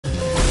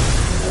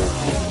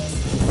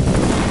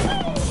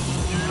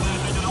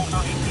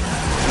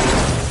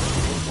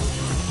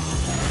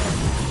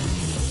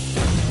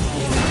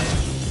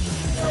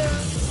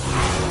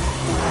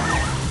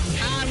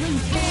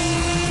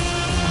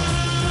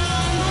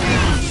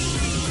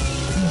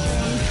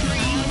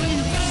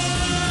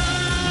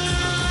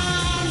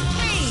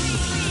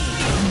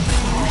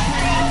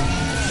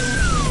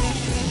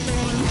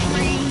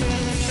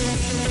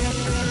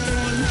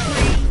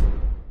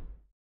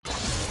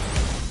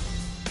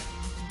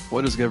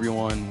What is good,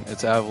 everyone?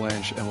 It's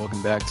Avalanche, and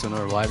welcome back to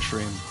another live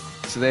stream.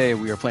 Today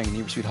we are playing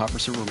Need for Speed Hot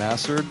Pursuit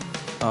Remastered.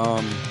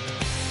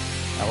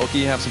 I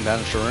low-key have some bad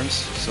insurance,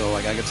 so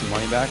I gotta get some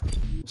money back.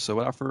 So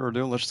without further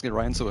ado, let's just get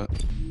right into it.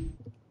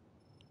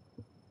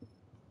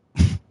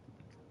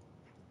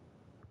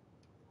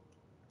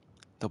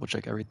 Double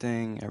check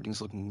everything.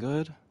 Everything's looking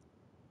good.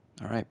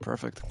 Alright,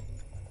 perfect.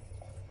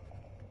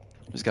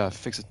 Just gotta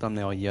fix the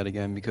thumbnail yet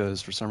again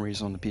because for some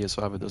reason on the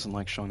PS5 it doesn't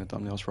like showing the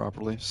thumbnails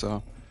properly.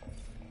 So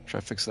try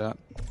to fix that.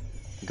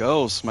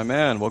 Ghost, my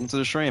man, welcome to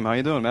the stream. How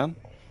you doing, man?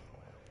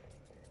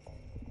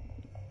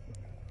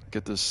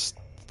 Get this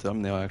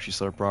thumbnail actually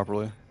set up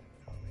properly.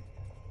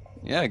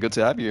 Yeah, good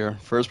to have you here.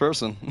 First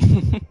person.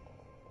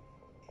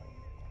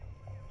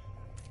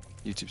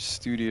 YouTube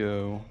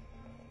Studio.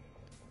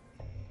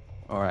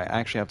 Alright, I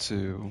actually have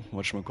to,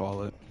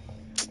 whatchamacallit.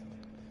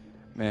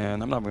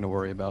 Man, I'm not going to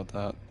worry about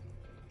that.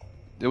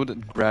 It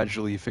would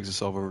gradually fix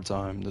itself over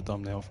time, the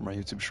thumbnail for my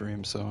YouTube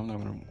stream, so I'm not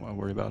going to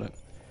worry about it.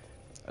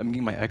 I'm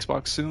getting my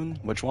Xbox soon?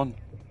 Which one?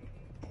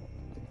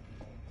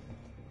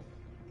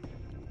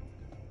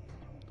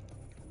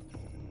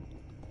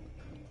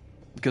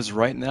 Because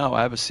right now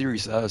I have a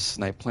Series S,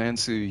 and I plan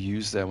to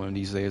use that one of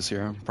these days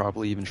here.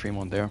 Probably even stream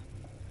on there.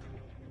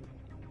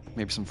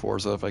 Maybe some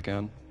Forza if I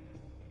can.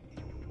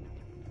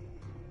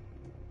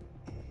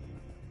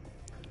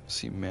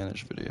 See,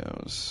 manage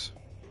videos.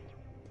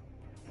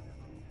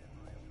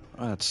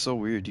 Oh, that's so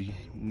weird. You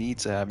need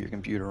to have your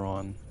computer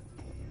on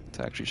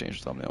to actually change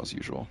the thumbnail as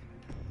usual.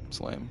 It's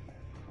lame.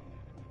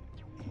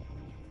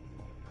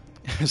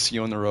 See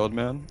you on the road,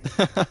 man.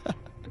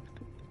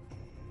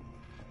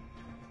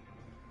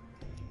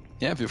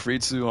 Yeah, feel free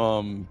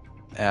to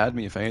add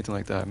me if anything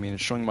like that. I mean,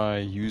 it's showing my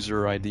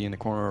user ID in the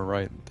corner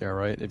right there,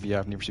 right? If you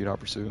have Need for Speed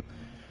Hot Pursuit.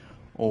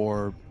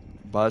 Or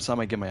by the time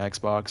I get my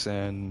Xbox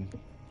and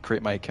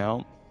create my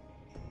account,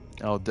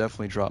 I'll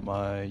definitely drop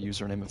my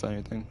username if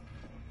anything.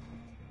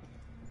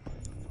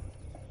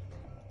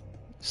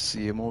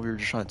 See, I'm over here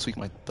just trying to tweak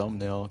my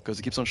thumbnail because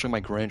it keeps on showing my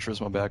Gran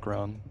Turismo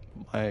background,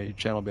 my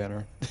channel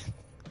banner.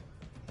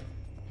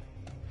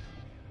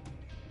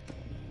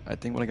 I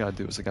think what I gotta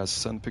do is I gotta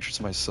send pictures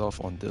to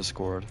myself on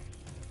Discord.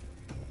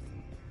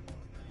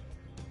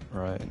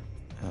 Right,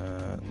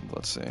 and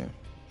let's see.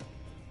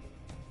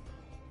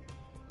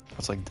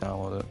 Let's like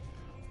download it.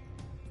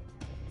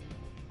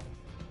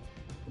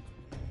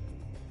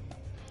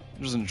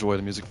 Just enjoy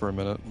the music for a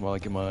minute while I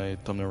get my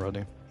thumbnail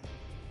ready.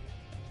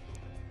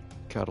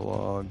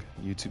 Catalog,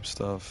 YouTube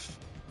stuff.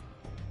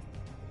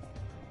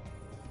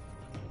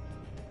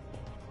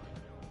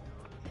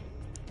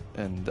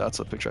 And that's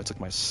a picture I took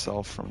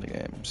myself from the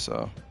game,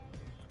 so.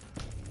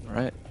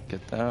 Alright,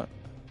 get that.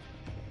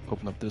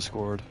 Open up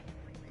Discord.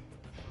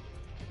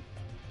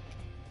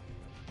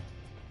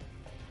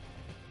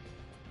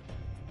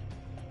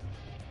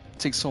 It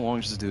takes so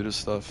long just to do this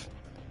stuff.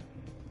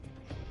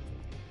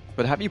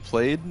 But have you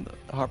played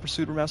Hot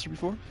Pursuit Remastered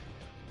before?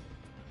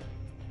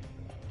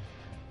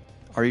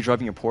 Are you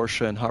driving a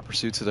Porsche in Hot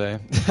Pursuit today?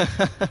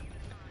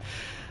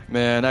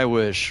 Man, I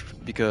wish,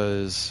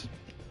 because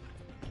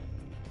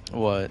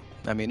what?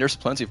 I mean, there's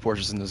plenty of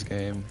Porsches in this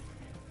game.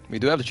 We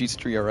do have the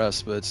GT3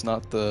 RS, but it's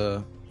not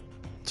the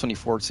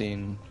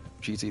 2014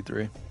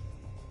 GT3.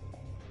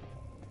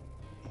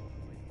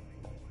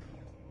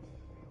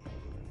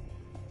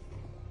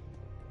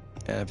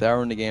 And if that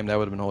were in the game, that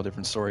would have been a whole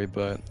different story,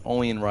 but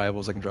only in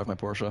Rivals I can drive my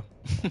Porsche.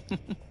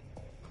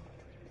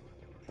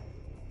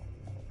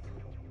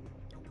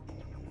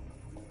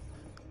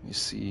 You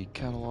see,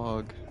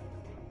 catalog,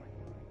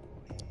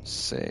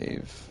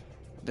 save,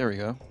 there we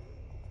go.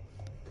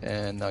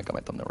 And now I got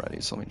my thumbnail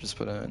ready, so let me just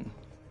put in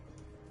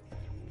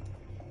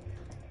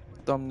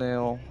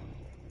thumbnail.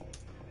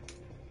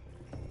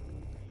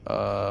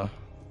 Okay,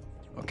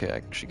 I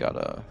actually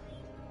gotta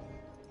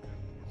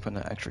put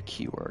an extra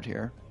keyword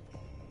here.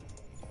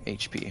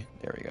 HP,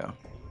 there we go.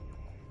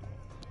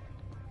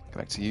 Go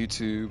back to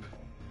YouTube,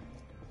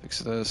 fix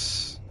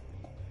this,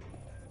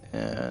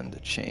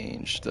 and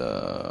change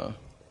the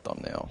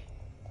thumbnail.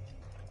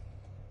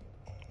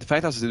 The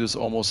fact I have to do this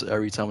almost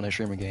every time when I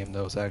stream a game,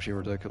 though, is actually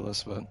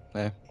ridiculous, but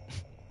hey.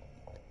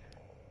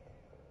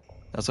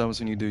 That's what happens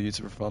when you do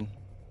YouTube for fun.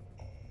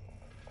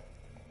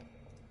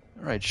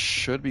 Alright,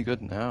 should be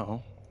good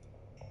now.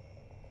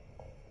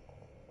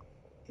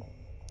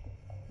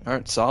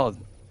 Alright, solid.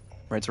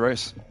 Right to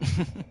race.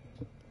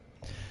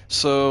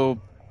 So,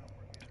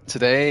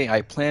 today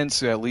I plan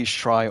to at least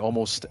try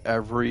almost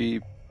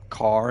every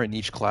car in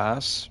each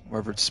class,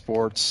 whether it's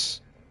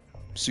sports,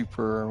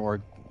 super,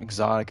 or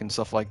exotic and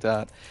stuff like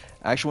that.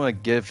 I actually want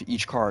to give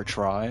each car a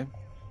try,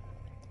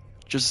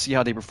 just to see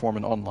how they perform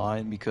in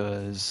online,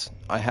 because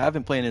I have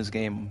been playing this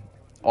game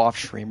off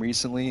stream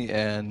recently,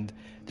 and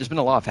there's been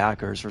a lot of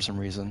hackers for some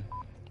reason.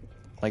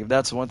 Like, if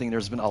that's one thing,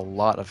 there's been a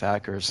lot of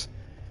hackers.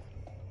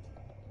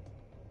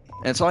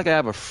 And it's not like I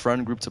have a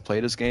friend group to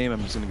play this game.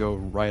 I'm just gonna go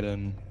right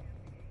in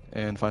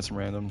and find some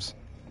randoms.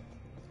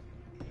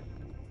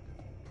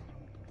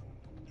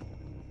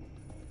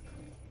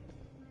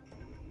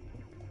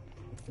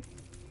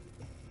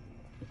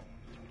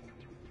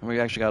 We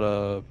actually got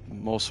a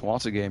most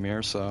wanted game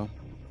here, so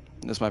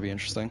this might be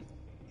interesting.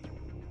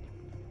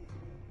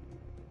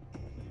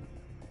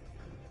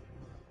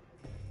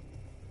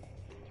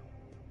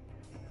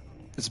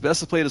 It's best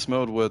to play this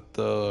mode with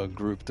the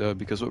group though,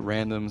 because with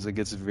randoms it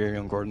gets very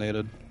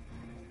uncoordinated.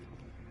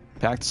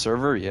 Packed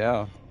server,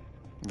 yeah,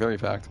 very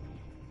packed.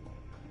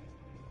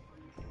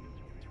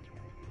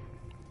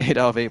 8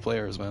 out of 8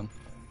 players, man.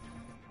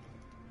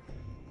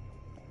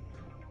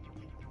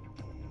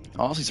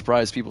 Honestly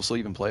surprised people still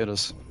even play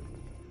this.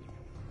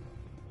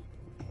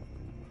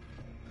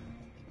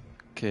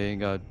 Okay,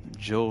 got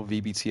Jill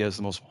VBT as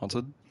the most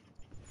wanted.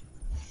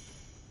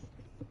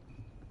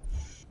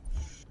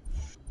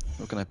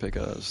 What can I pick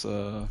as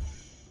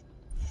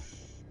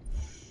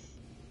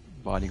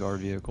bodyguard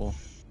vehicle?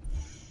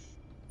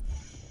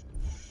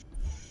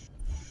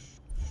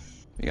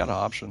 We got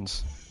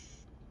options.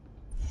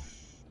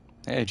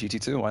 Hey,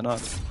 GT2, why not?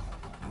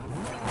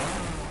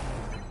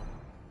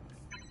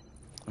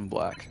 I'm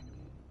black.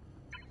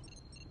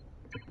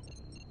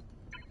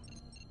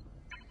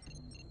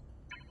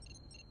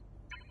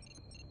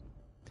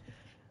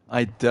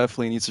 I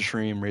definitely need to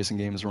stream racing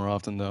games more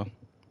often, though.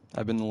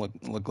 I've been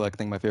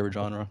neglecting my favorite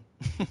genre.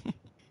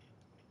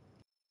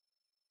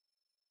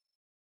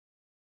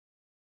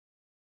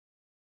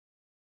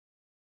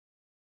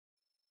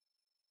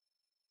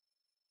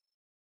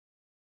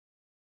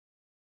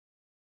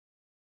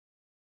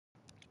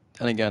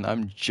 And again,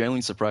 I'm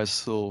genuinely surprised to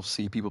still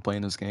see people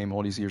playing this game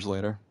all these years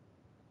later.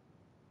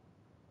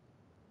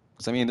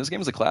 Because, I mean, this game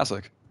is a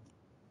classic.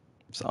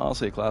 It's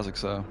honestly a classic,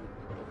 so...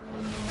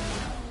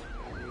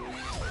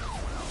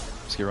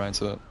 Let's get right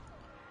into it.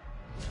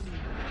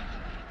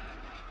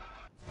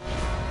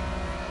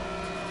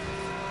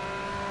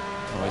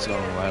 Oh, he's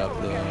going right up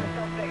the...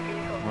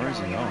 Where is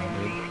he going,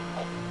 dude?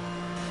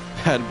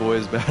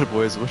 Bad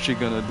boys, what you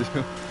gonna do?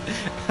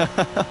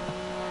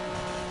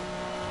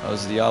 Oh,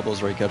 this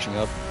Diablo's right catching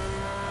up.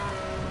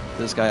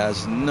 This guy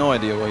has no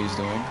idea what he's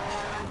doing.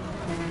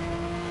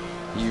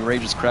 He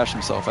just crashed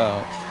himself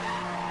out.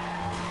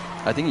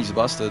 I think he's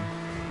busted.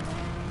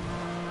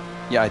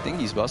 Yeah, I think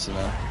he's busted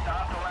now.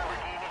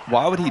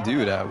 Why would he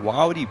do that?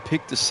 Why would he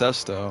pick the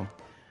Sesto,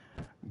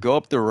 go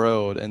up the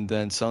road, and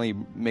then suddenly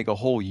make a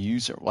whole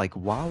user? Like,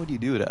 why would he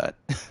do that?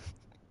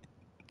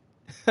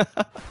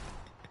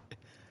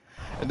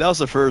 And that was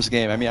the first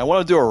game. I mean, I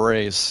want to do a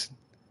race.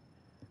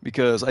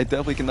 Because I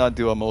definitely cannot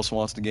do a most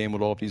wanted game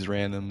with all of these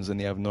randoms and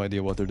they have no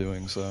idea what they're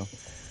doing, so...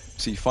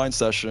 See, find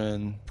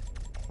session,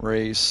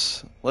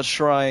 race. Let's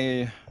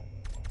try...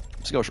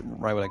 Let's go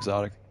right with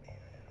exotic.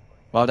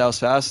 Wow, that was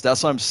fast.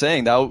 That's what I'm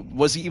saying. That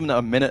wasn't even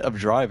a minute of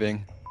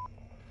driving.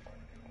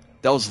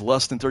 That was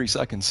less than 30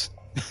 seconds.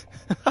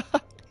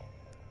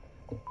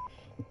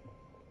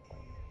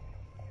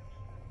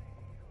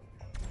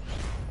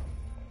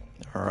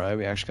 Alright,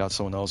 we actually got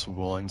someone else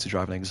willing to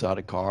drive an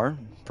exotic car.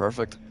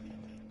 Perfect.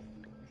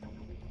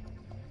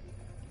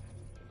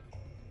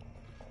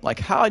 Like,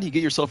 how do you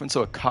get yourself into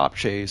a cop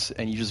chase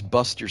and you just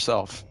bust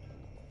yourself?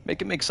 Make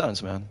it make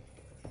sense, man.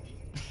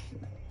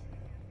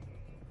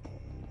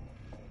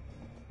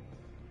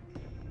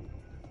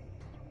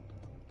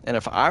 And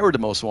if I were the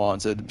most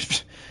wanted,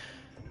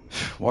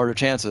 what are the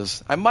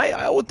chances? I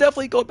will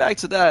definitely go back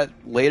to that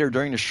later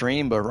during the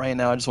stream, but right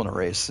now I just want to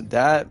race.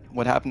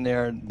 What happened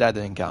there, that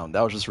didn't count.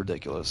 That was just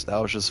ridiculous.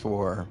 That was just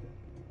for,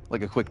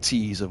 like, a quick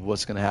tease of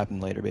what's going to happen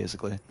later,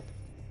 basically.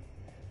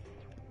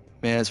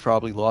 Man's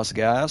probably lost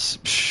gas.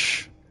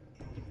 Psh.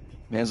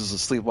 Man's was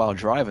asleep while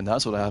driving.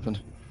 That's what happened.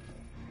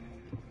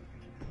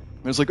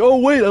 Man's like, oh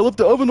wait, I left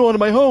the oven on in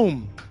my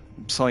home.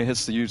 Suddenly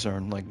hits the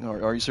U-turn. Like,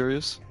 are you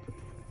serious?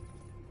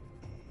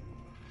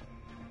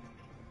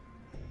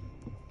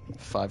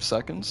 5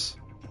 seconds.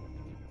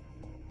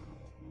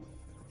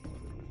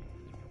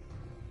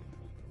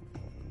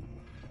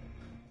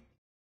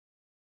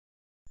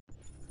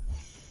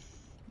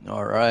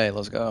 All right,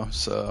 let's go.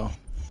 So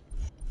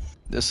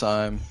this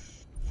time.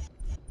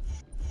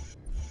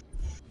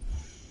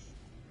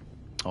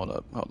 Hold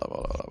up.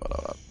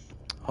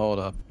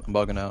 I'm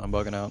bugging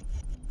out.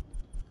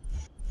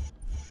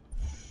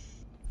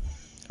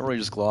 I really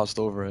just glossed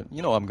over it.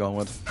 You know what I'm going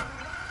with.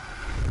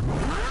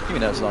 Give me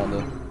that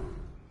Zonda.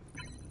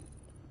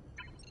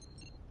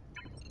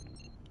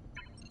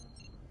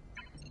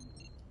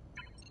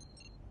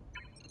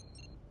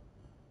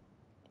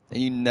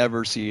 And you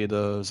never see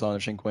the Zonda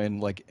Cinque in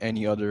like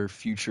any other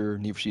future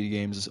Need for Speed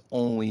games. It's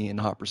only in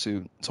Hot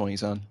Pursuit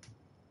 2010.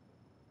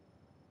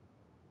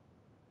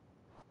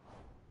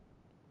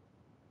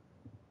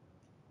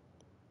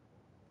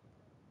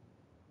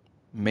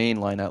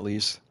 Mainline, at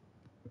least.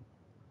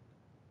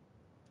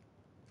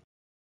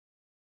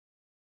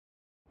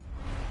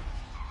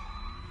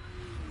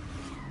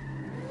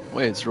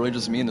 Wait, it's really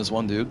just me and this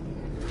one dude?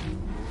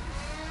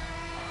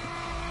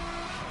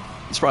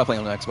 He's probably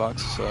playing on Xbox,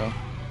 so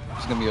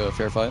it's gonna be a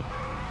fair fight.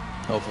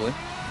 Hopefully.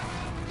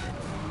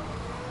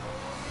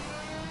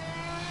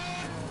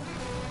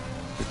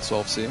 Get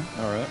 12C,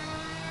 alright.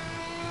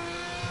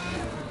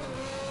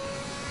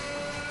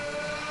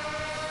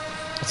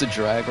 It's a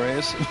drag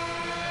race?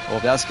 Well,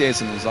 if that's the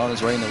case, then Zon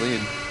is right in the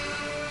lead.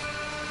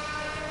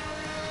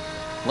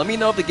 Let me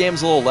know if the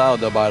game's a little loud,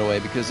 though, by the way,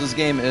 because this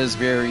game is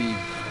very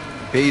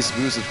bass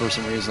boosted for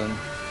some reason.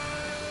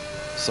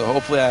 So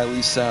hopefully I at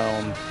least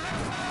sound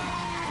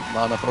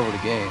loud enough over the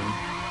game.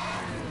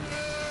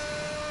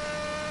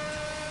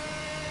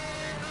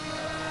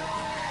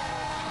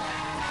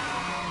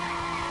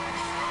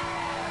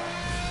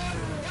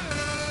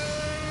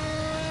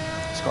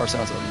 This car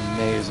sounds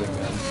amazing,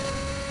 man.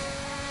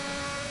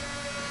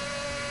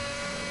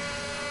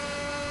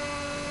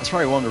 That's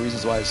probably one of the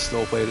reasons why I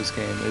still play this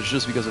game. It's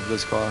just because of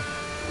this car.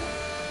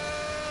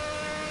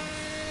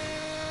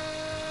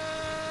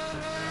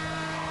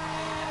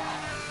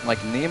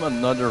 Like, name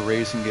another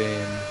racing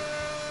game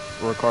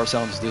where a car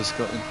sounds this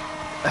good.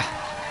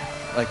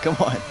 Like, come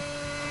on.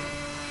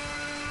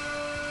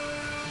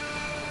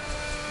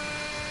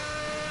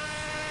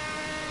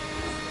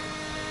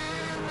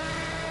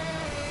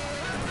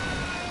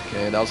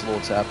 Okay, that was a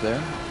little tap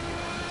there.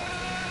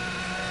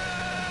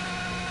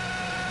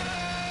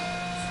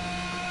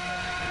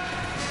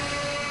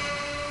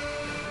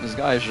 This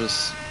guy is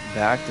just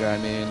back there. I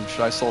mean,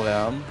 should I slow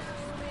down?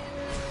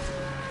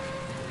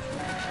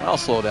 I'll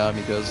slow down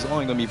because it's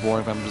only going to be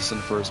boring if I'm just in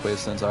first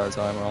place the entire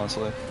time,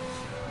 honestly.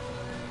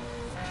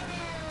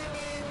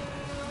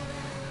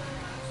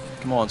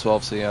 Come on,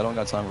 12C, I don't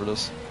got time for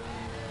this.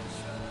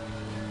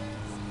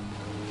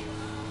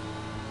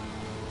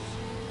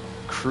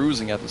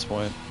 Cruising at this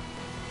point.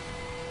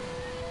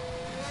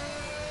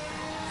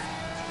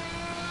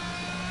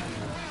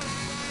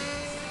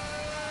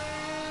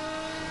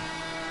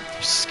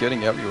 You're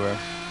skidding everywhere.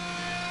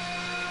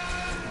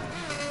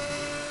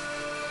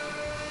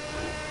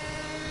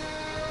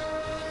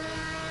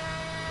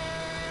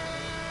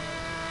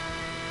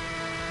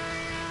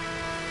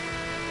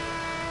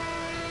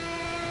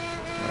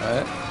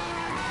 Alright.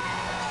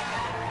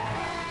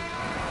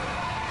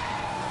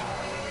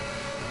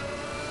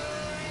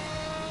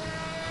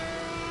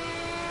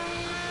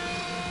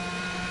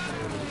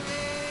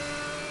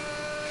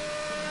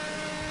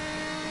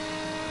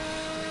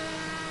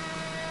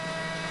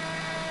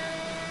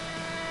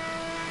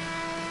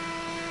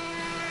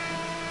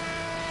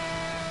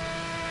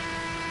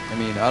 I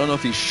mean, I don't know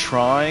if he's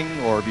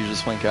trying or if he's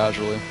just playing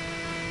casually.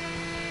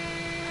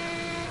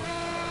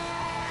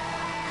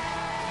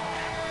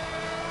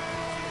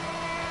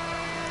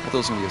 I thought it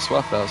was going to be a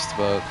sweat fest,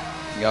 but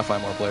you gotta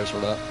find more players for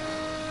that.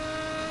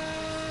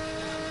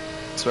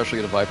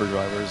 Especially the Viper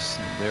drivers.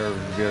 They're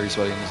very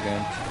sweaty in this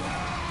game.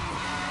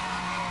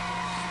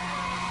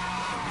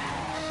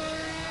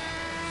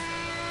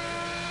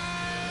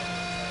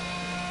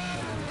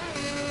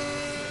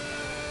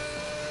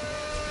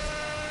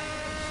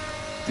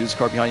 Dude's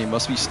car behind you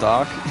must be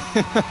stock.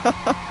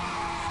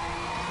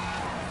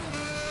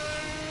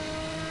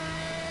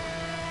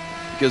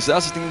 Because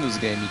that's the thing in this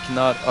game, you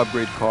cannot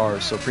upgrade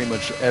cars, so pretty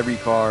much every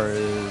car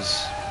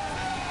is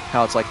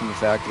how it's like from the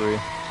factory.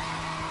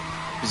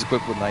 It's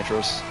equipped with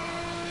nitros.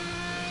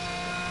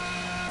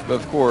 But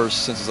of course,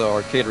 since it's an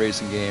arcade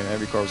racing game,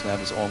 every car is going to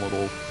have its own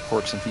little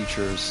quirks and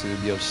features to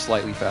be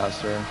slightly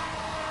faster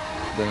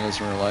than it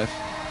is in real life.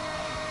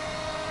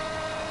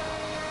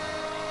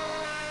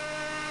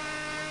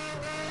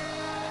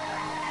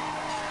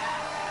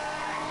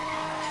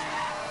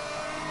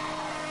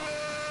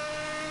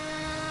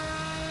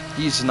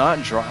 He's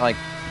not like,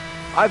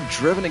 I've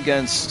driven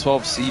against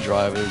 12C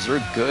drivers.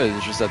 They're good.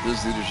 It's just that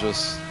this dude is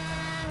just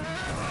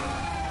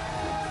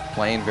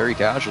playing very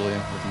casually.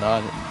 If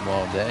not,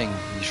 well, dang,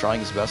 he's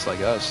trying his best, I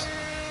guess.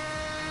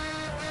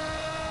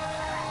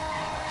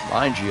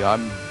 Mind you,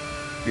 I'm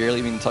barely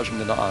even touching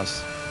the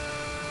NOS.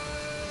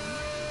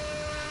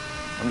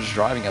 I'm just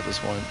driving at this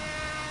point.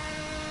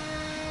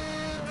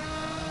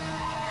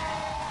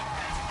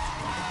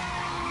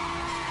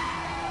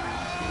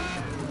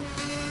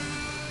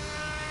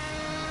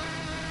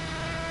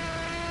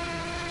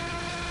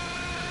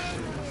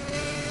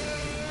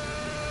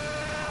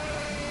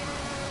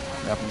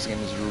 This game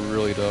is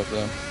really dope,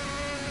 though.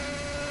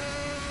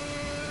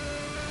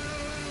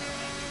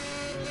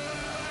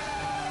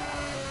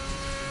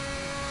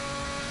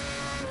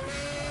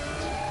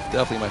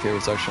 Definitely my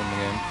favorite section in the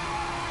game.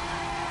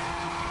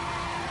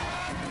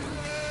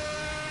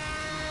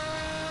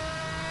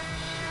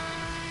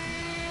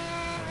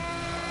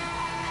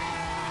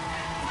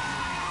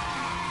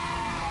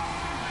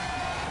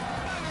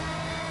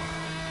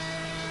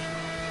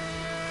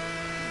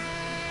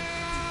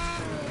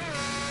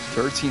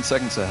 "13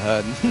 seconds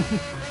ahead."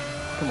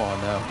 Come on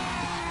now.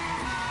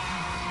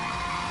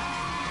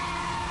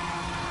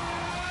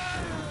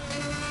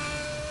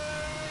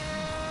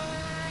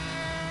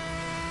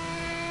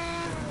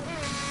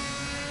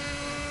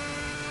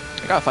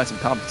 I gotta find some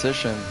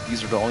competition.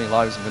 These are the only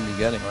lives I'm gonna be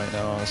getting right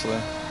now, honestly.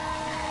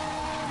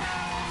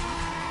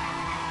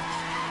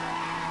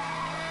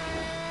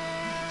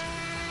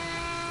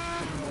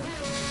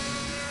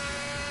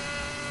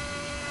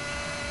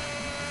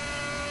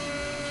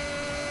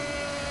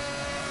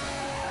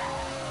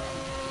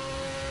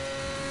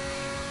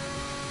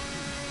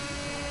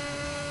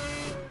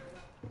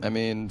 I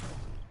mean,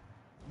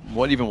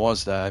 What even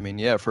was that? I mean,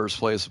 yeah, first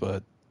place,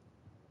 but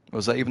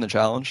was that even the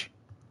challenge?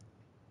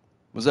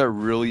 Was that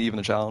really even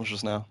a challenge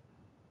just now?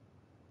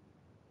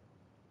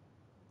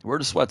 Where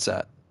the sweats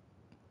at?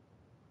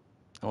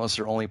 Unless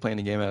they're only playing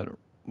the game at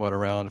what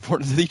around 4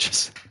 did he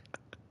just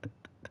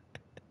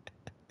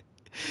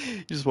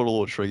he just put a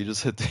little trick, he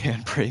just hit the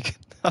handbrake.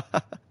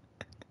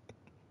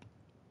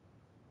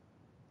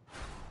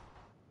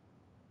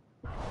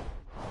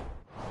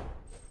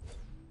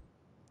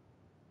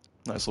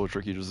 Nice little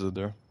trick he just did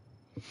there.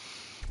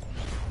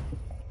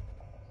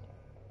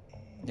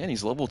 Yeah, and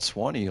he's level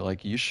 20,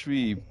 like you should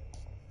be, I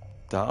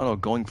don't know,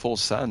 going full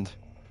send.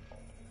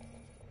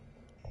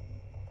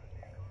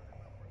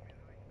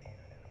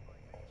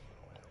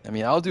 I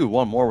mean, I'll do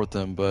one more with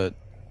him, but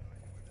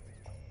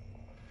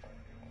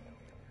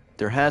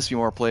there has to be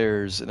more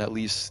players in at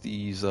least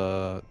these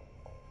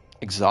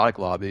exotic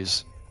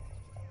lobbies.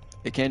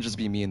 It can't just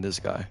be me and this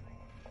guy.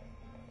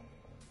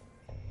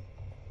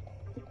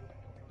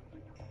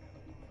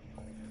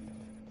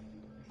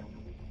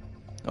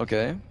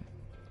 Okay.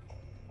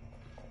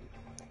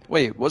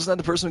 Wait, wasn't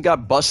that the person who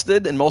got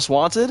busted in Most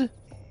Wanted?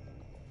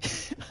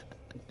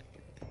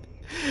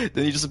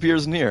 Then he just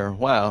appears in here.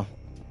 Wow.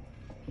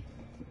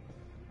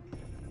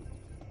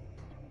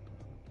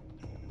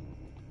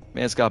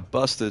 Man's got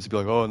busted to be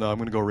like, oh no, I'm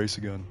gonna go race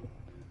again.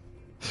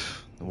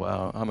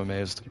 Wow, I'm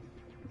amazed.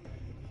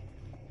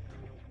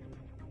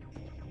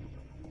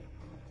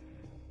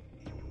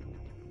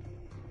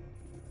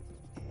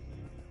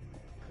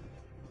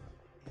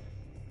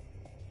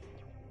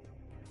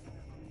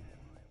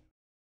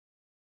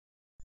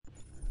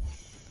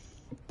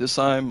 This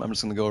time, I'm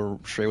just gonna go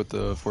straight with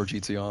the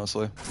 4GT,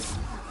 honestly.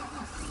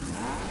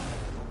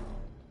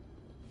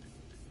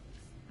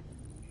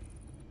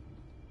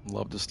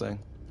 Love this thing.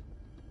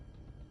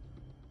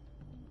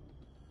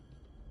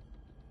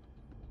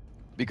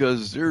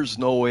 Because there's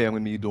no way I'm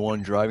gonna be the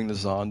one driving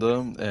this Honda,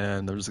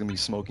 and they're just gonna be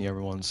smoking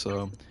everyone,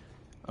 so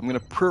I'm gonna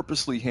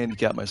purposely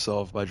handicap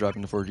myself by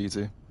driving the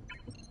 4GT.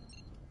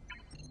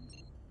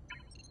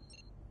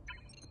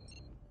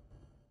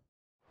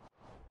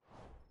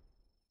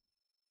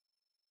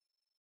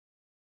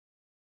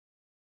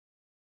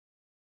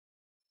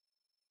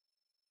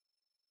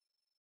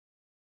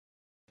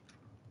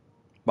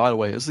 By the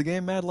way, is the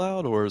game mad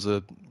loud, or is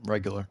it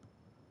regular?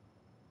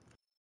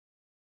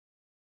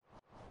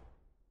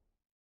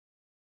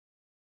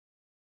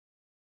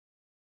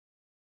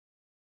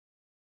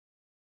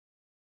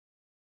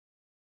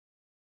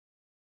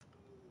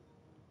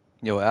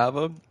 Yo,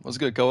 Ava, what's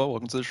good, Koa?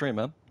 Welcome to the stream,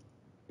 man.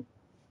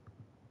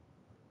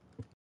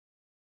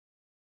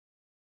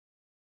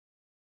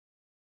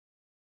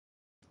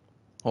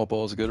 Hope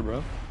all is good,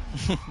 bro.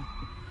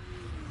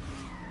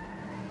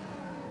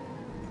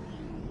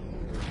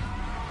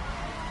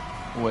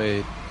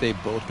 Wait, they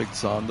both picked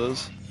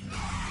Zondas?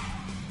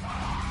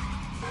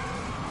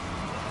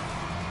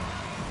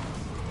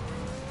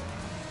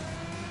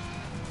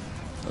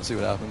 Let's see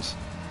what happens.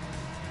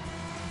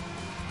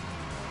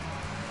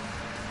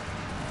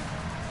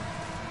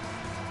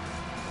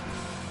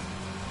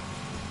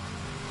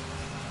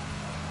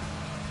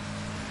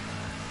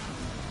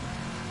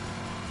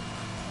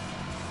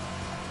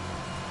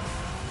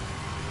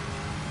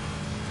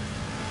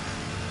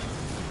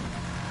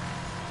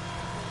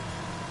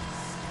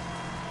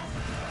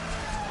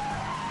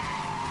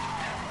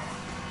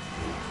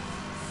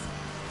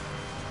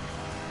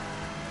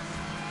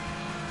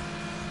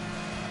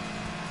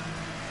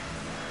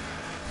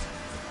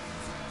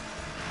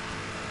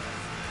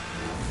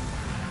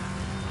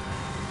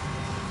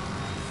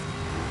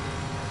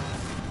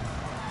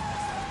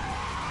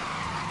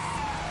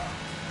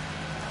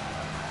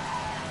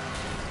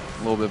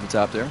 A little bit of a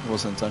tap there. It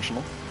wasn't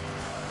intentional.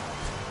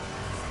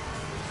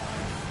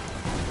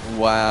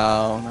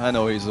 Wow, I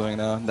know what he's doing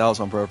now. That was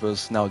on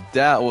purpose. Now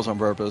that was on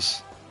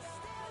purpose.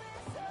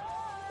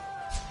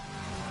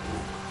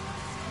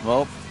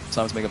 Well,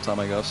 time to make up time,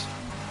 I guess.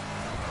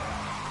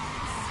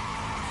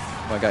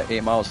 I got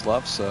 8 miles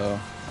left, so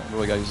I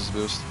really gotta use this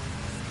boost.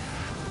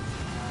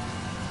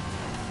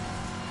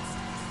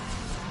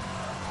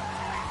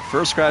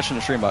 First crash in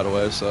the stream, by the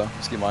way, so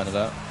just keep mind of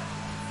that.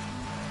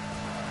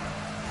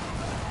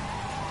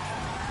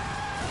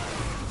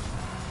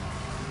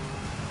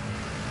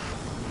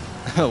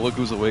 Look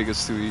who's awake,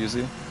 it's too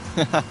easy.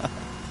 Come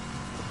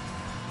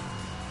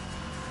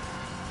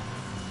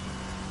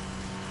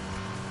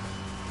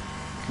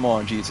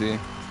on, GT.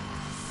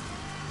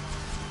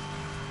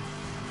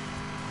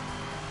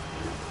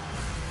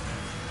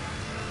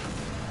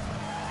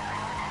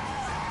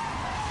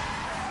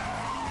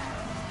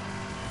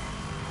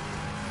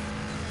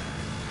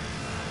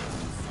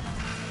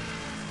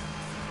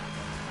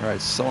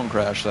 Alright, someone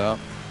crashed out.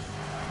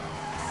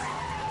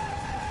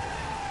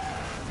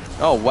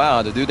 Oh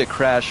wow, the dude that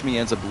crashed me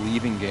ends up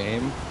leaving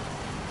game.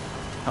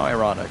 How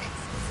ironic.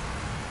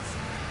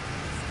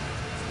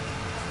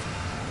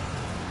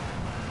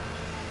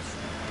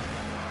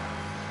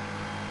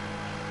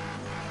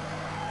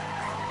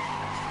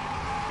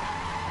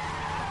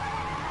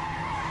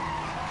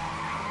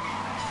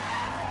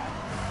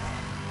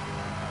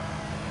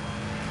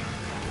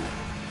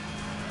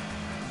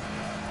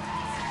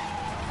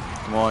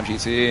 Come on,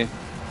 GT.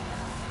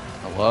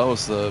 Hello,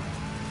 is the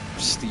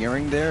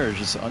steering there or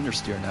just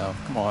understeer now?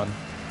 Come on.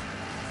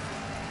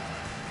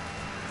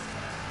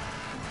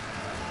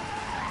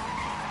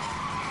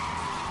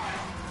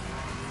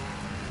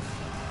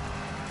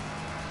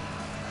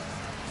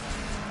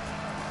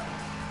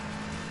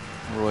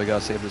 I really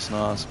gotta save this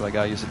NOS, but I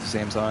gotta use it at the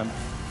same time.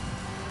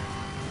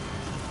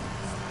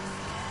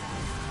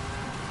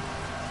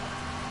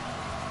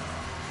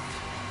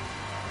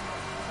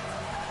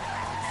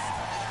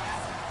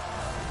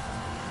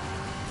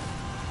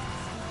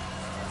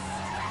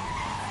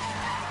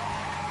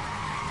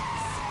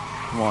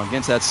 Come on,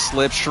 against that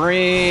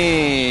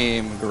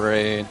slipstream.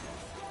 Great.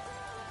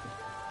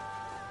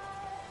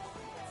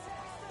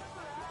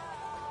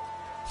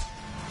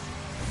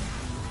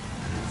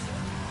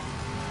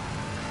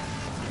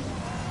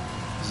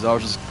 I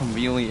was just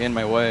conveniently in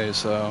my way,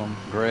 so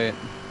great.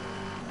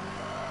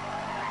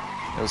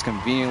 It was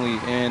conveniently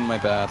in my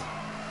path.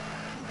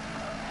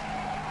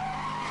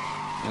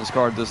 And this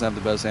car doesn't have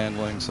the best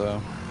handling,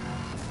 so.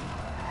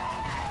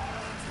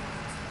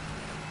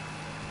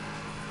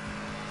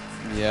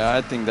 Yeah,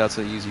 I think that's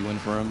an easy win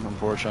for him,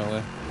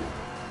 unfortunately.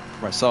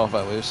 For myself,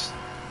 at least.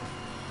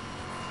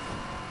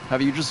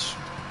 Have you just...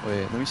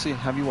 Wait, let me see.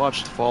 Have you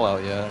watched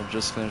Fallout yet? I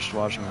just finished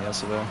watching it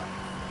yesterday.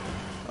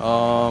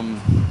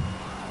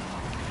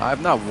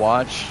 I've not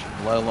watched,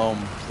 let alone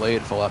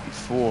played Fallout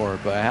before,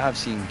 but I have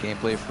seen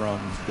gameplay from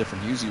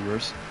different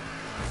YouTubers.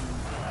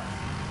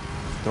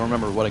 Don't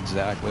remember what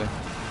exactly.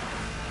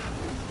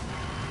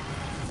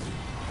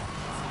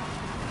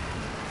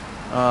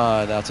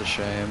 Ah, that's a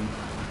shame.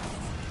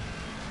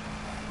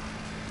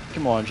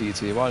 Come on,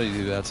 GT, why did you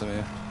do that to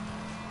me?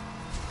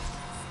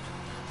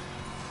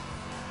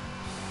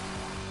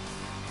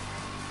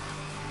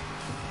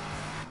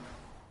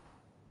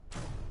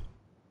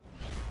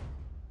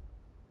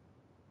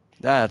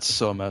 That's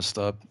so messed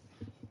up.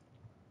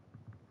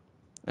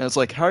 And it's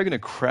like, how are you gonna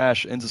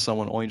crash into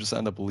someone only just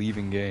end up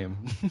leaving game?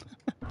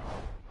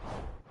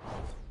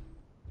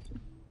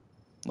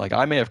 Like,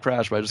 I may have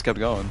crashed, but I just kept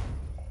going.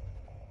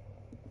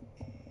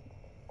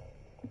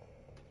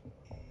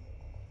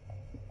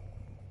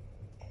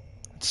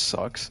 It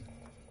sucks.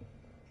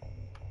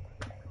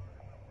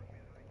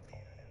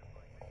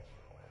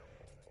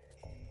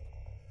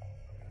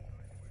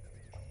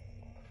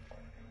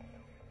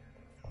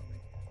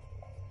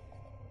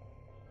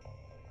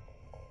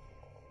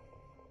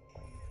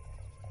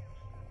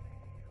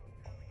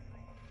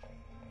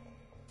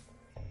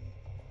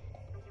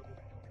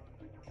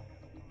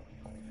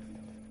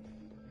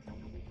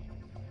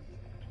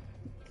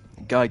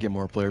 Gotta get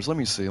more players. Let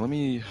me see. Let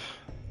me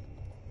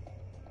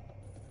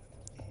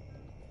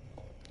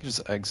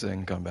just exit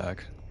and come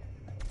back.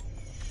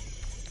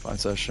 Find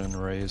session,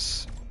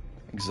 race,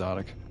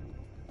 exotic.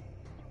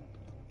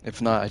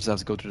 If not, I just have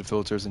to go through the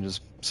filters and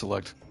just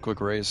select quick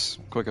race,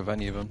 quick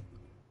event even.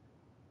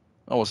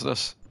 Oh, what's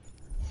this?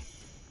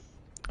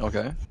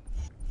 Okay.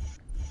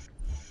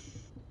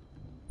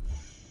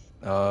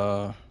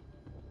 I'm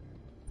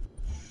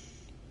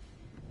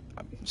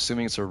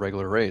assuming it's a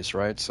regular race,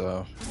 right?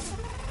 So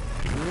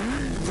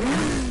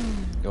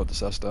go with the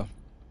Cesta.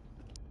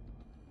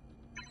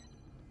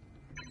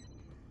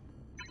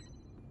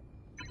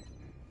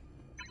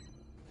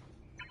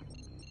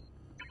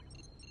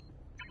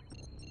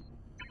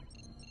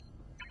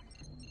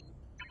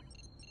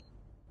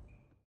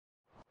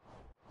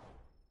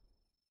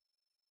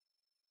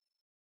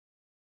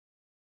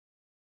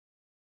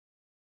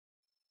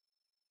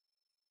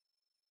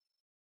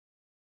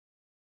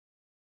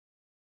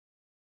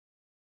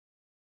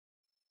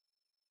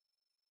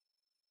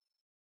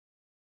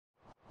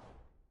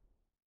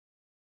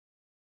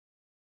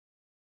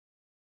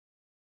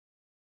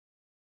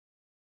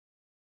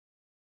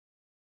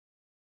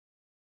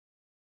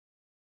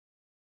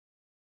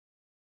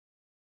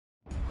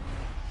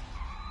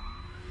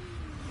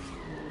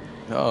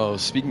 Oh,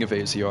 speaking of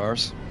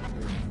ACRs.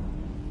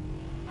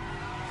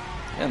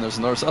 And there's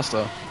another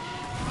Cesta.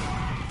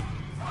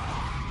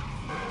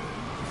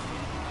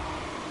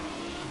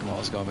 Come on,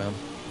 let's go, man.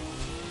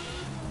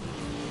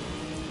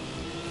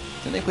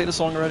 Didn't they play the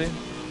song already?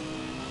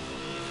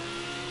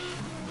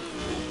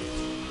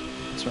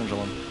 Let's turn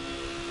on.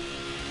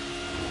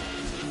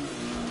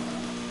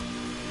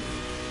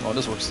 Oh,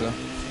 this works too.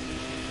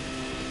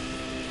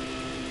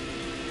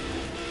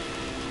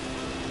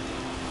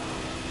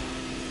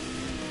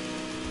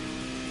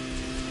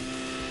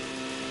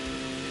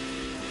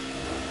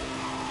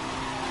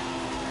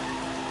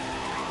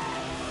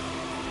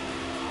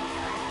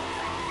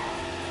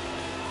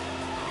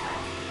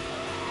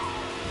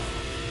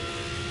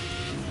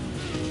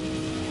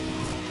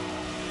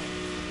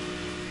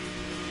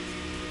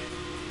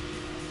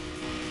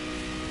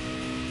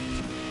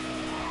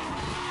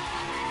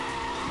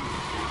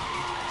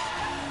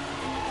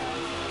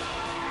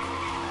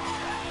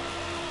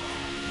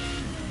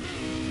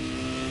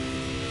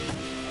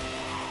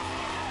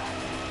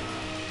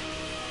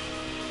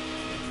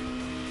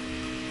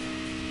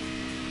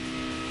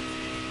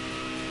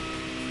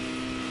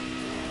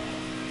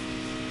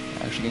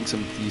 Actually getting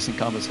some decent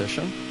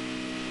competition.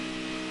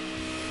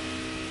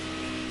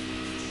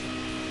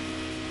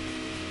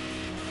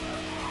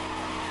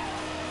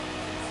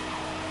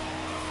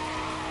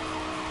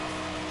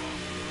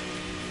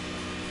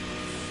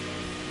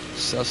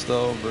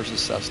 Sesto versus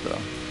Sesto.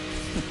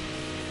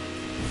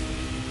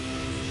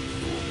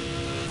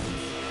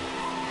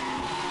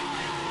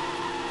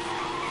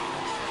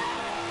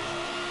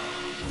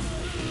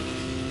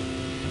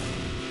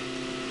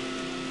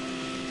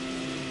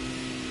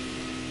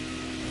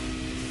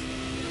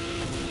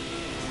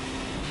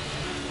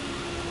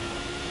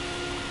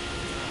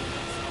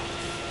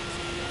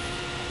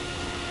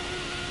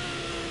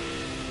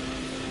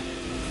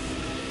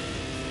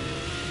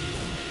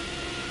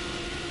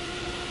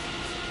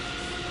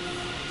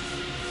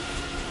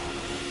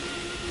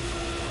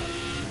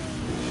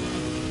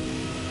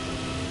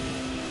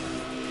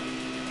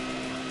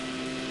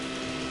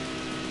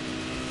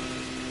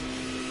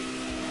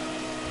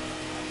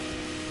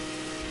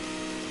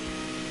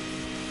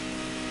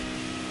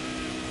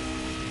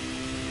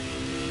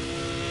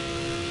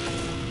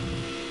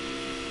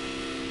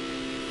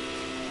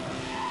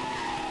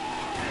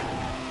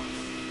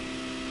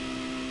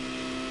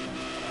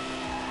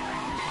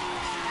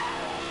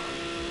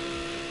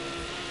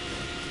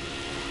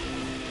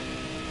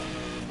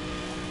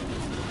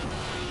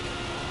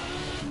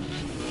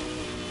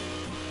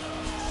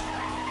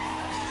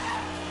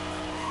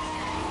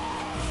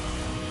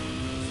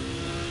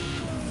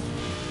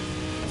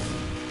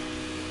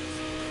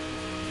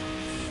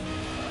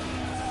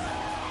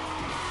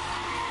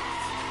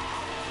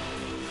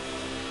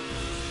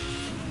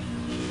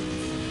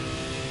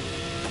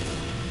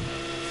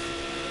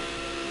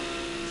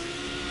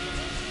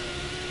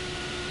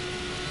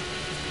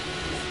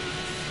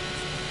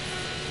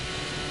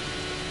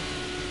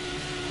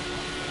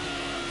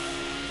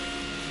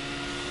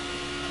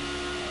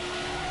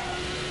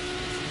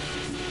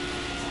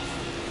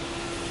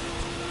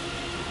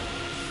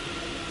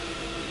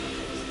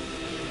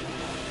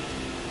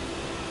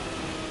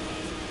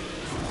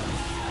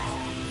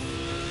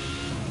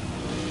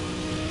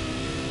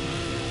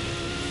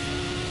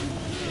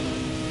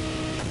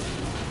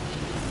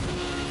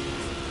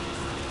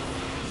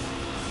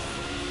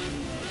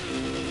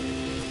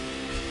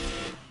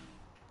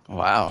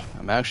 Wow,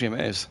 I'm actually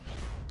amazed.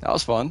 That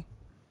was fun.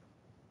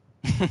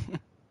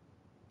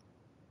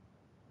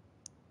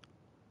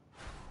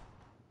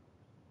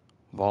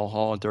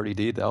 Valhalla and Dirty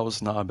Deed, that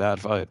was not a bad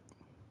fight.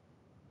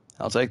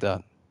 I'll take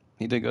that.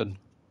 He did good.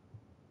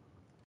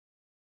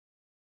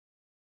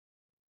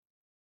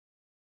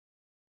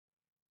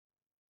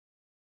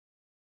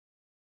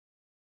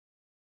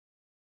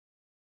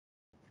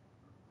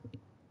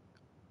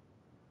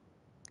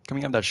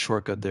 Coming up that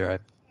shortcut there, I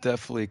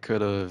definitely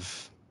could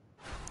have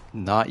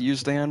not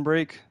used the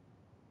handbrake.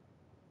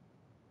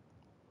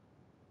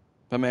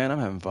 But man, I'm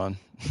having fun.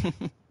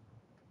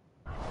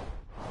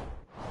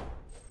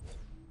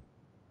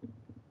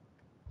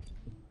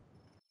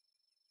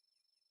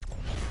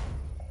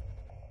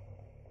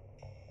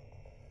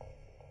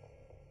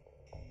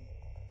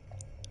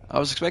 I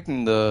was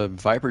expecting the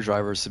Viper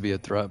drivers to be a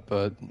threat,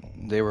 but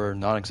they were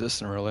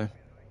non-existent really.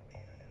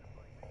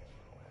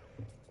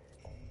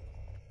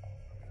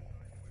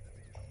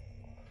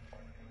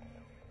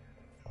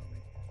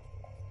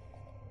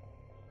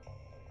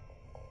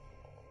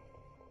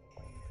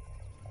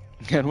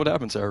 And what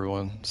happened to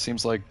everyone?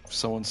 Seems like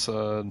someone said,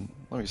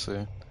 let me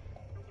see.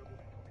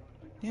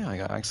 Yeah, I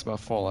got asked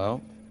about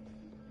Fallout.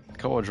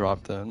 Koa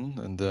dropped in,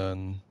 and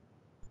then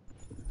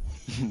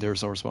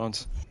there's no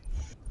response.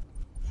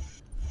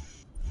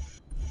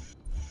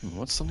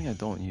 What's something I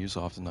don't use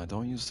often? I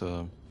don't use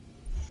the...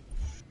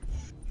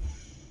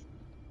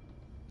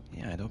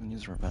 Yeah, I don't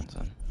use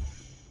Reventon.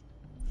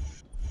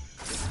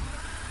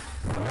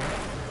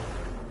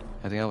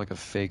 I think I have like a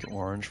fake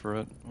orange for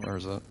it. Where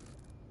is it?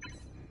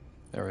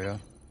 There we go.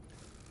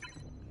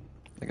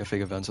 Like a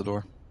fake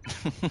Aventador.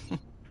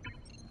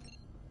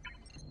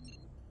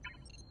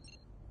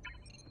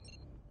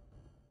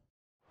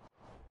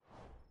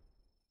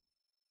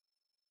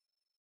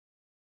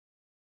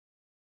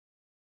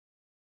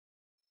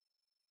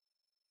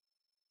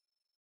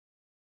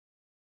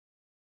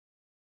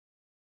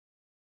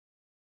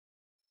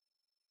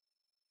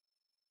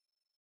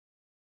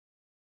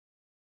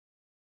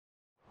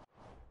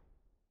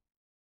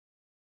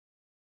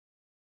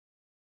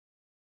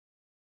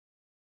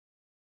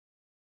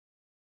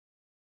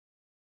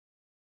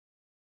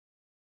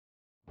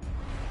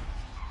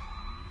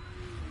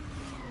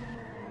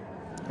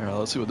 Alright,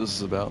 let's see what this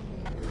is about.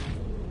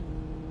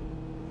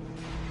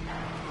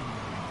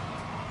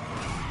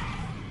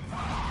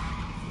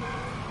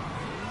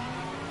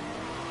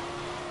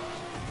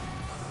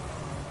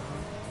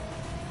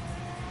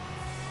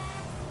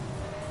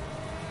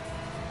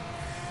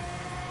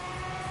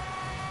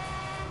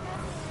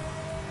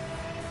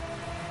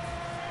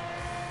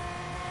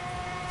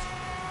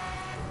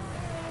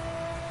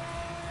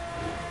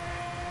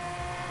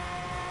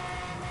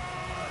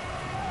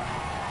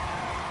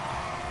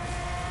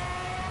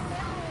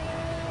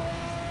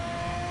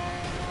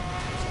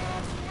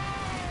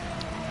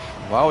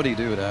 Why would he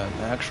do that? An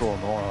actual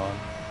moron.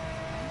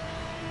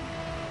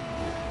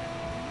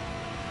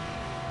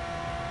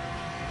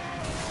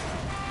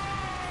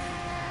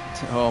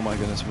 Oh my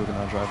goodness, we're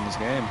not driving this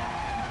game.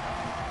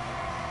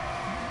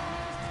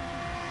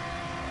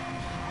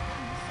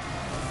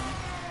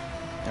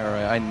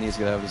 Alright, I need to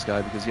get out of this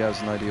guy because he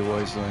has no idea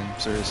what he's doing.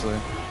 Seriously.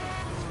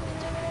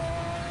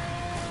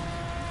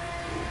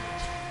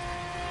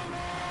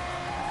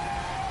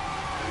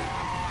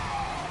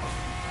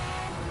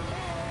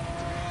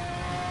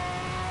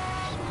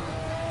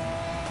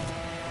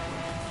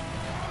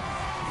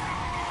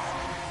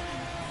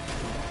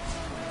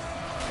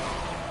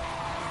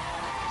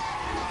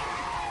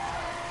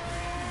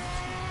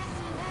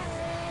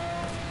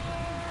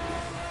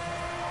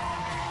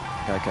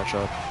 Gotta catch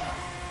up.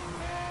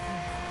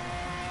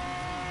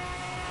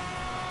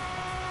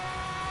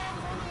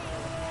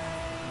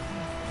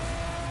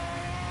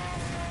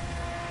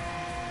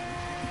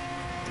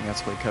 I think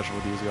that's play catch up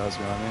with these guys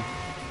behind me.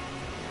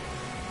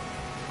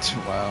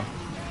 Wow.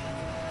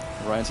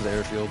 Right into the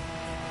airfield.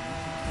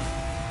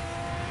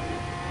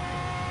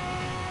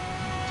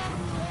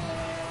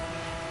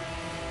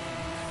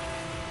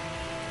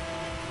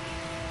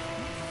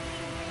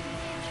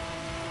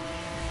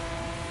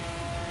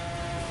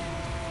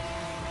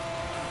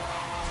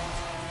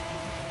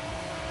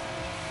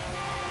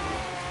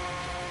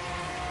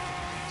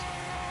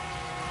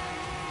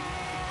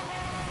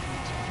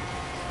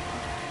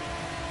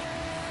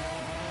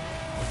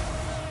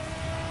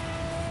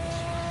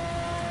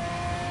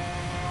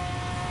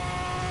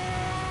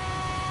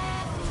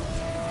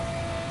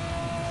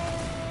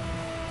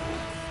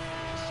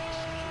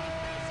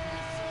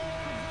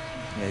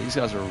 Yeah, these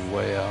guys are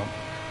way out.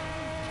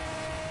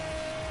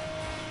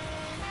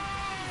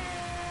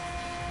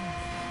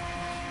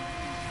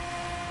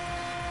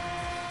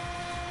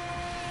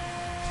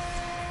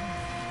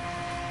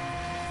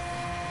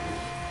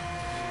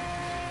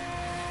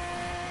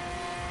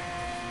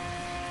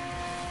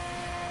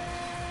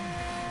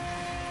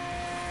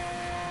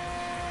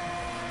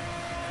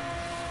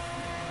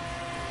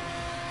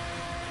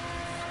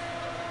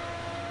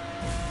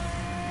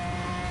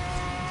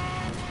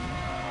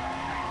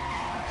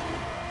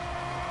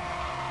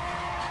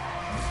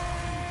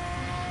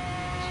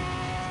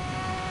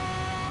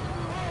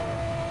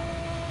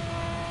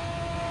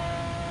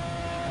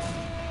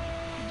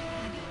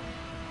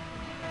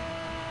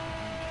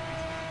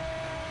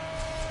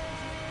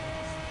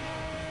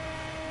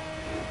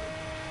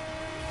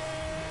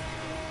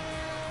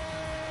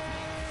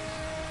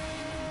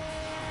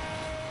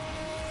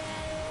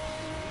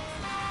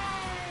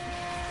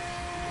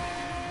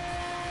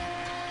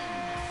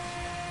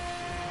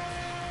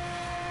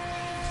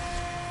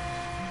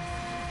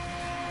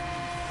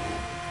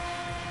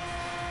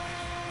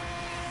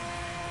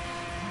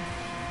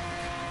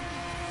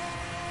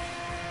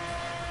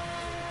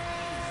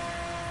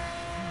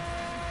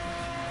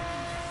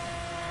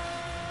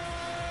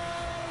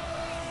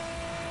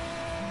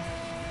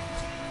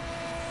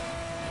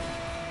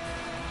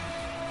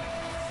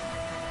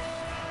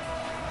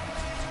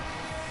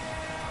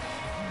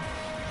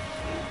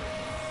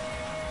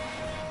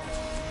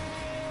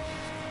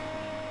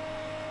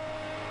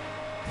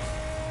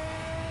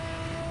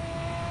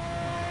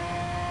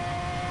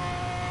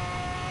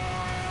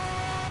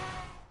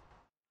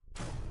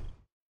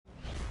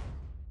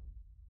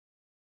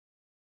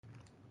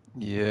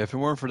 Yeah, if it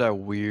weren't for that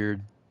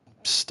weird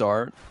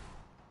start,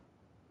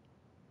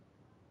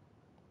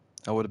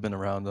 I would have been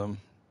around them.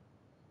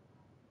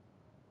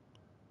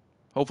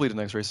 Hopefully the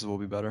next races will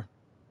be better.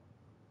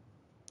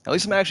 At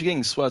least I'm actually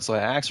getting sweats.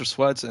 Like, I asked for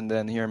sweats, and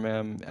then here I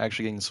am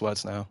actually getting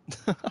sweats now.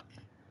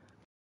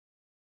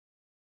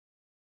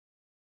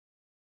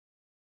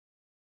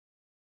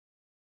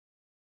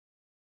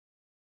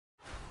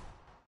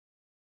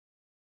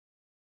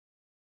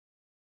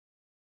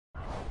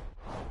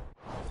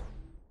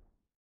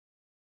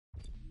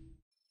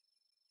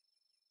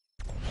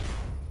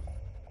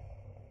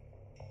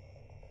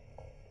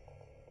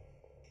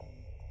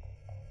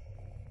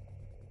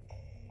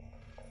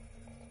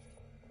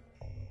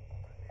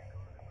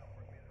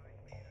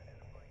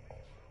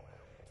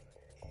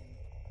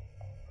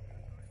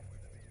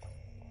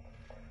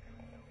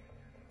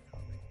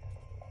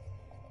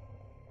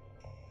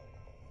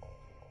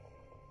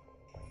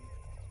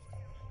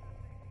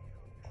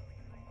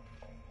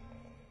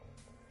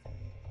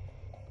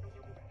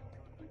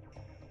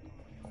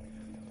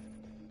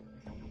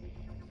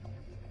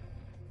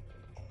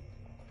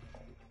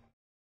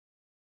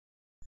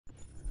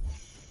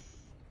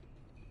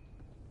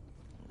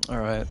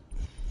 Alright.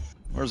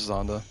 Where's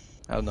Zonda?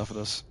 I had enough of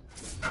this.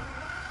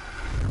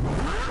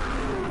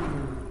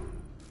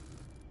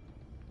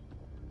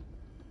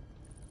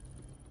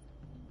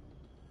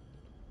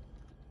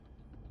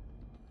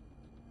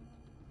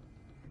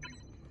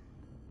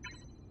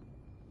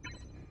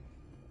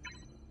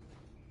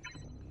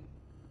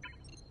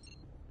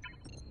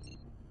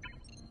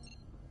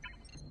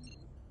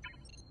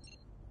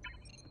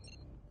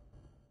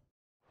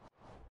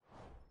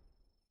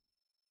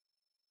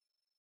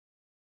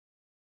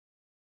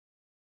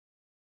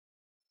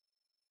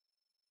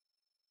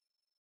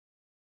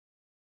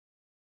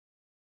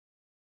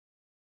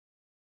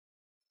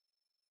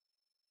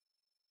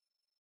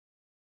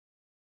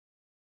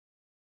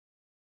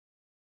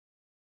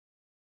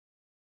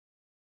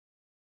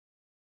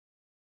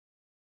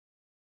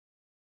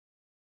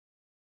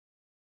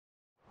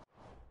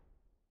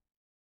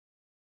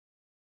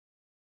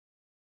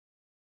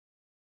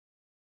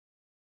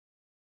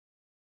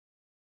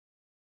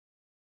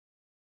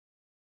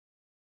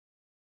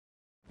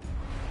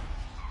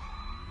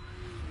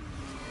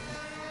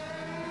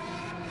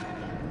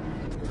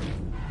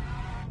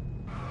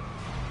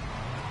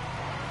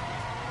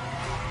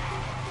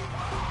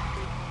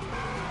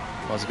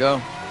 Let's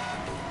go.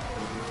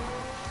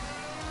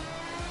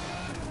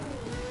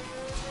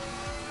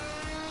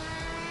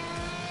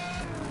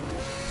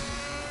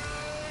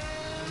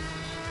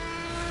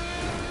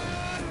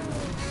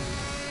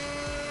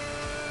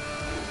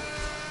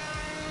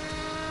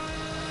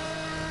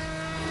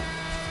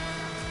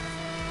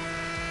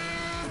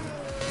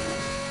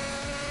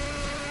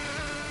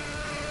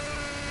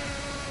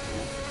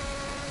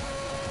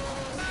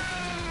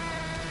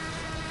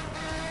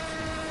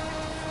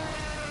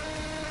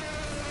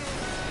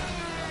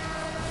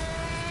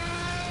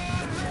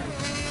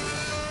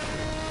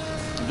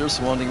 There's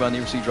one thing about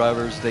Need for Speed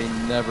drivers, they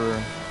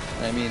never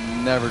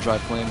drive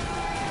clean.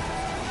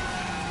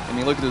 I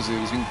mean, look at this dude,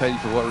 he's being paid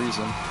for what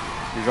reason?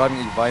 You're driving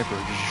a Viper,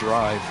 just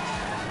drive.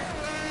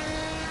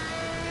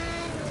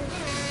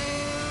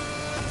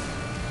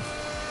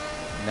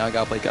 Now I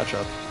gotta play catch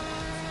up.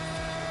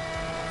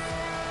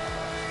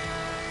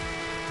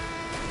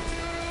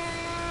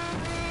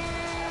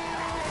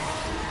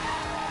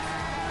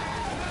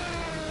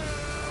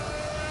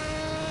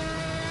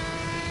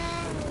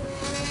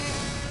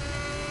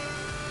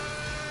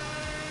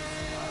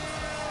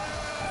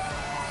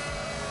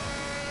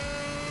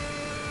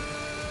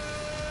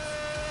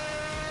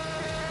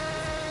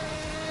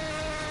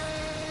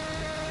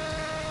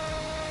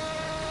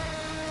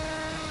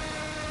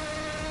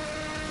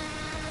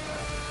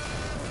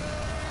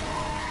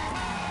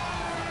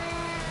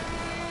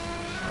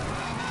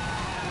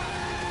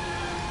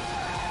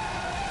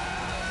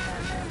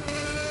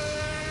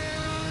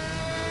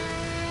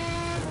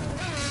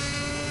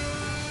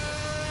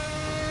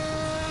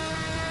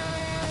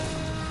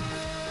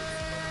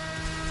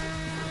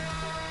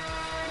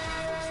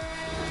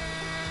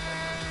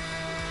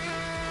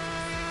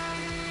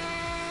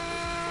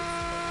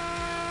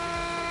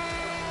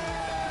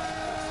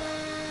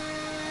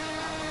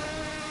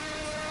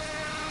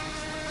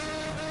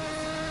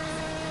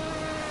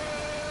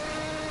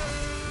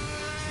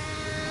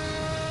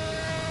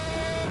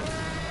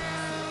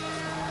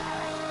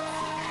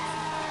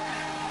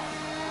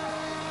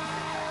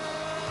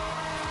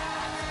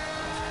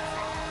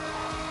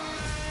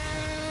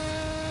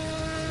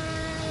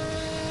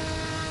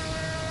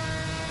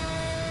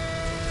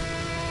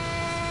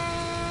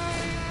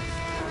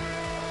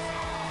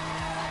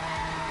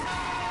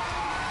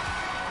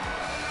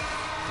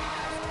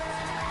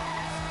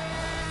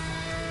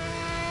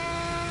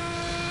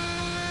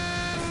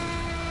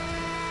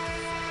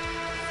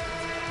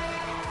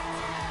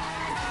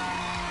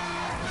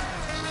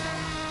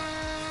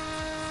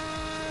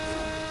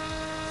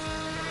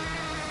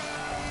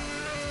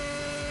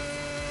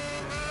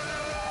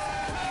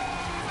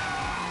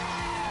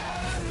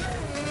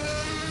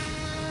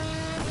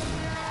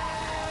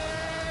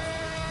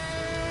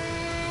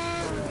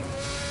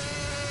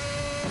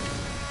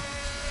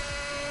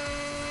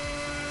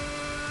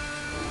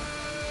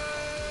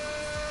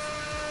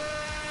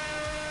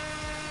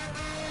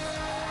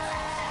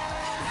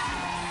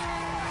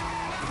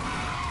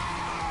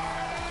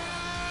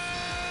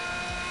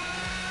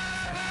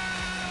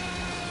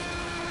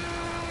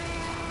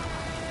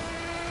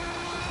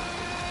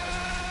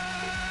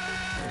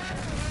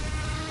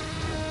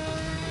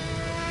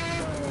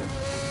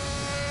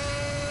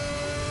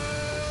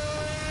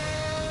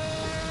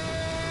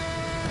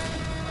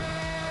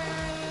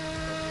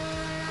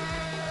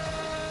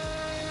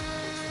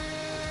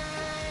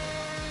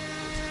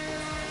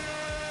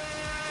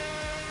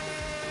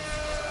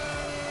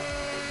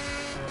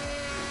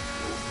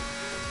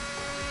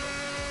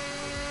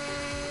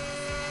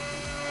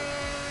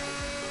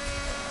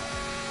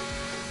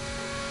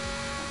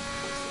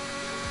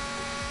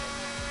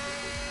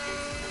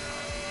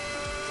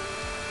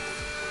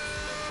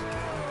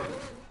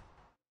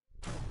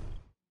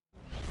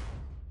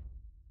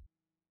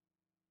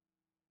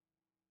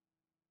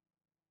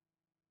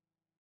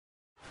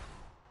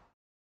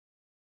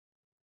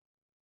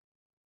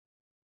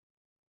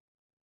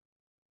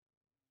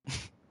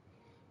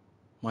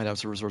 Might have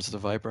to resort to the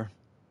Viper.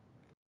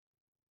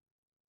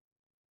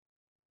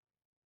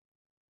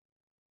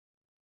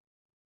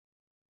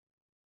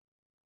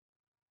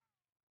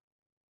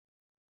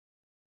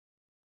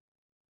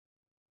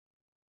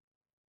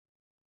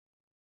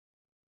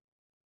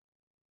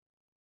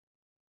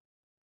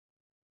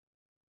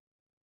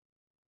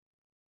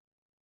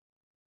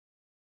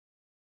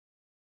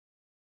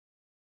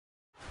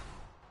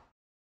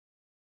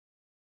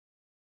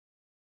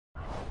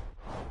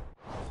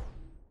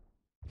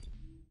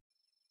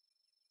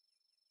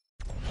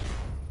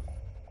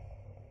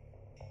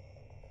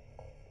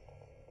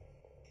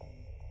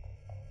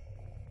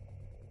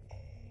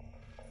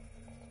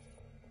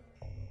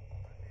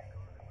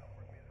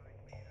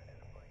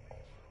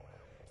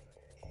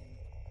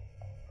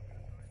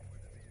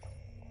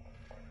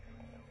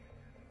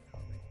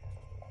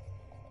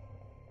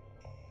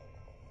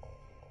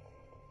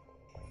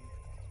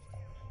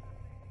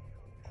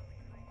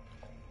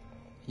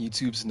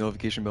 YouTube's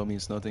notification bell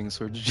means nothing,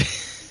 so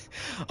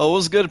oh,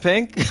 what's good,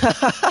 Pink?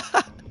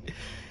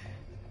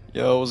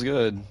 Yo, what's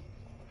good?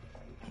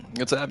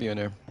 Good to have you in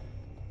there.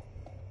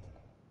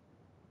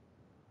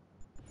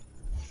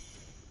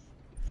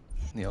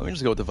 Yeah, let me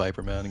just go with the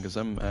Viper, man, because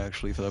I'm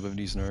actually fed up with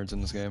these nerds in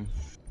this game.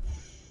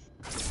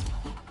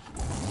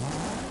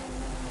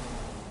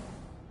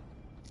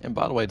 And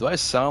by the way, do I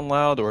sound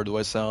loud or do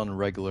I sound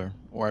regular?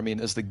 Or I mean,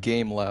 is the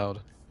game loud?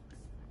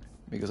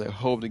 Because I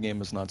hope the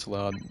game is not too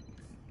loud.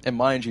 And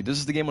mind you, this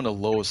is the game on the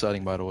lowest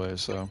setting, by the way,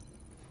 so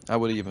I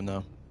wouldn't even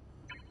know.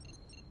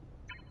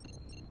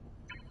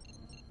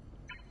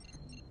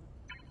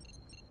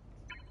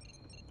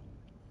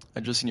 I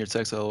just seen your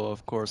text, LOL,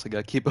 of course. I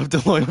gotta keep up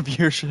the loyal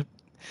viewership.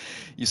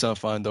 You sound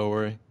fine, don't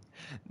worry.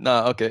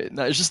 Nah, okay.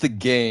 Nah, it's just the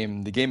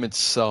game. The game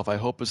itself. I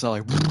hope it's not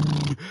like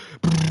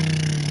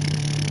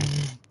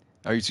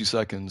every 2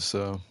 seconds,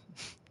 so.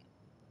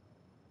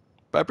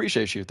 But I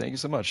appreciate you. Thank you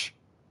so much.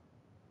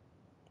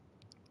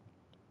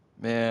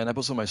 Man, I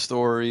posted my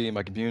story,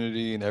 my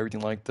community, and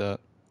everything like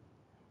that.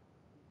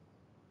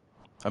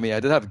 I mean, I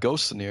did have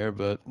Ghost in here,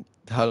 but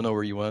I don't know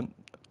where you went.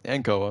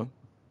 And Koa.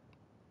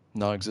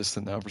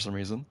 Non-existent now for some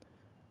reason.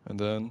 And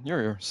then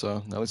you're here,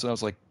 so at least I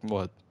was like,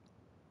 what?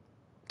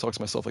 Talk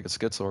to myself like a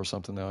schizo or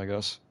something now, I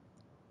guess.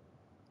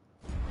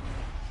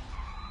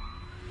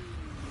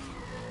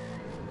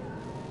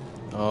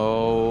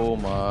 Oh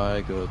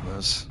my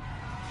goodness.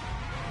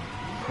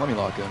 Let me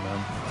lock in,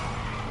 man.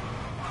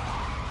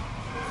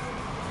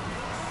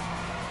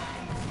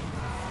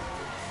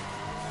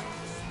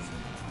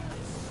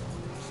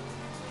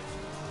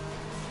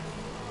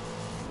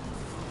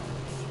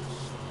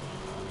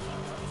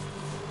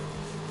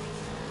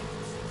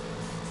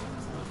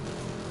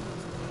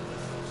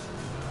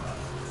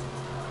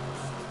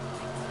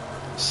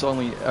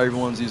 Suddenly,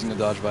 everyone's using a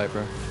Dodge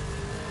Viper.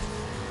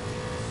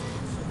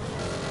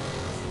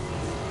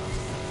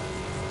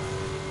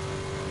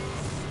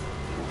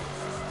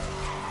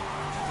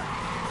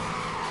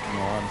 Come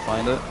on,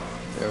 find it.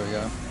 There we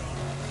go.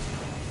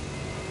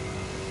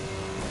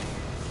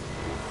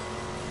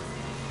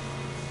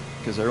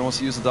 Because everyone wants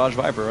to use the Dodge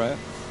Viper, right?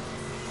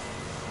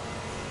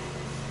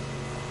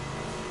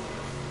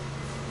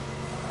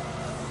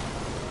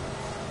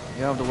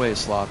 Get out of the way,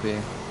 Sloppy.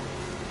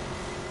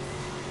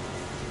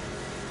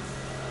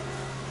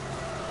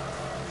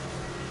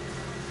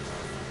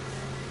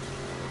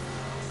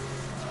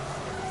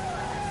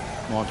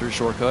 Come on, through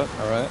shortcut,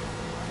 alright.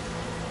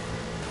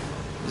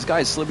 This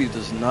guy Slippy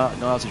does not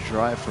know how to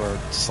drive for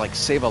just like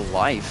save a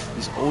life.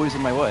 He's always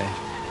in my way.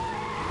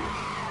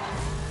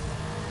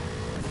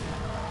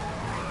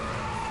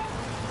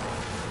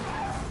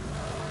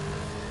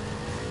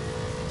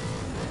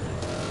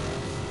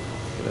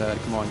 Get ahead,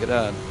 come on, get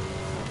ahead.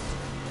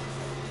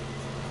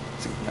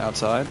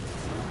 Outside.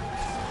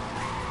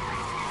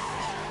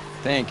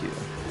 Thank you.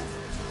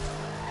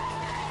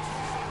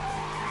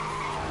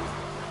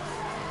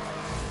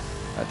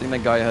 I think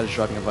that guy ahead is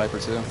driving a Viper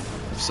too.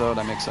 If so,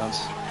 that makes sense.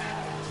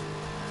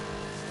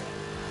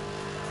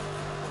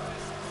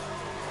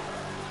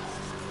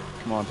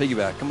 Come on,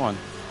 piggyback, come on.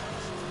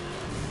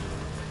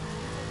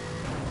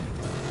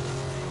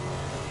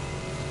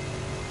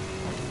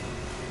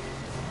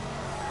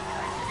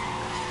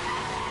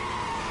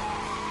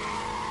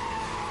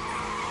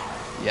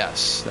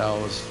 Yes, that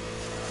was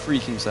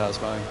freaking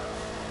satisfying.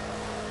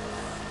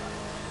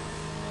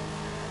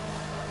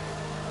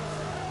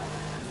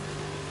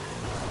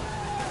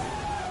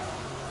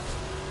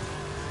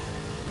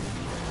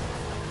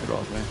 Get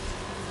off me.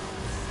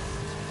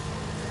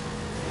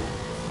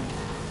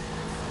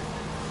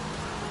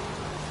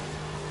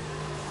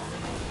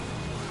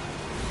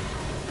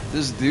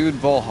 This dude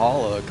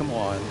Valhalla, come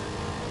on.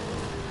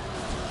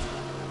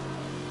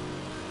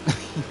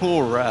 You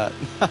little rat.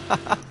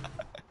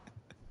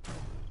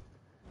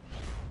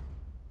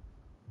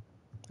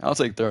 I'll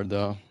take third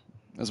though.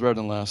 It's better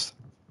than last.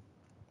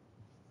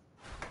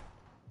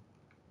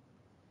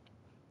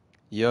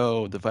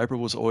 Yo, the Viper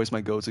was always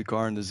my go-to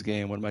car in this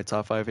game. One of my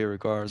top 5 favorite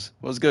cars.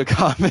 What's good,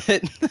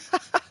 comment?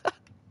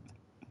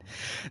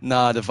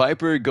 Nah, the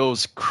Viper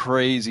goes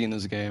crazy in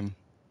this game.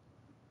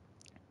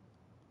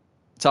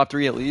 Top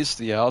 3 at least?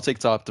 Yeah, I'll take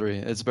top 3.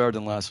 It's better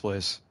than last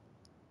place.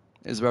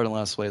 It's better than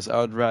last place. I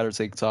would rather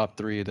take top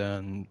 3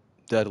 than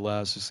dead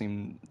last, just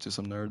seem to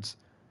some nerds.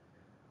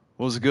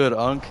 What's good,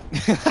 Unk?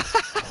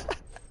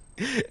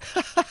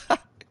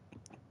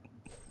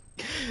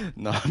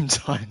 No, I'm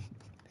done.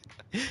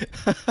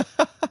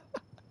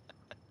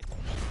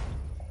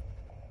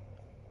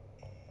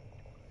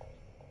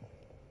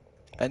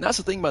 And that's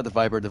the thing about the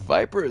Viper. The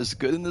Viper is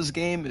good in this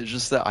game, it's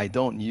just that I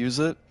don't use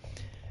it.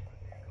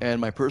 And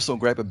my personal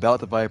gripe about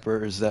the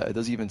Viper is that it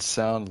doesn't even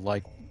sound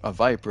like a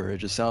Viper, it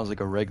just sounds like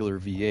a regular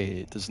V8.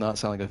 It does not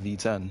sound like a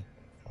V10.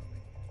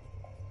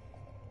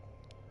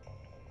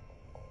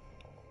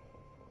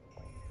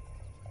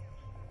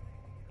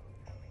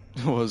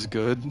 Was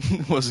good.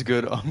 Was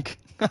good, Unk.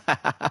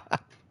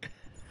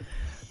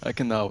 I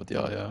cannot with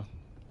y'all, yeah.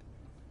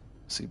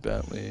 See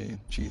Bentley,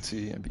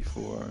 GT,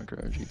 MP4,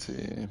 Carrera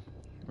GT,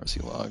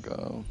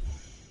 Murcielago,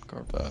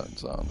 Corvette,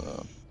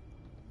 Zonda.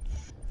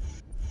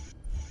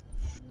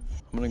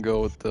 I'm gonna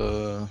go with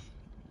the...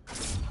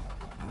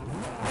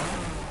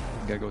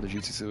 Gotta go with the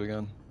GT2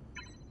 again.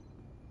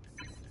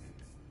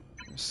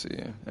 Let's see.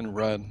 And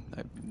red.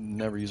 I've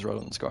never used red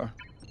on this car.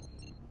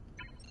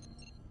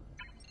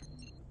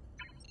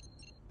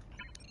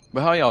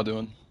 But how y'all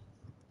doing?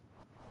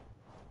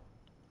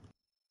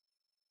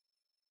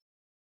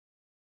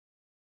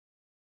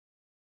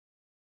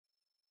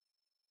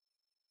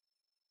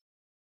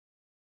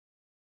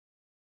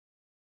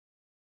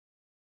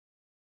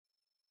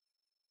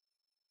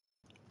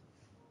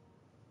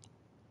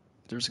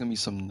 There's gonna be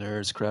some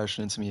nerds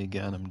crashing into me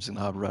again. I'm just gonna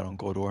hop right on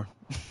Godor.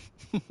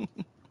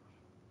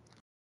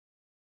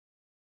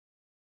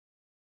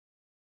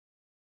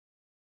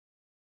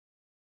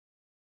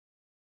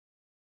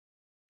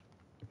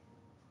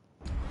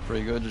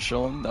 Pretty good, just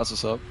chilling. That's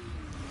what's up.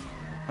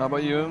 How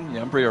about you?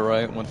 Yeah, I'm pretty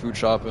alright. Went food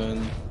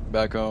shopping,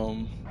 back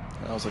home.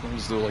 I was like, let me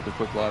just do like a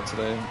quick live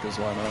today, because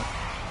why not?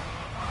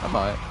 I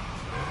might.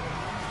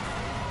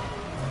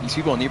 These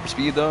people on Need for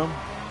Speed though?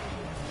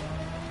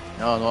 I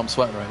don't know, I'm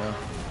sweating right now.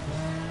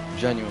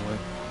 Genuinely.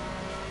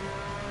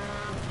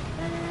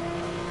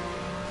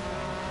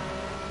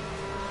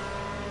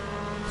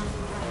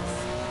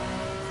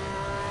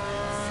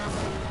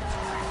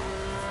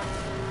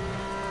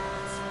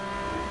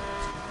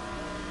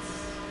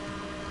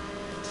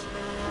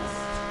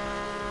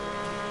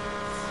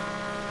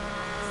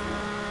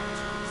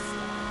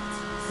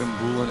 Been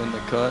booling in the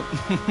cut.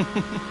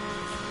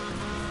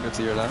 Good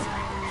to hear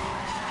that.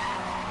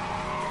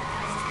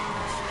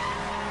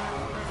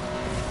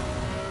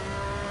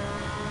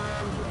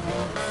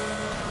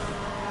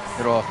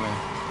 Get off me.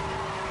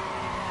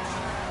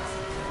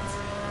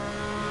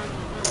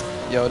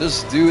 Yo,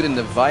 this dude in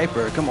the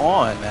Viper, come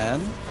on, man.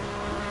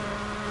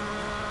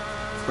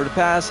 For the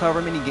past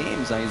however many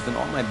games now, he's been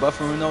on my butt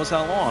for who knows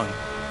how long.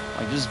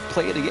 Like, just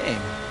play the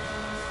game.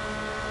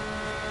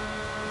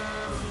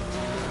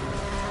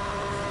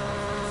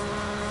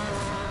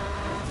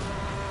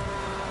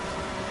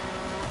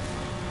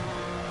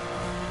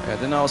 Yeah,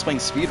 then I was playing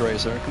Speed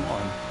Racer, come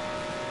on.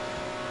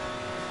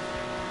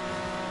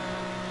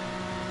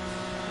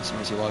 This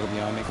mercy log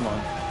behind me, come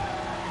on.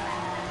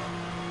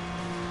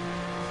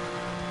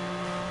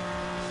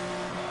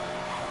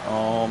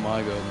 Oh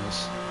my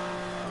goodness.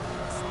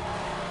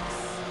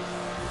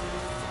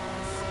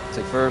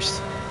 Take first.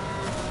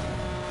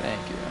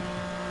 Thank you.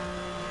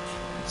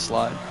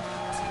 Slide.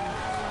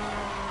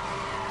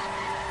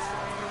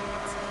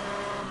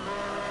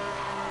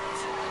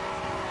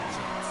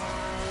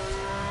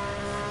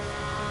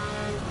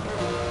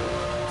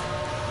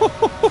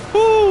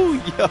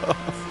 Yo.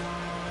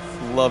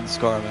 Love this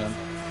car, man.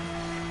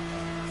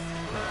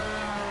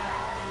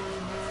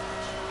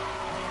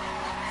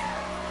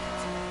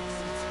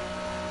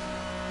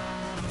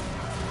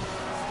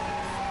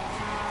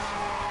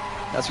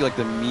 That's like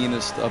the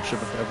meanest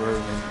upshift I've ever heard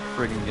in a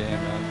friggin'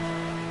 game, man.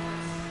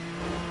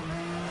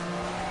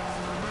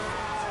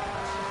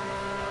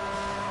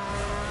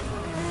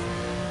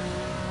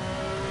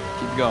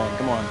 Keep going,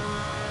 come on.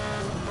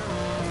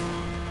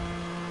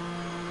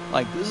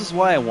 Like, this is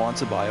why I want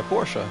to buy a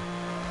Porsche.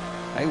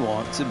 I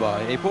want to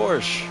buy a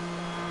Porsche.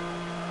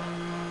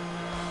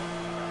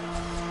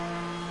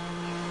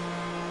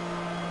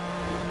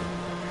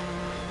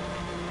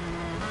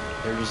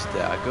 They're just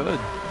that good.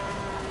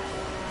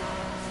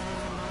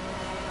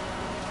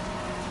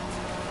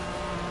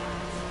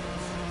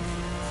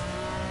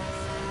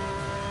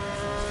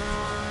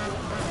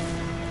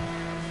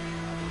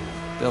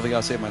 Definitely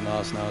gotta save my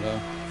NOS now, though.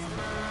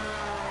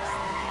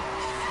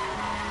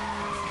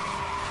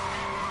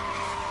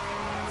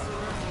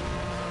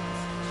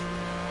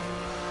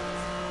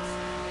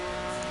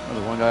 Oh,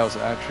 the one guy I was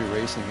actually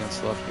racing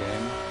against left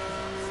game.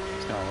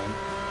 It's kind of lame.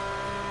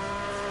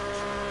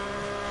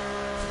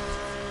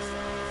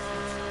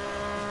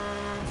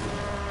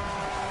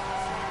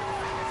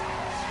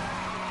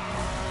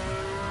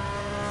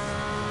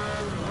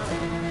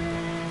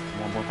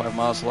 Come on, 1.5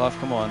 miles left,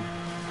 come on.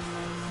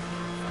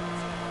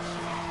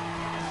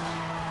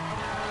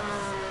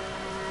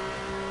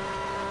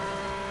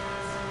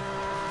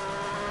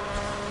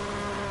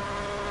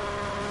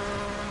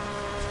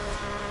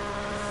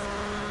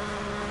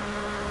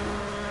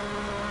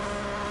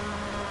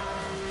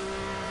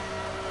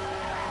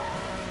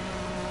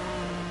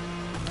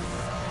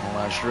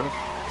 Last drift.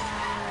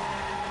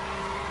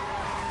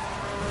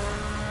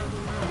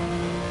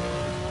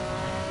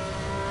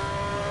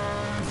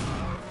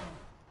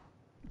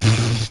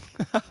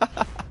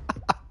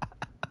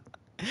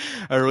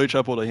 I really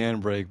tripled a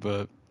handbrake,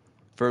 but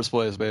first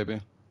place,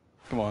 baby.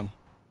 Come on.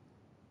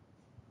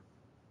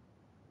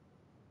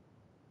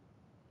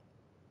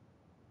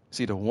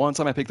 See, the one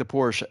time I pick the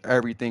Porsche,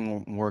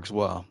 everything works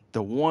well.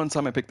 The one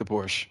time I pick the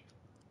Porsche.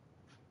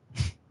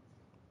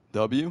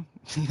 W?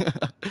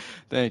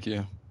 Thank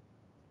you.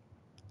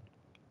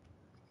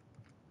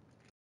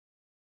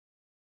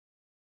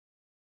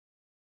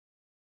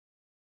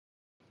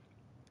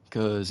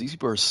 Because these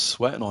people are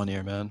sweating on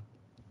here, man.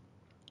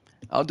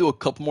 I'll do a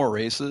couple more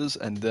races,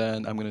 and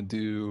then I'm going to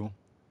do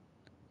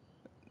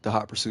the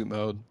Hot Pursuit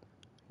mode.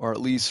 Or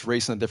at least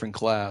race in a different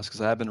class, because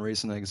I have been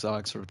racing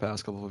exotics for the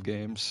past couple of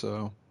games,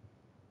 so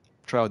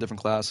try out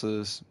different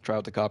classes, try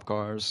out the cop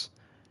cars,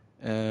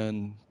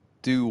 and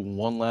do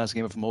one last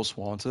game of Most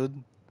Wanted,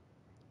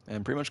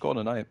 and pretty much call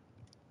it a night.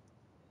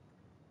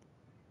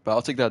 But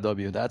I'll take that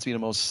W. That's been the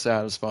most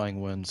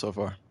satisfying win so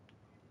far.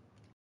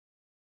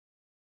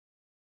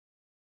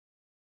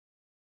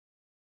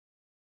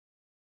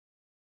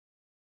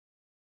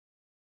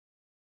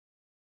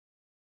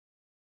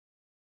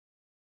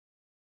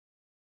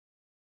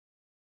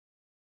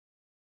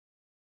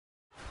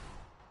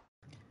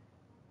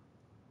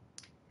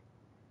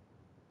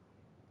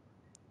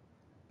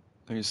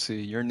 Let me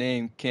see. Your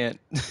name can't.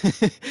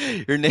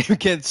 Your name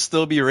can't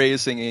still be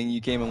racing, and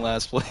you came in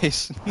last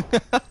place.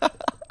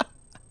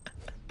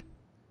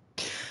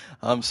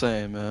 I'm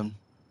saying, man.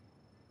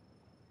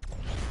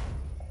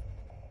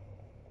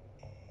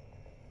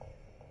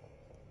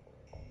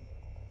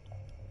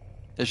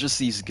 It's just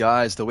these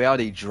guys, the way how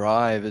they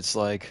drive, it's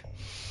like,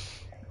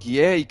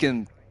 yeah, you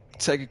can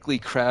technically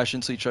crash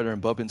into each other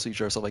and bump into each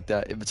other, stuff like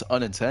that, if it's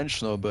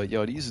unintentional, but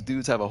yo, these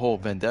dudes have a whole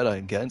vendetta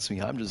against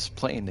me. I'm just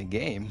playing the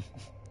game.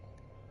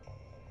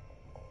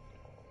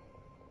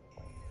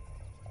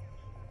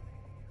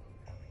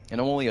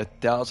 And I'm only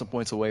 1,000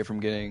 points away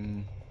from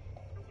getting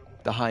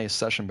the highest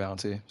session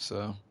bounty,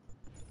 so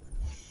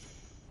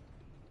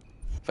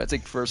if I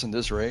take first in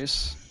this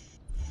race,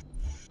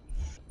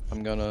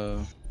 I'm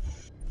gonna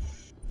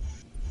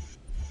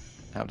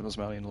have the most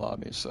bounty in the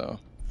lobby, so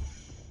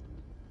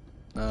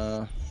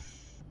man,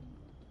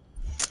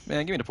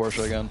 give me the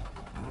Porsche again.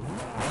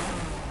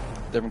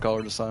 Different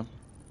color this time.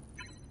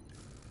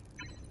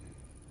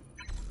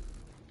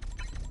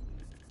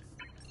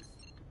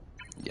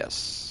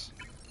 Yes.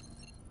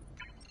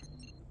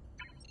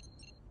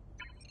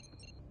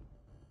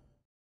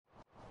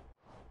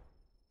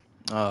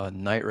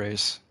 Night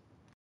race.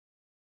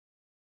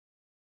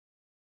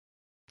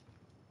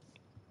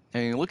 I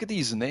mean, look at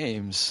these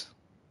names.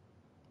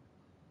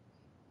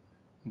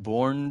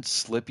 Born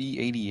Slippy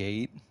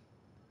 88.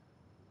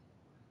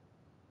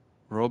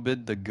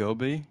 Robid the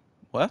Gobi.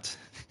 What?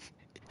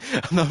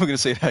 I'm not gonna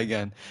say that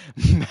again.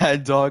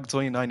 Mad Dog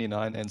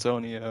 2099.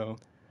 Antonio.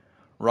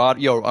 Rod.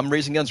 Yo, I'm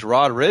racing against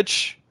Rod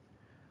Rich.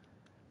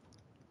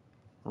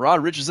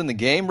 Rod Rich is in the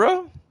game,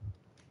 bro.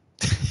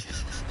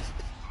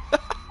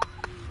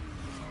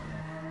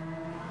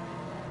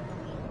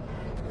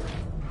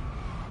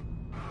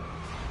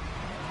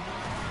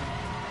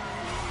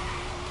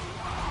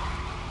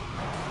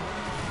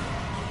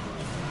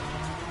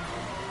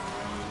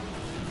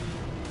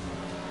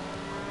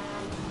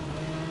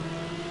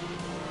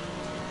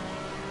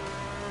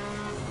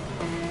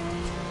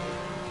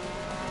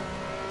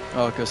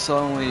 Oh, because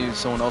suddenly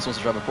someone else wants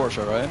to drive a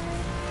Porsche, right?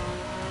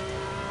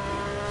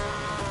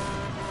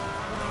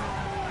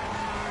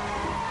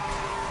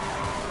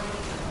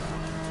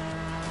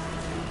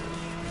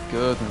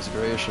 Goodness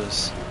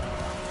gracious.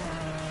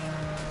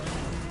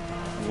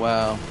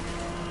 Wow.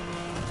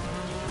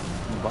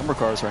 Bumper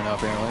cars right now,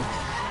 apparently.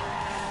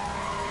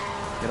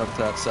 Get up to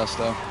that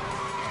Sesto.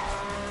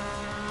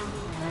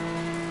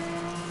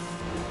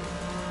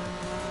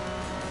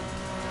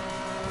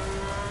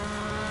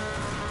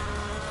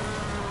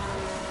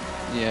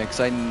 Yeah, because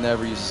I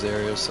never use this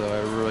area, so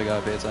I really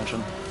gotta pay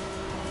attention.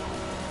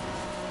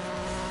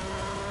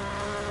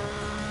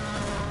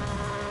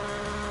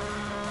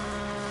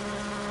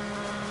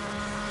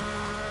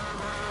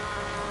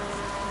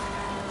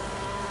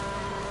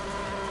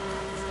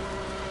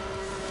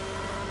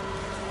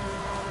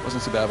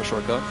 Wasn't too bad of a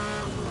shortcut.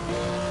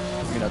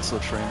 I mean, that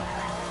slipstream.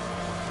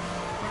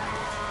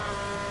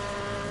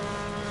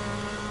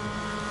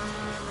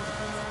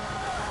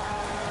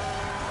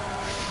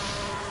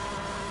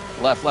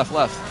 Left, left,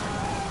 left.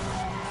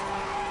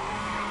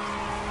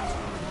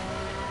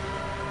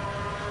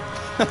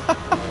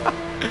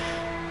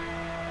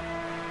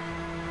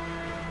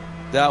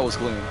 That was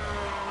clean.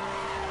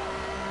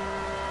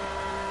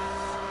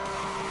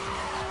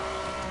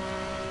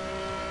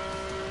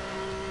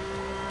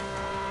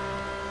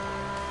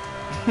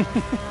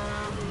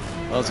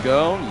 Let's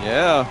go.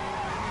 Yeah.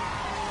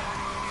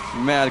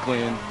 Mad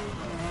clean.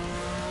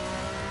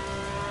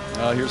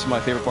 Here's my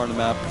favorite part of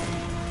the map.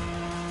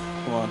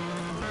 Come on.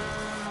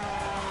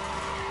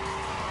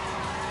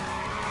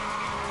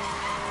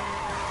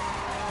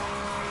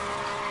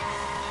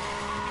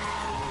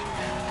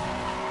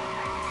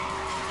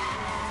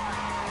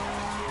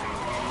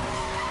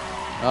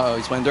 Uh-oh,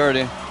 he's playing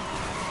dirty.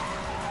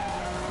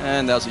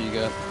 And that's what you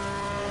get.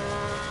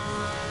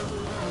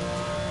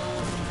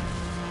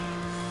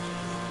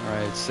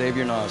 Alright, save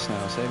your NOS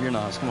now. Save your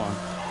NOS. Come on.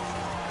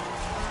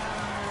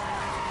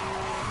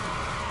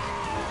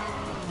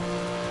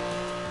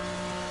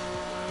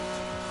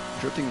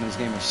 Drifting in this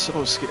game is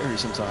so scary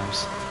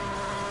sometimes.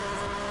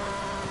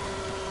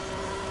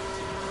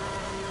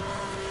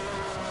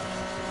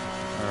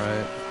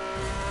 Alright.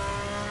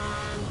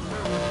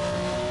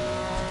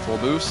 Full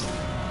boost.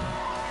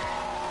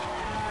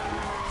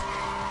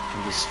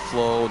 And just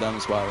flow down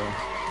the spiral.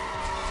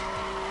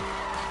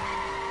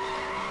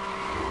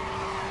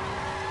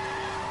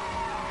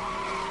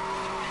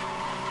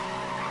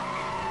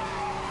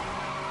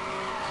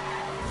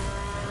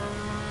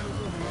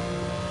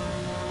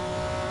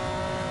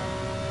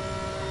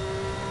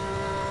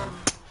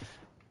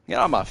 Get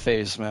out of my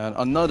face, man.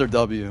 Another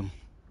W.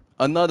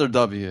 Another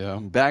W.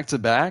 Back to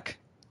back.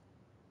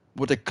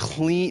 With a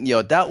clean.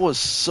 Yo, that was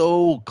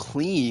so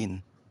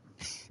clean.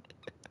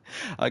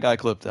 I gotta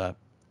clip that.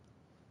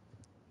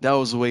 That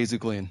was way too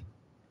clean.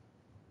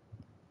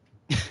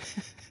 I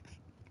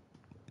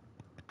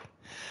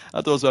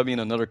thought it was about being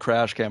another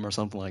crash cam or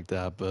something like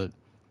that, but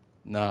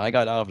nah, I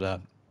got out of that.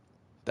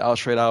 That was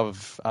straight out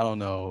of, I don't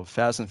know,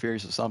 Fast and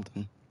Furious or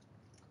something.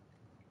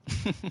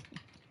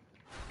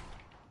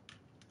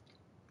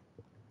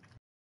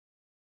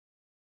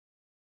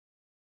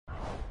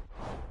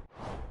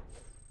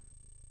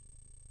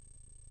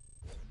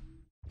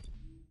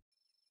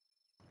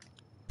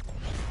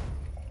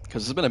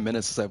 Because it's been a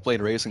minute since I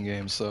played racing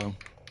games, so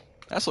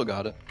I still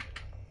got it.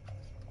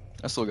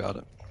 I still got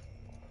it.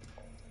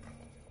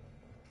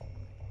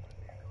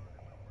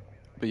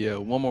 But yeah,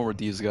 one more with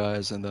these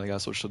guys, and then I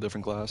gotta switch to a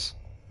different class.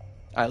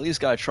 I at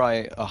least gotta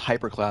try a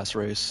hyperclass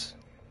race.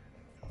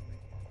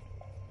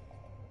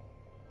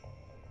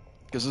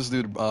 Because this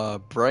dude,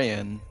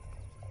 Brian,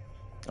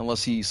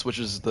 unless he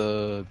switches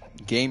the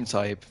game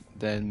type,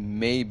 then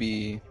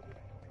maybe,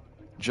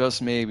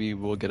 just maybe,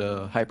 we'll get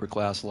a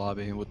hyperclass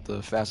lobby with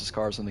the fastest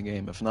cars in the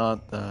game. If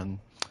not, then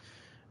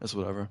it's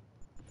whatever.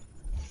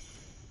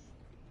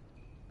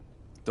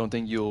 Don't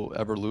think you'll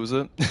ever lose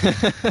it.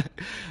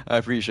 I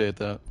appreciate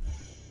that.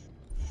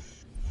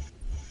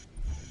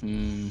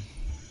 I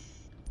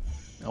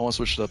want to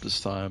switch it up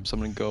this time, so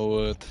I'm gonna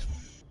go with.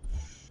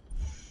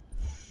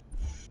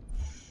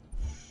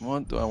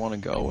 What do I want to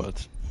go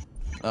with?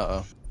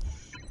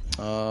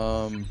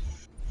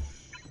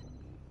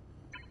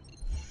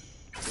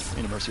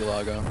 University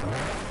Lago.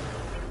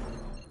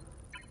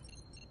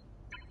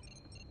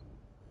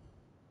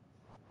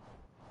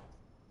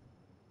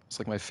 It's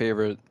like my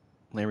favorite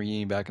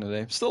Lamborghini back in the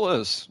day. Still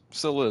is.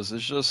 Still is.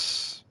 It's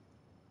just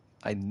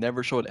I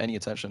never showed any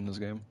attention in this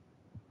game.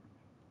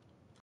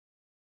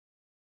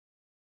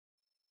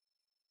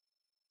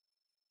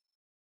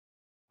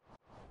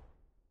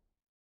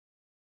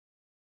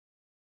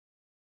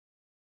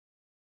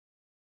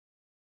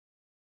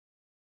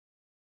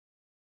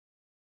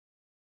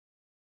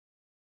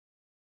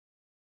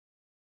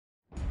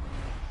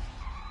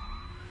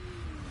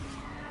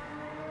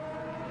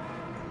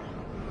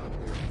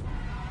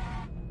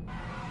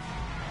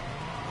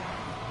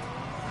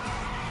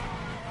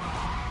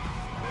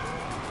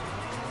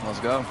 Let's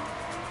go.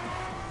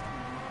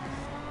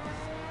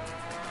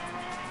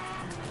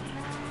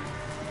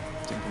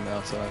 Team from the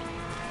outside.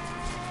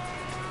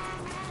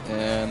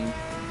 And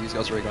these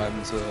guys are driving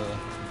into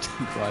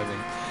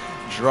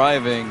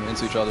driving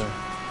into each other.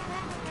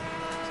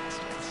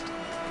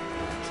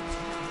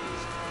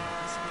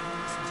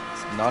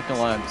 Not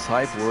gonna lie, I'm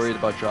type worried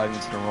about driving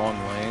into the wrong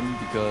lane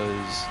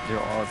because there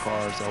are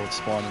cars that would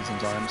spawn in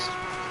sometimes.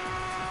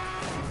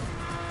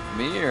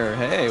 Mir,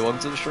 hey, welcome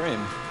to the stream.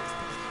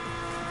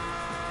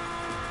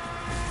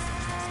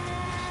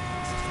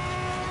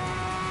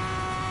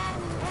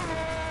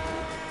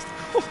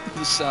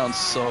 This sounds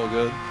so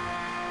good.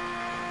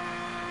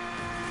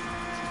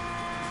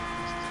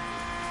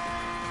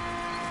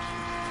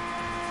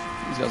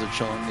 These guys are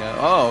chilling, yeah.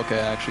 Oh, okay,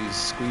 actually he's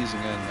squeezing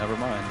in, never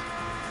mind.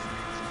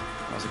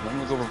 I was like, let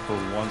me look over for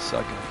 1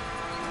 second.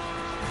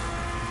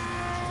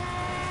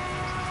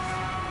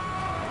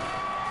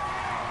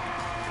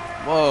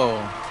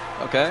 Whoa,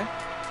 okay.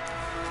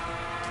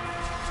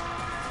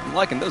 I'm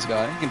liking this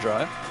guy, he can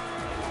drive.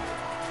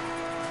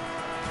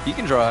 He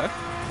can drive,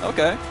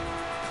 okay.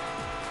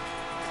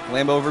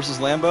 Lambo versus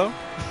Lambo.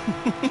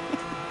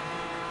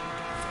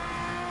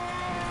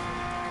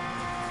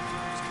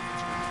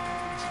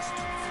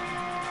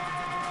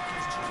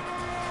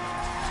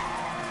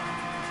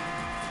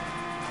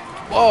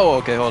 Whoa,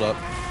 okay, hold up.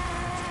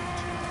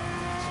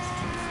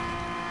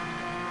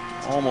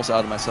 Almost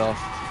out of myself.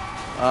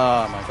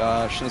 Oh my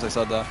gosh, as soon as I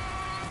said that.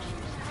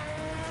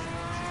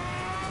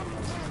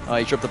 Oh,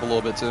 he tripped up a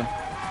little bit too.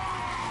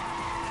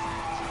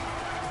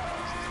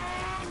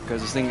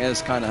 Because this thing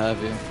is kind of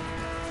heavy.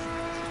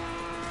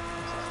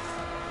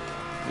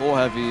 A little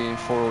heavy,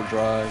 4-wheel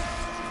drive.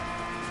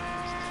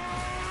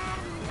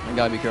 I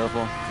gotta be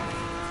careful.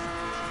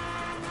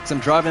 Because I'm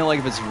driving it like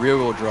if it's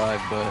rear-wheel drive,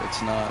 but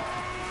it's not.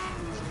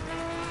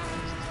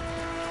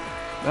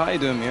 How you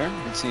doing, Mir?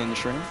 Good seeing the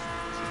stream.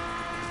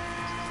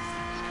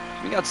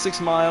 We got 6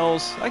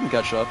 miles. I can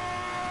catch up.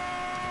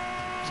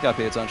 Just gotta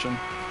pay attention.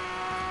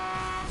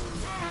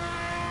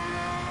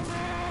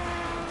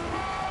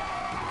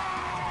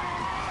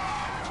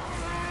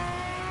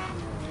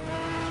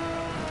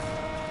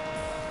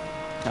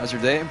 How's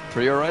your day?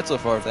 Pretty alright so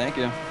far, thank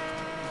you.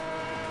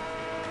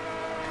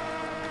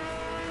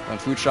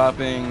 Went food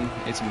shopping,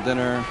 ate some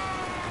dinner,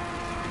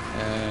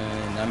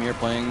 and I'm here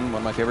playing one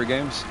of my favorite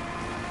games.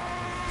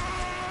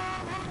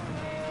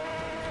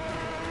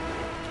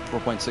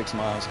 4.6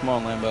 miles. Come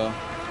on, Lambo.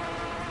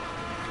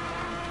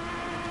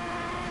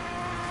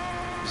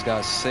 Just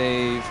gotta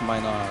save my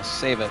NOS.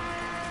 Save it.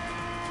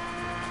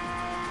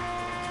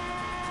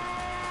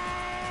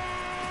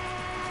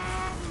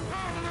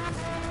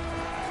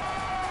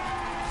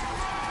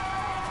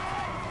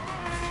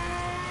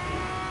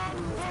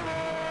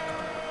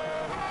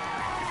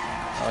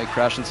 Oh, he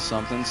crashed into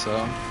something, so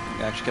I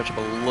can actually catch up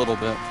a little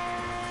bit.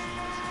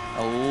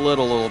 A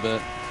little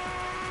bit.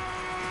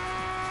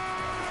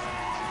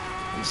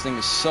 This thing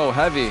is so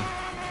heavy.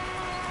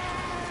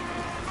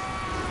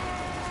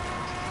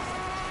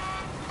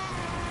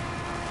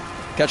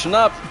 Catching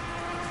up.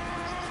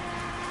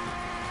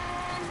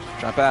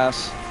 Try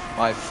pass.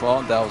 My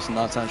fault. That was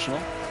not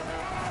intentional.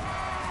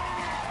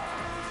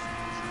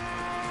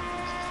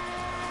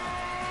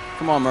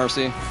 Come on,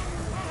 Mercy.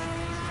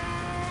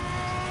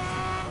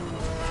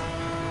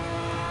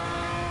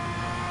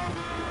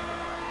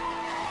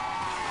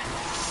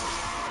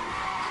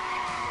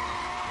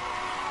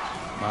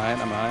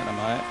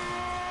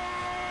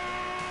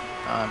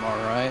 I'm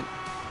alright.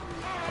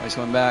 Oh, he's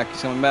coming back.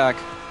 He's coming back.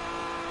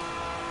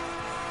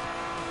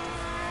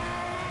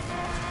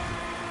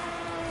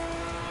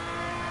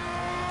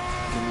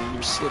 Give me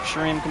your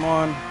slipstream. Come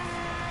on.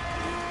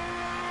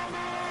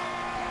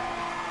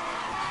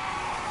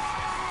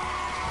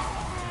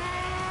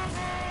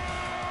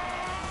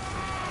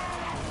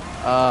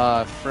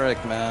 Ah,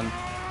 frick, man.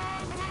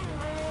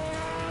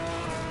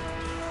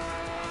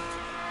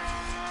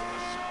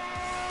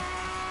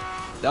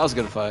 That was a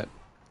good fight.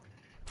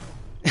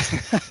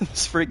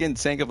 This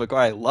freaking tank of a car,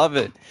 I love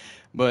it.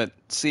 But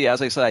see,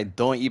 as I said, I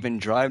don't even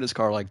drive this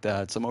car like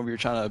that. So I'm over here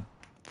trying to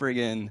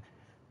friggin'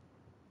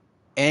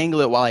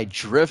 angle it while I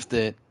drift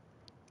it.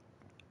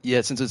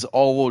 Yet since it's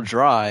all-wheel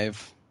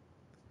drive,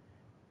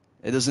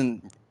 it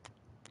doesn't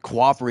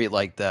cooperate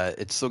like that.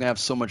 It's still gonna have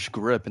so much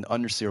grip and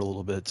understeer a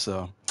little bit.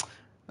 So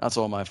that's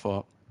all my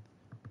fault.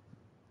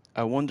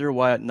 I wonder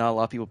why not a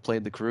lot of people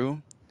played the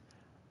Crew.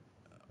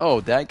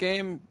 Oh, that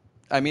game?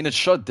 I mean, it's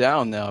shut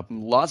down now.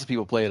 Lots of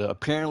people played it.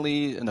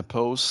 Apparently, in the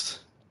post,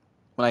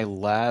 when I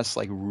last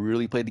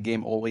really played the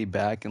game all the way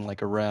back in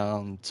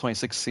around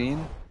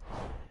 2016,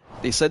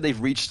 they said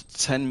they've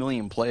reached 10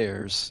 million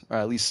players, or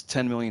at least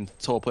 10 million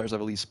total players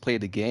have at least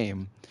played the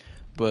game.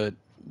 But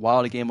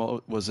while the game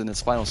was in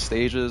its final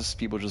stages,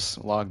 people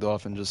just logged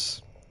off and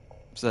just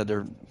said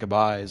their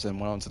goodbyes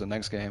and went on to the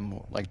next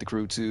game, like the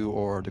Crew 2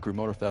 or the Crew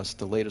Motorfest,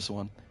 the latest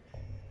one.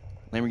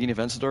 Lamborghini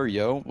Event Store,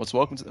 yo, what's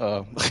welcome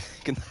to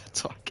can I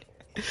talk?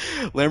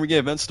 Lamborghini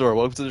Event Store,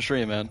 welcome to the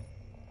stream, man.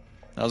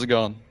 How's it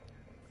going?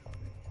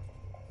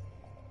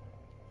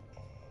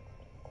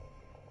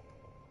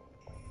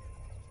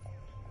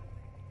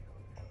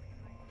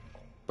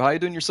 But how you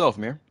doing yourself,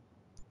 Mir?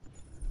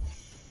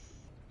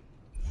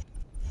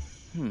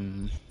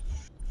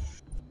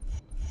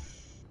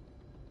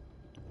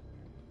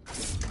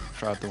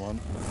 Try out the one.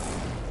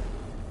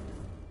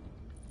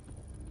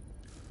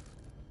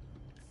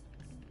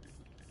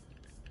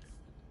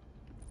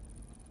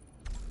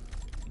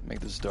 Make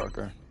this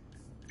darker.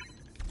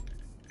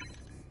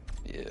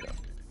 Yeah,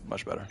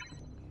 much better.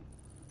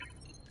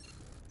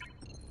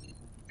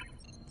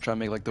 Try to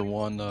make the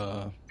one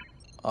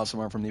awesome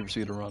arm from Need for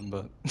Speed to run,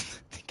 but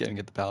can't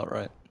get the palette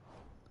right.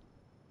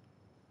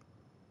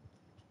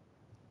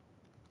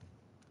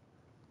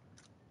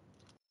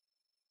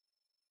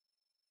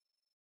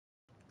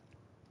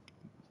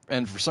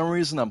 And for some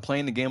reason, I'm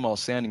playing the game while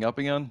standing up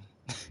again.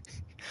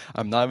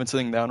 I'm not even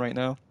sitting down right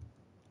now.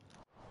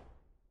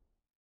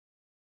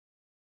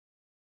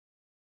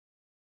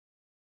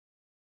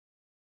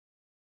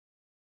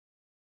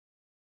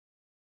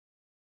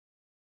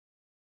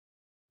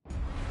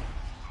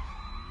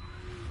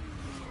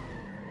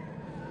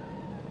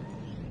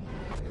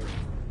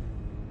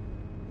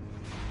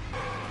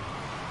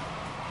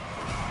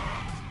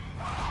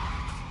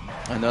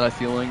 I know that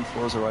feeling.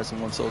 Forza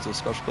Horizon 1 Souls a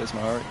special place in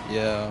my heart.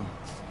 Yeah.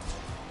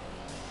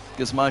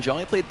 Because mind you, I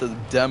only played the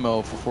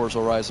demo for Forza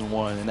Horizon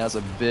 1, and that's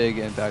a big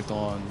impact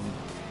on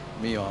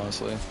me,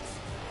 honestly.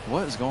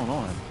 What is going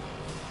on?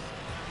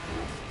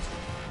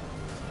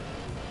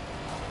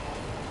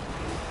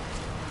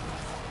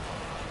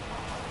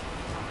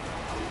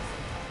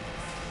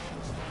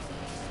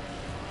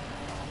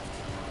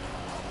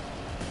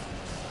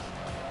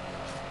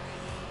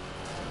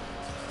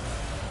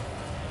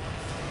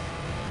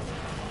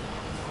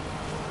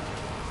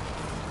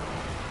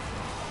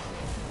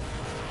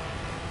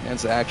 And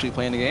it's actually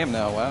playing the game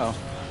now, wow.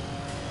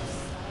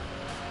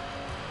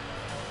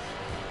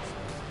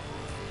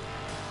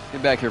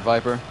 Get back here,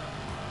 Viper.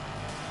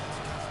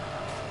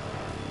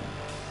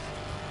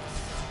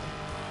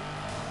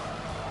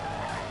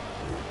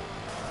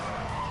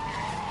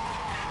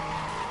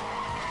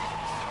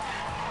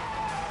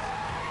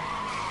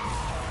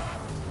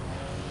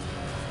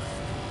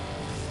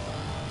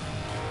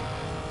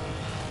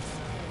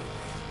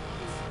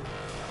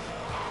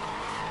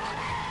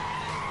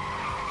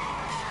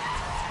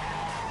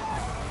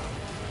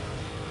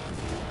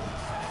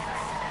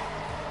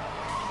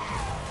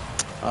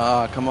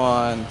 Ah, come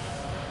on.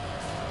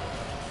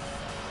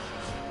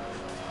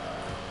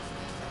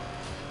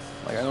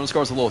 I know this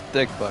car's a little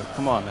thick, but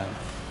come on, man.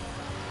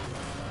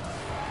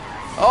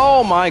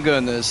 Oh my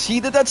goodness, he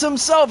did that to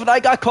himself and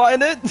I got caught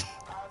in it?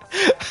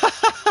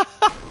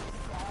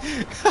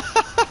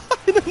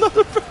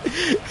 Another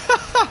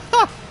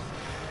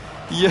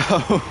Yo.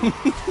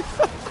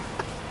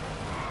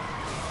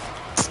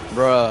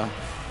 Bruh.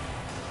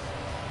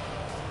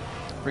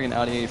 Freaking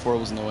Audi A4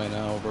 was in the way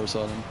now, all of a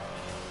sudden.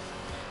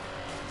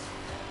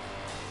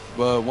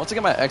 But once I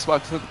get my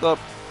Xbox hooked up,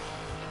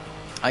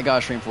 I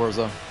gotta stream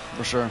Forza,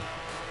 for sure.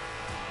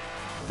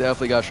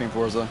 Definitely gotta stream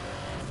Forza.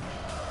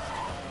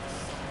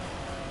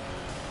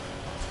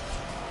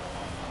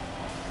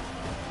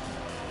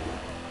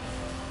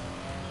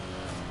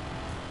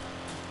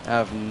 I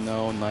have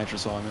no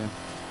nitrous on me.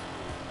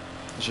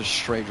 It's just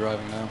straight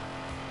driving now.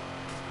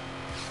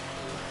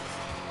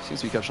 Seems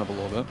to be catching up a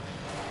little bit.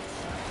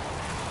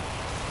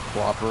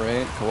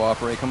 Cooperate,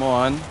 cooperate, come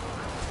on.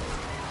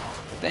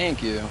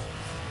 Thank you.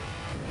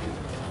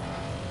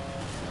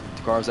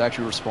 The car is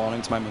actually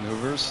responding to my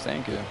maneuvers.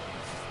 Thank you.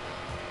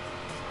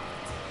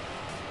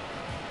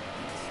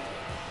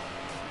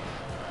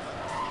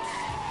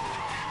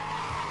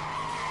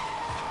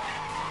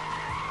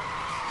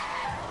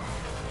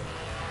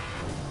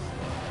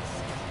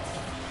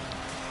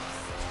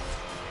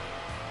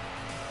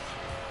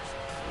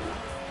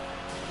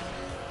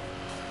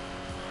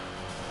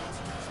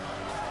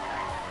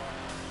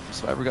 This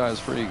Viper guy is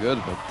pretty good,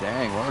 but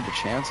dang, what are the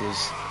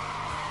chances?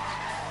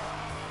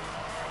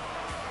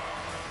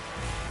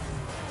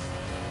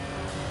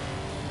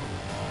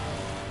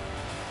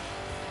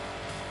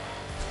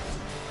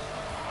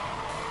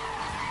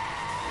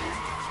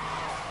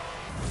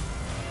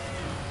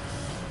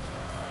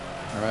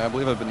 Alright, I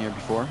believe I've been here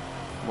before.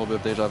 A little bit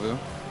of deja vu.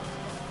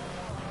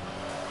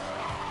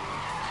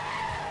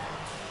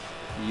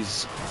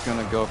 He's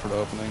gonna go for the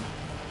opening.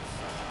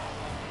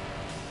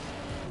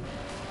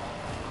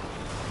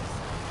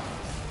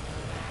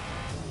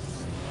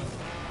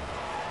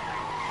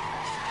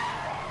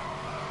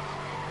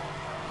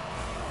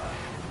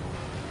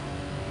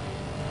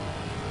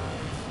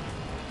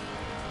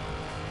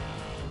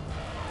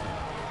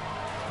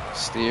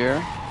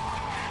 Steer.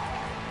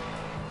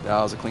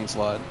 That was a clean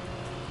slide.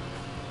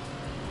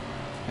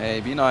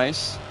 Hey, be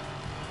nice.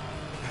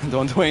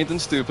 Don't do anything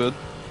stupid.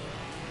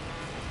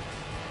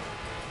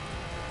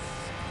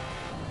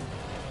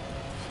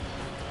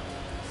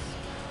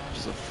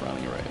 Just a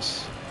friendly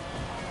race.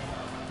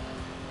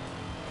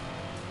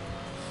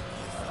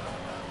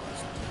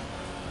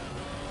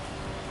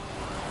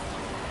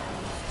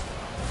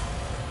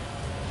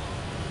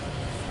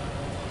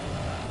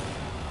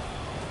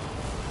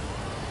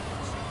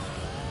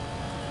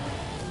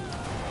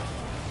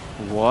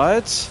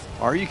 What?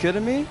 Are you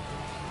kidding me?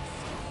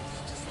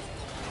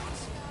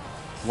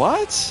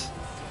 What?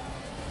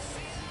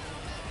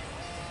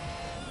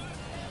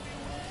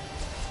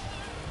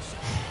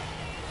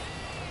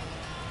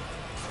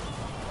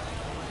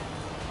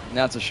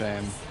 That's a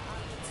shame.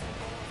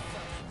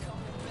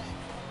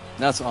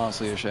 That's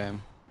honestly a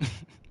shame.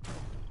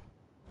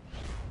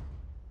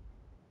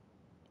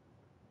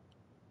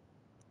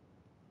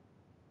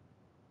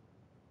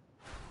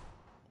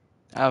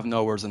 I have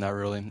no words in that,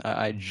 really.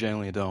 I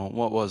genuinely don't.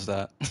 What was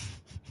that?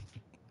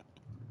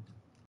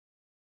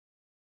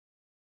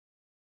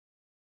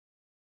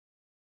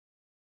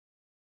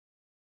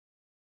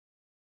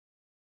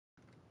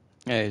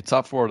 Hey,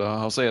 top four though,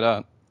 I'll say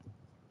that.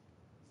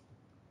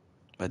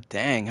 But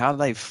dang, how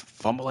did I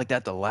fumble like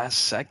that the last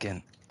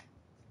second?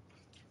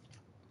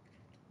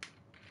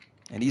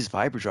 And these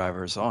Viper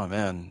drivers, oh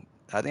man.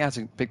 I think I have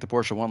to pick the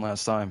Porsche one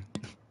last time.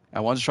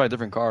 I wanted to try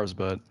different cars,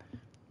 but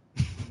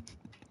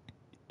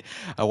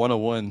I want to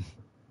win.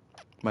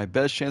 My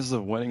best chances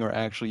of winning are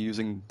actually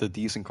using the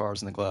decent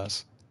cars in the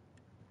class.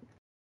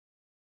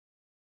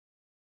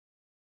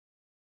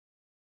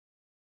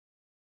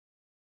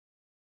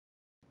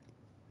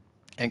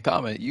 And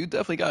comment, you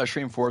definitely got to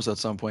stream Forza at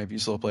some point if you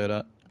still play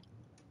that.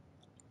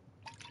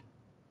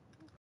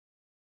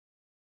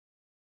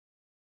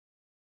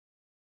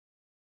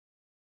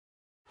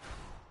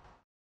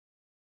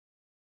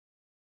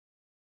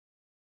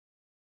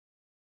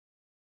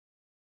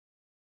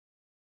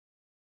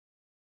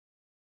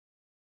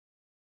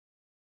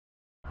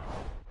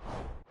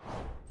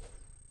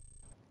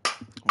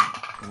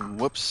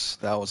 Whoops,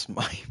 that was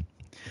my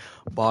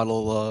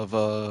bottle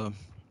of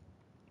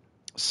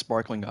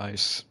sparkling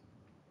ice.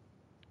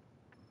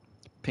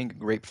 Pink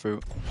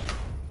grapefruit.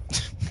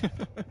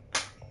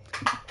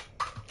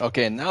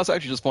 Okay, now it's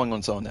actually just pulling on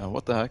its own now.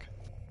 What the heck?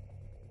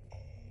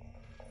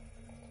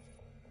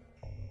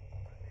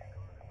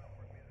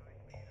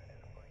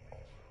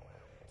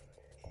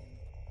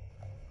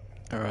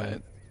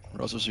 Alright,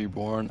 Russell's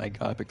reborn. I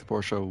gotta pick the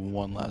Porsche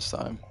one last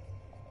time.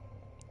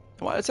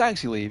 Why did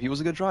Taxi leave? He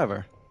was a good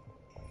driver.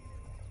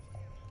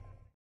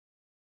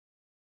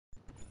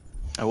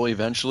 I will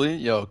eventually.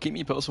 Yo, keep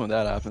me posted when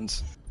that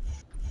happens.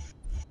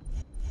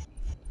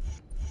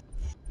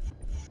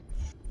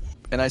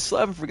 And I still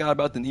haven't forgot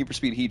about the Need for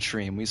Speed Heat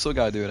stream. We still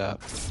gotta do that.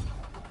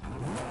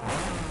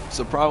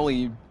 So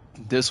probably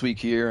this week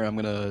here, I'm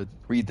gonna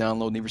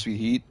re-download Need for Speed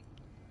Heat,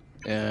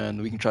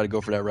 and we can try to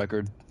go for that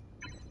record.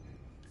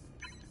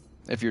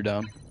 If you're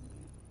down.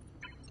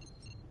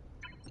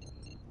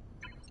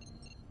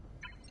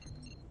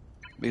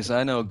 Because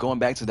I know going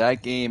back to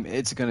that game,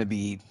 it's gonna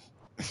be...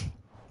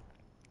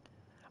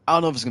 I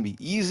don't know if it's gonna be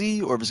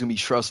easy or if it's gonna be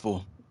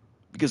stressful.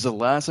 Because the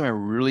last time I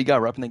really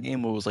got rep in the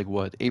game was like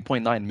what,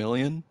 8.9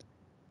 million?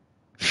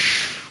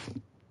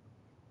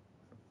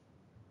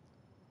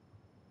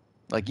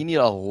 Like you need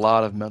a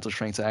lot of mental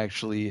strength to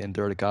actually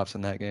endure the cops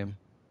in that game,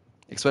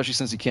 especially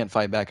since you can't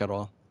fight back at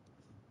all.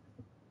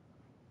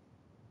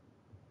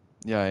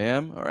 Yeah, I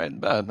am. All right,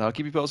 bad. I'll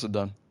keep you posted,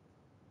 then.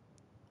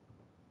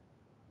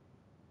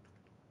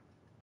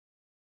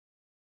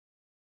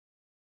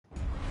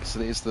 So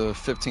today's the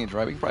 15th,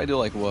 right? We can probably do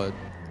like what?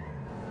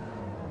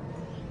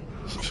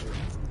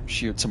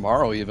 Shoot,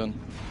 tomorrow even.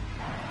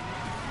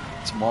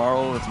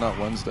 Tomorrow, if not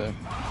Wednesday.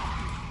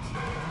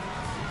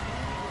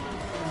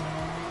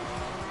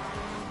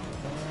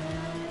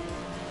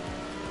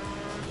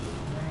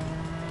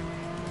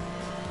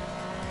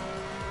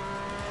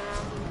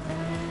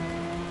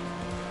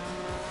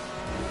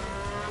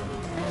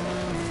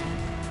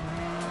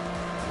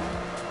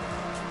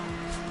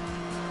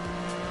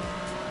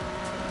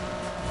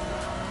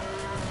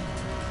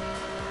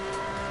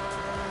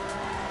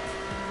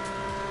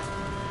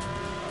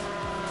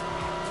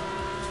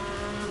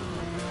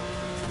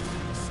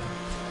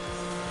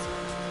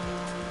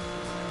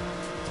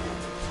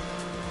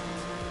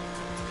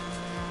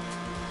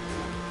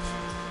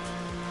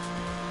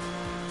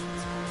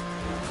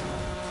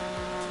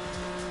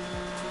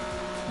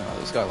 Oh,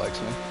 this guy likes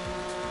me.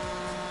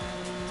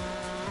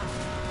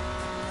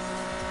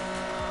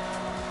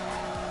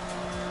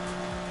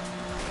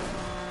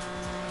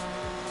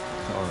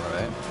 All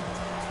right.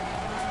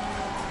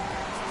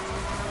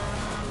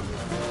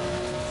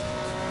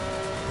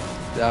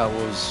 That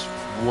was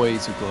way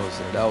too close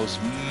there. That was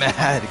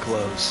mad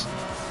close.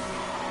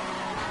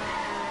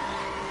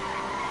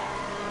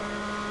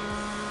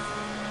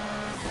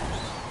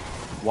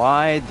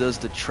 Why does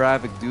the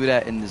traffic do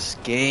that in this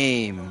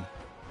game?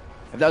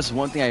 If that's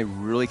one thing I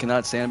really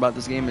cannot stand about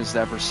this game is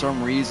that for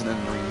some reason in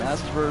the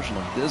remastered version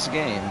of this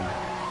game,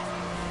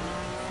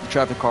 the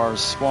traffic cars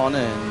spawn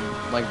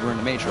in like we're in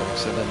the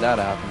Matrix, and then that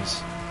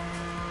happens.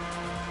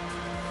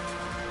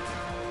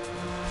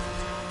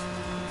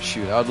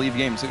 Shoot, I would leave the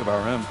game too if I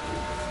were him.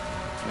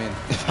 I mean,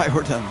 if I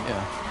were them,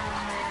 yeah.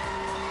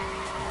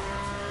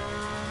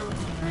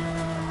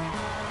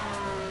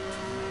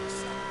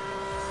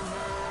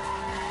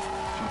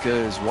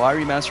 Because why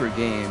remaster a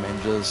game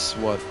and just,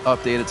 what,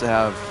 update it to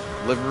have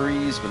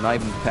liveries, but not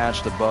even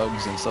patch the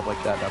bugs and stuff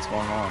like that that's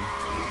going on?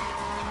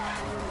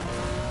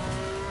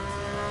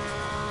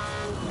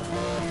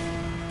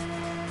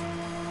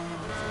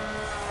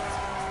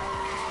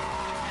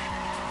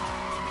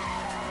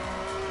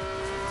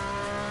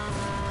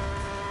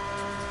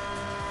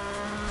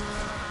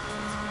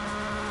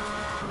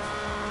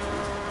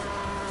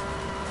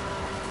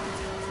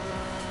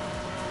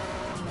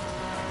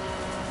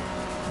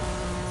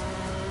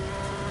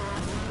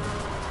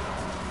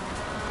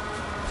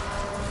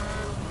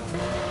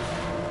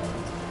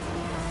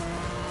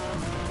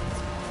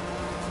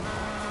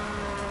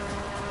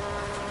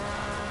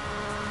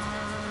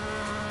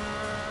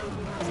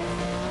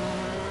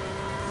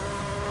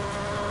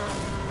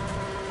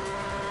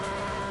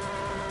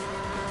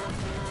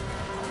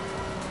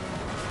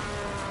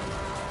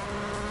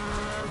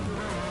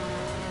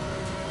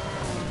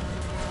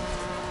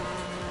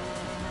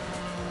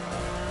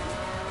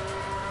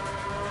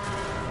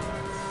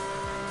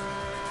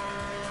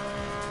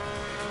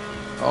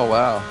 Oh,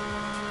 wow.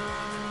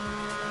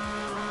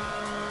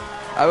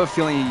 I have a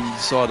feeling you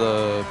saw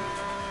the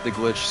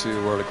glitch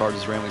too, where the car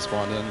just randomly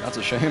spawned in. That's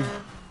a shame.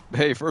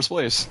 Hey, first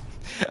place.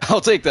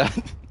 I'll take that.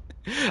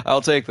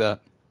 I'll take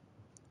that.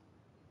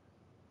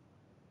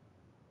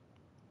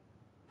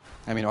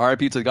 I mean, RIP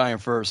to the guy in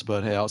first,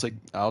 but hey, I'll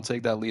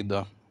take that lead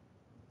though.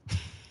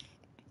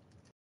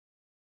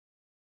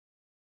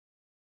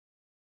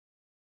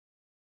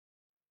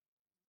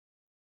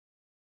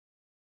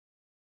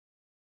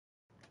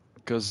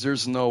 Because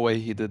there's no way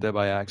he did that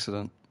by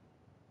accident.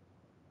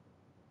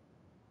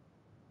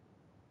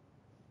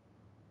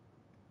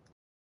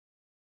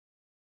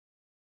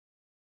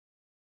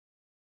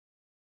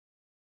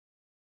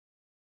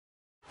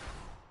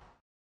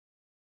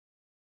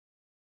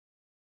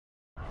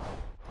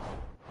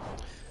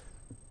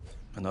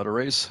 Another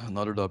race,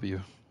 another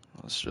W.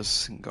 Let's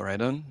just go right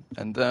in.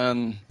 And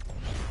then,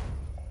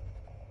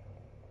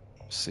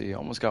 see,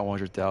 almost got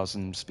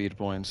 100,000 speed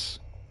points.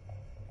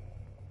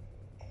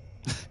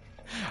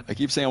 I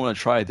keep saying I want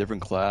to try a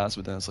different class,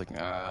 but then it's like,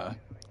 nah,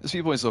 the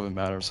speed points don't even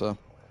matter, so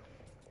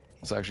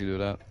let's actually do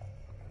that.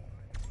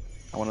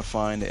 I want to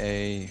find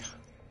a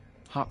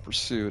hot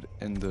pursuit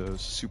in the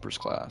supers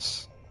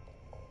class.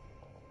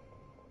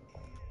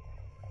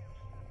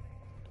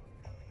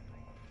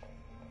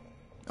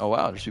 Oh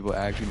wow, there's people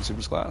actually in the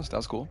supers class?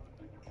 That's cool.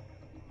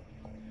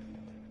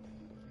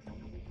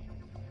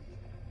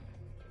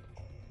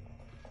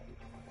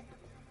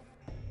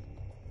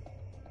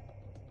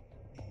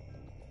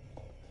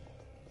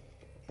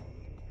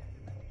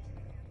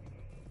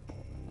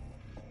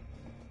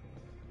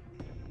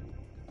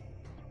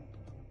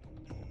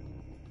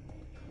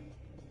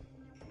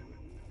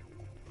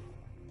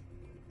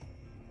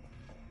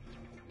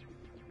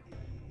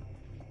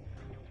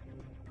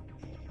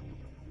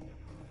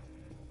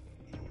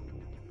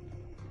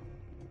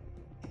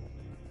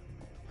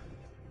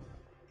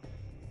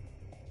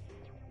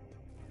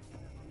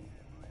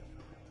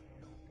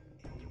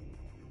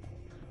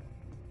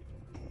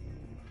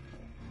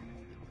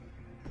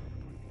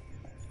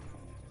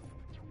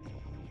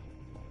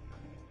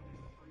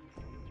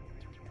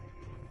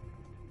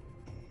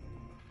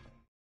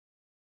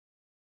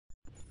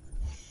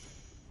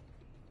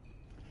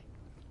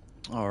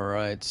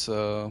 Alright,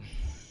 so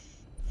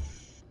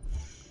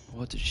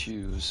what to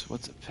choose?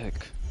 What to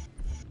pick?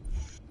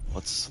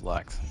 Let's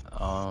select.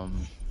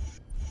 I'm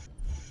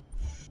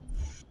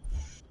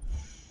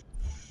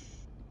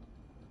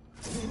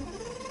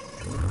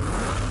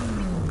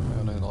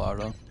gonna allow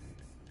it.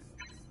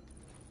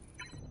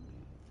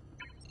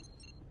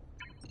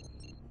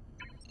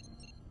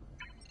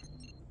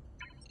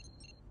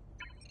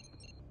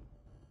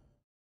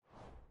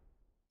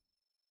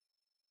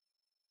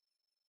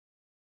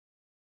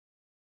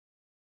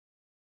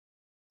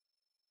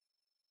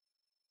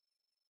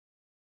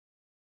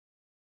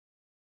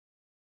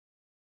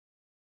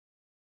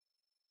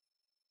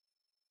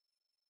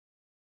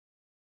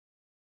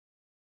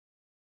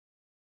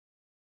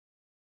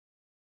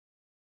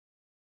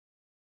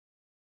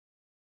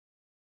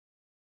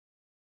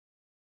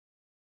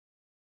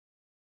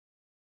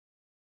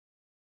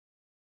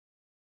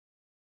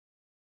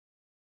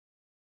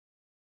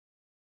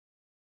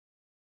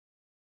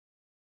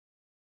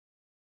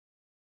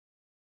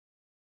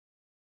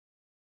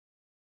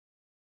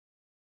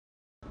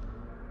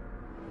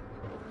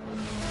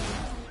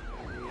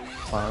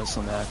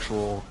 Some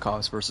actual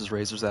cops versus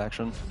razors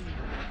action.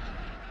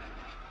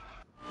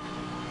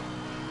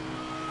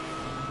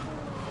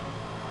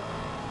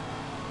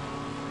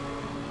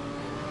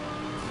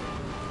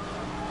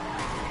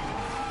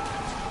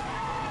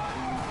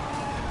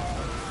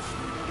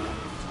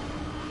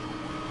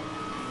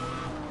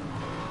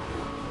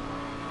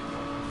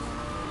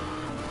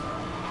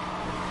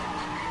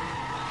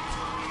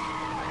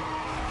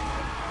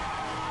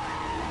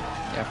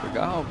 Yeah, I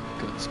forgot how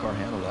good this car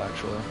handled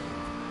actually.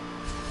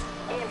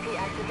 EMP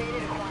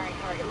activated, acquiring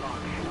target lock.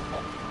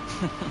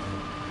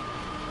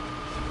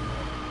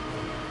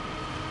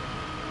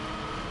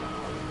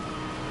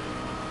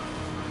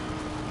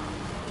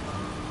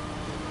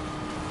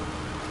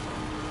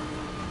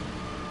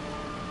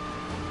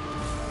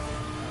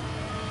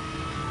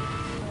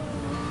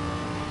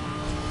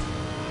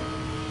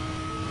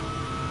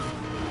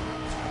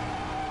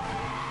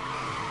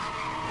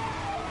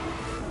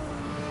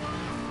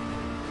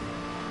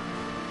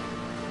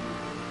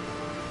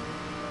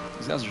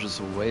 These guys are just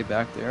way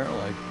back there,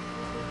 like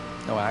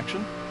no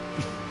action.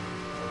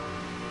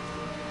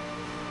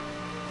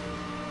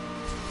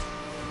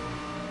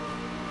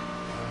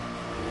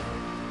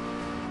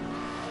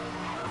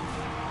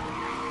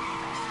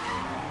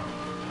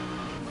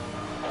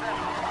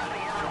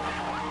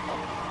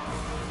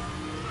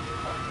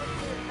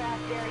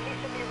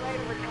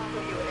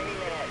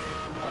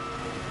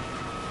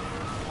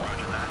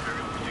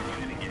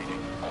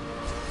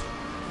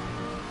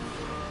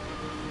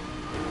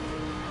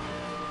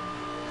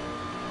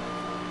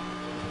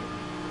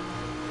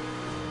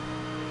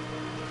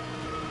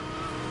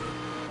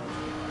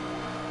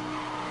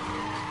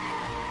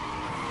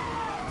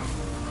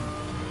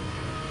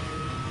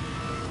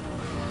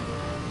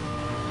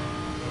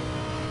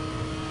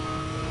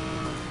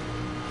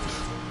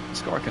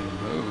 This car can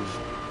move.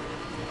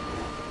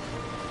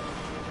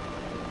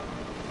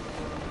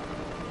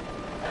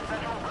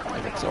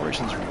 Like,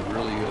 acceleration's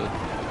really good.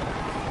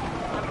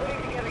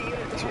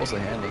 As well as the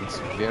handling, it's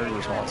very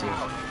responsive.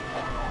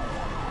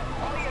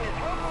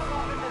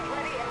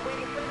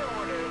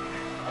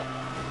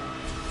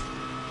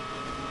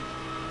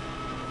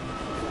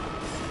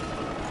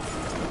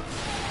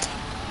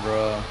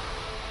 Bruh.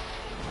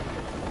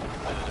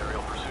 This is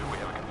aerial pursuit. We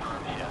haven't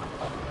confirmed it yet.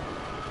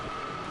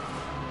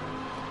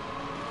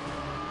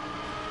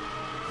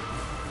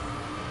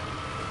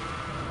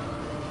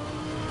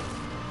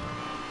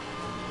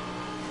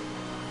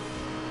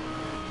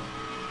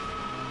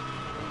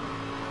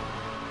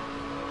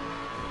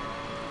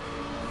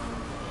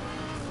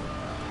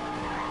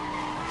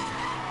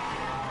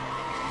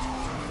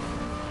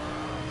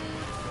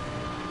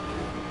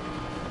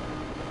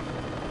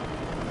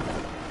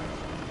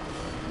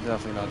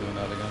 Definitely not doing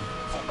that again.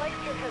 Spike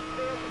strip has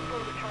failed to slow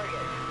the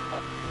target.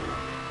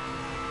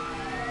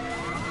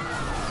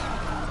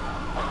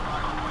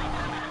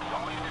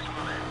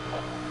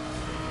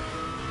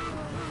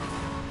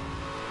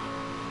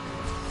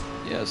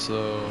 Yeah,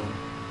 so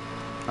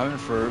I'm in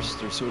first.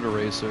 There's two other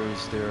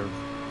racers. They're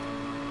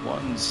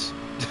one's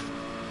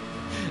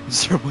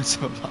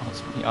 0.7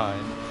 miles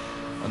behind.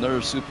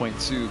 Another's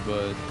 2.2,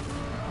 but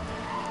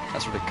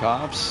as for the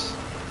cops,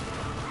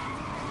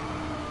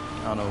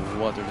 I don't know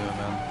what they're doing,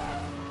 man.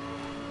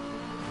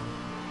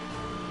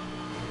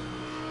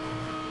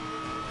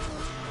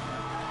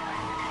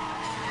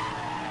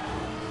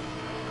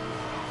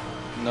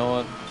 You know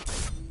what?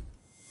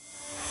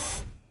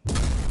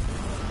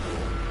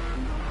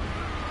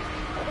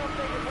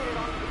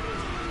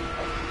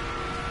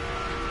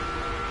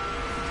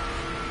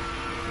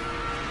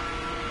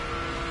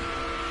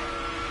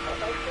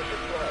 Spike strip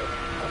deployed.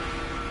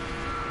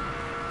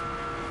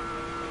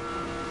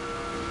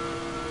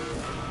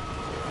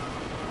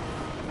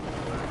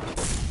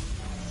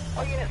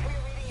 All units, we're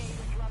reading a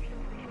disruption to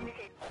the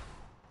communication.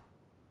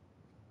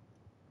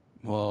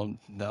 Well,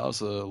 that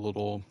was a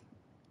little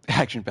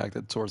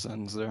action-packed towards the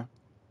ends there.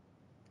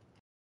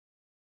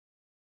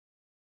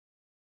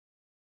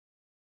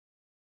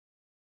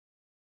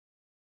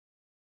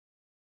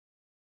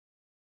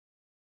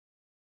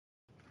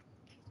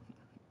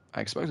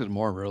 I expected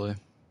more, really.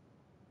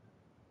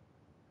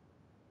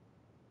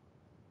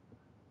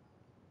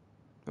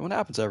 But what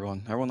happened to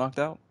everyone? Everyone knocked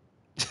out?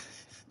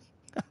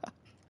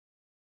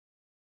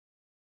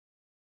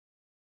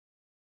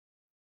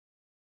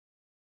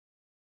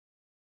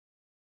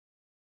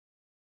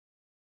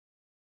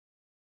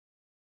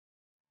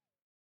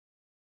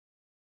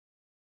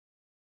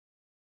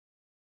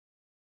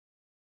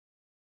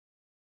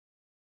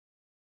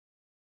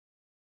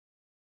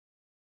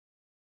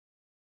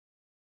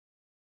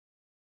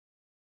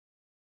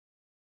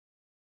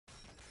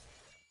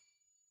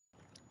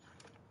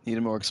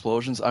 Needed more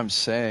explosions? I'm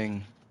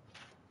saying.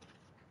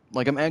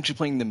 Like, I'm actually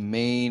playing the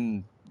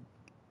main.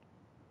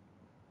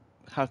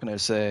 How can I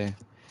say?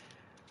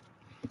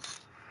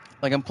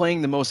 Like, I'm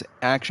playing the most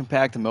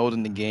action-packed mode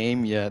in the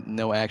game, yet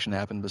no action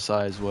happened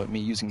besides what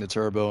me using the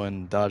turbo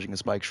and dodging a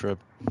spike strip,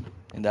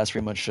 and that's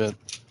pretty much it.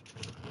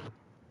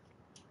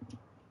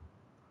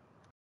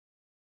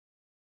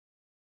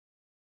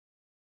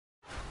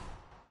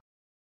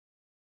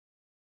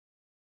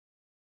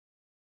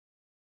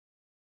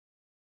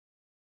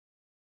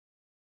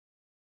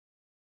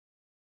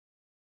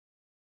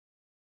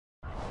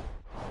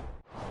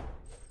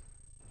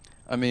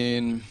 I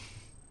mean,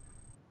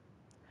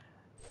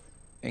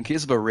 in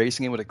case of a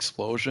racing game with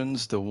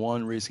explosions, the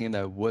one racing game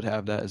that would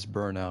have that is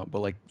Burnout.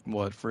 But like,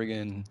 what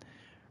friggin'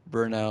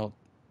 Burnout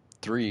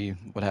 3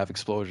 would have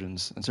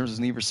explosions. In terms of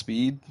Need for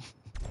Speed,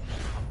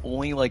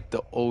 only like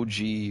the OG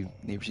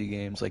Need for Speed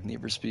games, like Need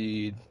for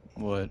Speed,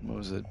 what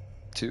was it,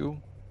 2?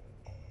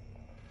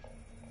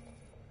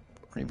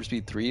 Or Need for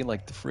Speed 3,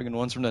 like the friggin'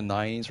 ones from the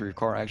 90s where your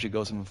car actually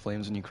goes up in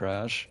flames when you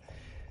crash.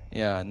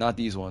 Yeah, not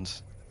these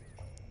ones.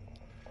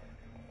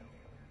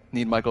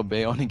 Need Michael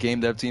Bay on the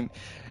game dev team.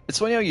 It's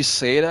funny how you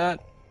say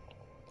that,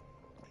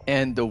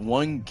 and the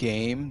one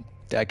game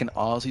that I can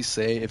honestly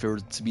say if it were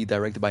to be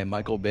directed by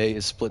Michael Bay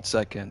is Split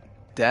Second.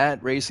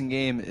 That racing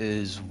game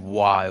is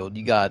wild.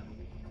 You got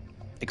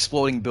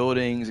exploding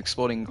buildings,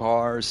 exploding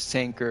cars,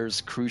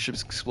 tankers, cruise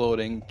ships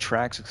exploding,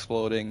 tracks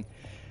exploding.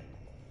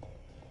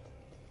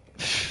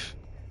 If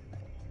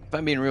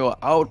I'm being real,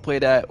 I would play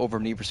that over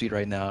Need for Speed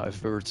right now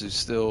if it were to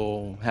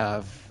still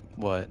have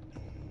what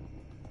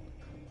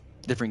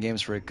different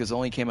games for it, because it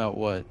only came out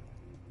what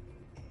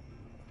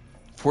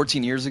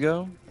 14 years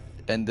ago,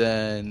 and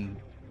then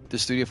the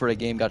studio for that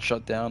game got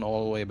shut down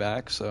all the way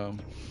back. So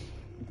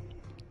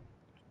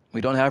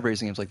we don't have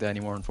racing games like that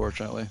anymore,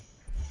 unfortunately.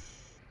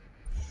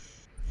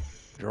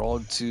 They're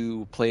all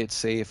to play it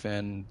safe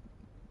and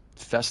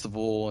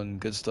festival and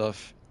good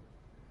stuff.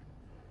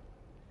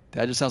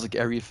 That just sounds like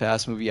every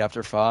fast movie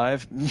after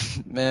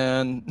 5,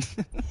 man.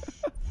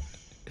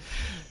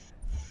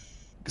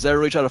 Because I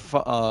really try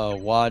to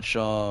watch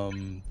what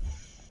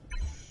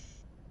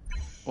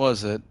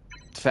was it,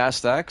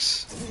 Fast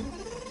X.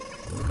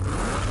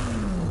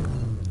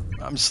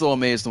 I'm still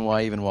amazed on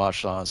why I even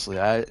watched. Honestly,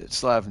 I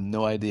still have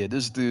no idea.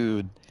 This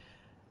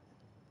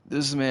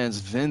man's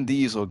Vin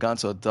Diesel got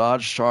into a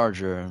Dodge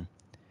Charger,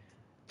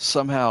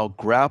 somehow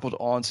grappled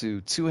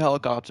onto 2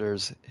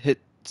 helicopters,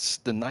 hits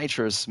the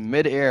nitrous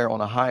mid-air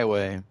on a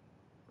highway,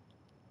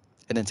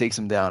 and then takes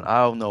him down. I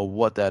don't know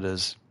what that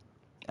is.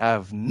 I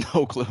have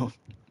no clue.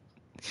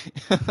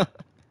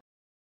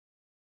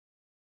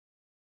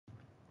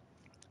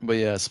 But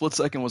yeah, Split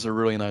Second was a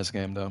really nice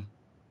game, though.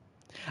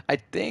 I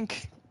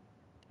think,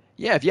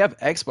 yeah, if you have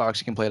Xbox,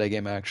 you can play that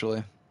game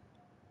actually.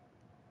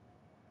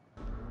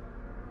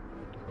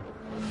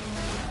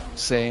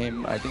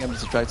 Same. I think I'm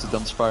just attracted to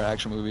dumpster fire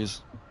action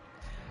movies.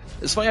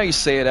 It's funny how you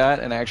say that,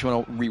 and I actually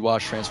want to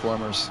rewatch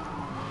Transformers.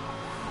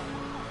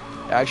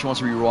 I actually want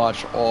to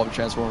rewatch all the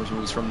Transformers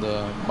movies from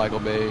the Michael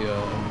Bay,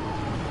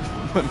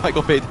 when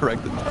Michael Bay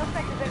directed them.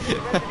 Suspect is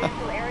entering the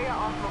residential area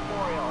off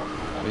Memorial.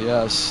 But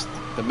yes,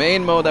 the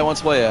main mode I want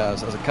to play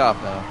as a cop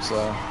now,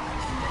 so.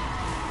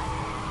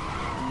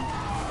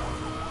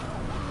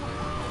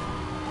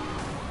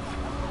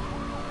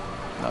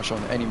 Not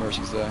showing any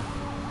mercies there.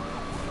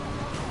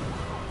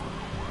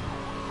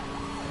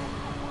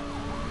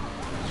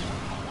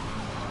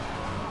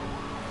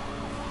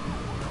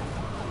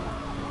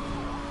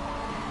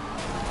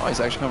 Oh, he's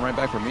actually coming right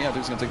back for me. I think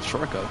he's going to take the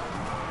shortcut.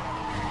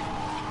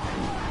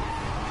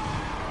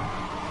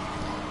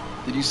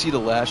 Did you see the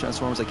last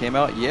Transformers that came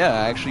out? Yeah,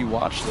 I actually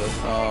watched it.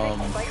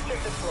 Spike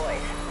strip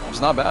deployed. It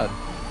was not bad.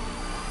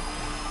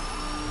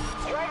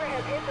 Driver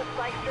has hit the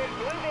spike strip.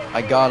 Move in.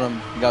 I got him.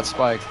 He got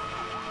spiked.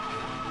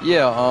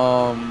 Yeah,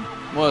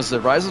 what was it?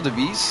 Rise of the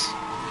Beast?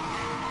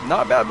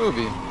 Not a bad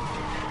movie.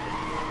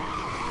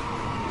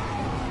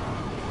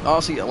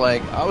 Honestly,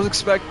 like, I was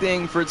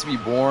expecting for it to be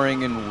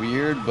boring and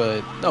weird,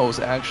 but no, it was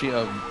actually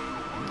a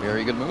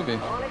very good movie.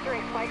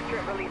 Monitoring spike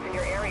strip release in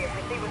your area.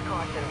 Proceed with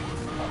caution.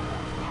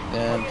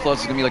 And plus,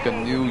 it's gonna be like a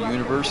new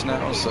universe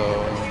now, so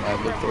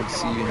I look forward to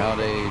see how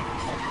they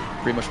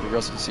pretty much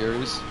progress the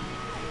series.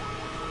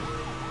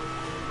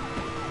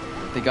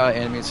 They got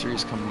an animated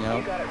series coming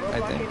out, You got it. I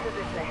Roadblock think. in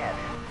position ahead.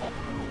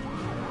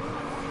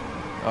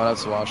 I'll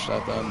have to watch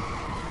that then.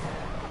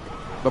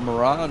 But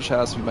Mirage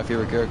has to be my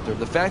favorite character.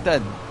 The fact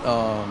that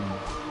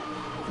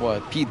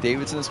what, Pete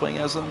Davidson is playing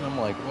as him. I'm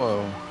like,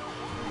 whoa,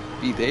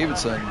 Pete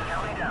Davidson.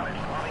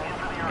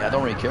 Yeah, I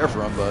don't really care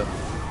for him, but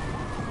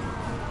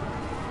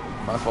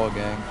my fault,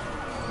 gang.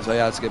 Cause I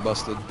had to get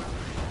busted.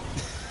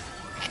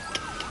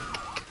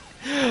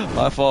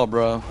 My fault,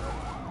 bro.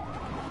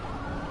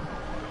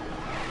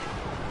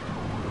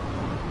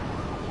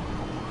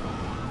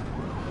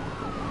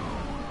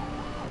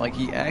 Like,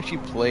 he actually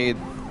played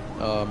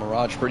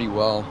Mirage pretty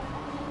well,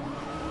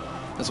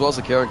 as well as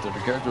the character. The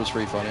character was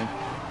pretty funny.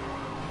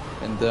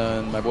 And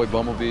then my boy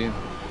Bumblebee, I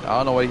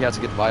don't know why he had to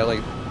get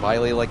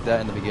violated like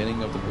that in the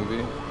beginning of the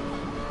movie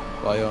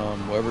by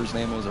whoever his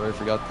name is. I already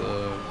forgot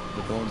the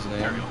villain's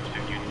name.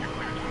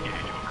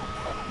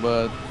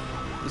 But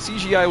the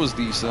CGI was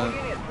decent.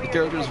 The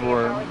characters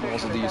were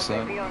also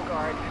decent. It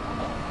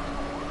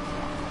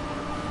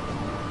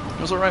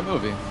was a alright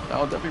movie.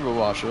 I'll definitely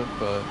watch it,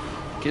 but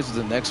in case of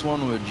the next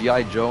one with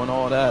G.I. Joe and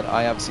all that,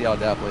 I have to see how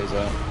that plays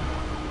out.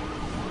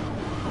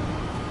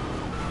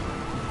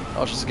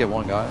 Oh, just to get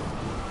one guy.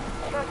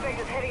 Suspect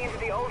is heading into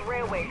the old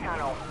railway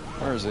tunnel.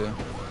 Where is he?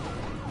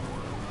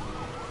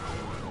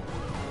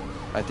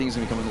 I think he's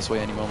gonna be coming this way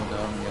any moment now.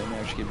 Yeah, let me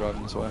actually keep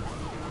driving this way.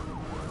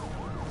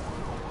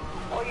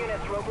 All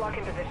units, roadblock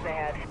in position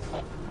ahead.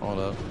 Hold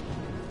up.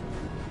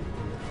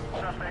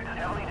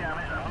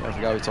 Yeah, I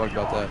forgot we talked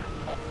about that.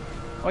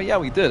 Oh yeah,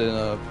 we did in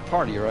a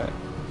party, right?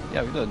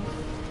 Yeah, we did.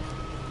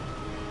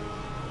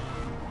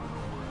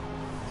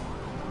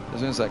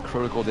 This means that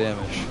critical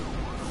damage.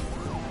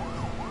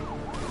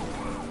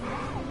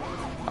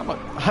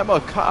 I'm a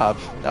cop.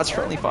 That's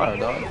friendly fire,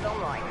 dog.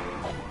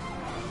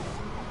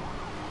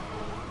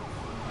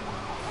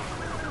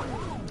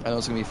 I know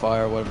it's gonna be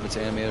fire, whether it's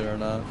animated or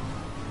not.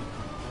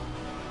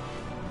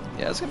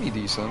 Yeah, it's gonna be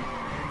decent.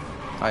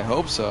 I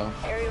hope so.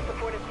 Aerial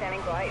support is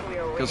standing by.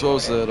 Because what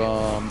was it?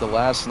 The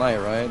Last Night,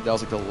 right? That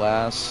was like the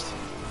last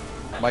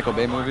Michael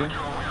Bay movie.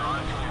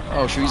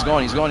 Oh shoot, he's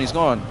gone. He's gone. He's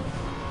gone.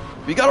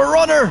 We got a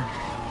runner.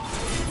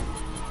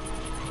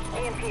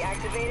 EMP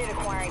activated,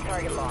 acquiring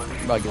target lock.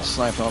 I'm about to get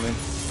sniped on me.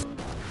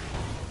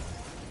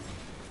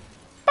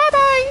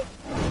 Bye-bye.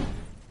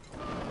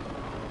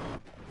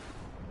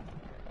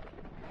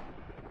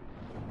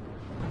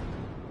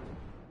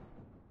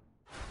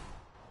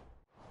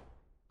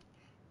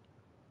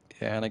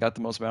 Yeah, and I got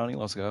the most bounty.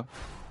 Let's go.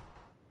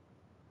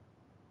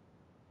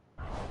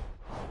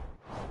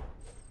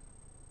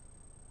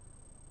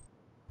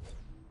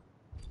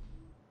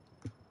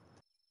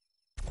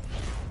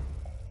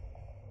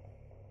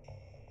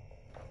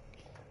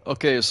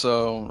 Okay,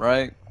 so,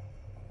 right?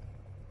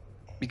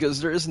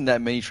 Because there isn't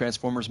that many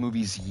Transformers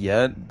movies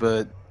yet,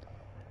 but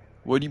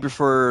would you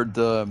prefer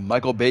the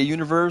Michael Bay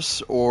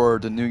universe or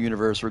the new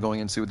universe we're going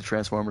into with the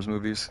Transformers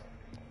movies?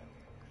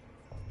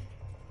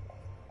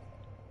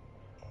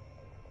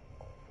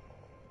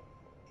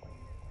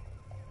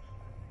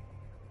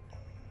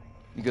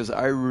 Because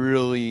I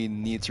really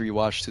need to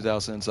rewatch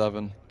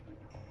 2007.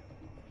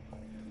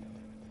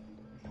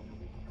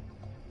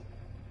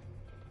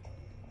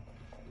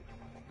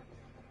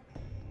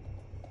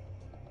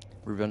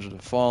 Revenge of the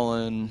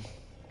Fallen,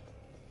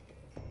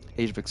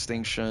 Age of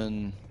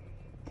Extinction.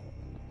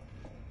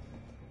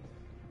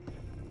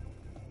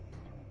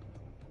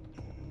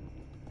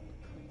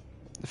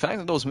 The fact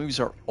that those movies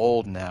are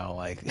old now,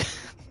 like,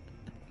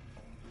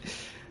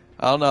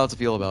 I don't know how to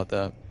feel about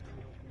that.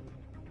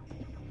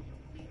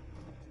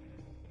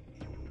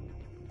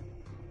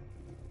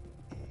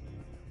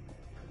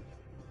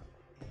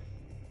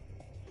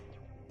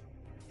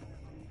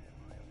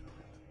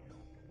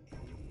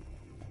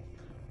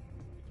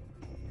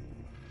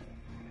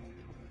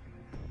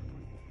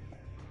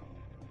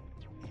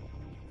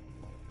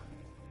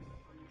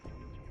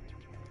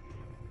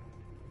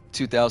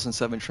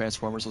 ...2007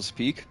 Transformers was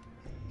peak.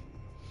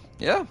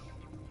 Yeah.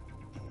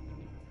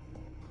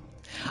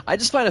 I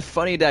just find it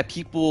funny that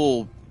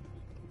people...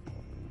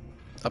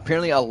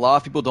 Apparently a lot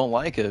of people don't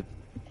like it.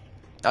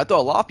 I thought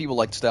a lot of people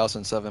liked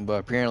 2007, but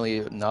apparently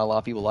not a lot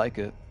of people like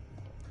it.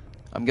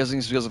 I'm guessing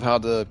it's because of how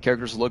the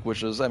characters look,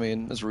 which is, I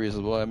mean, it's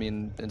reasonable. I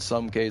mean, in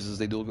some cases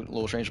they do look a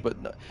little strange, but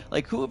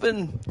like, who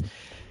even...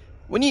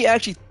 When you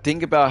actually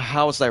think about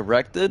how it's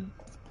directed,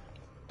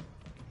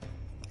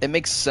 it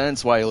makes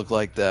sense why it look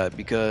like that,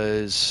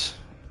 because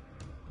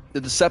the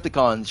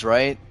Decepticons,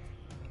 right?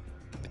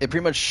 It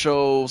pretty much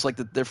shows like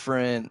the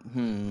different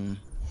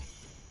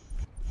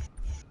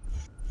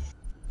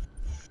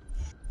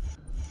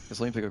Guess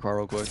let me pick a car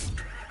real quick.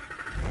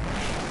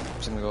 I'm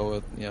just gonna go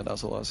with, yeah,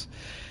 that's a loss.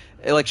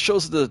 It like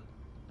shows the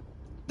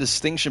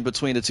distinction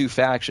between the two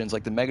factions.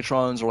 Like the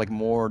Megatrons are like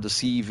more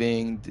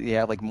deceiving. They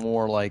have like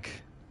more like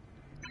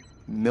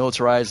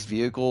militarized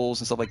vehicles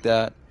and stuff like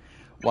that.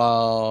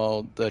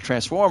 While the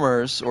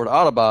Transformers, or the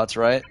Autobots,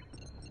 right?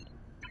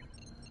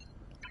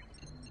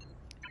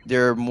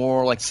 They're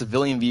more like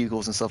civilian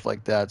vehicles and stuff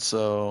like that,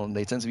 so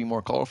they tend to be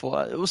more colorful.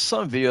 It was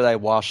some video that I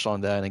watched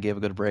on that and it gave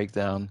a good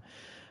breakdown.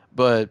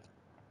 But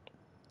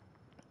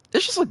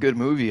it's just a good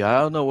movie.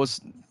 I don't know what's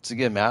to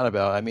get mad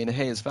about. I mean,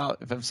 hey, if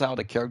it's how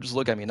the characters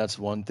look, I mean, that's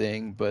one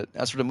thing. But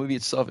as for the movie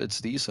itself,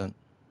 it's decent.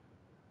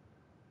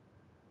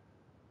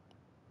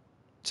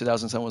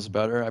 2010 was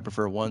better. I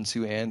prefer 1,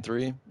 2, and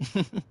 3.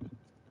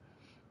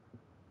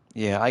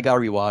 Yeah, I gotta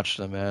rewatch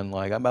them, man.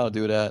 Like, I'm about to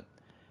do that.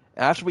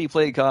 After we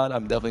play COD,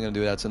 I'm definitely gonna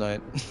do that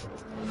tonight.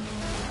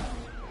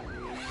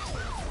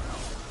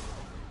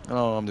 I don't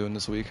know what I'm doing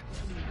this week.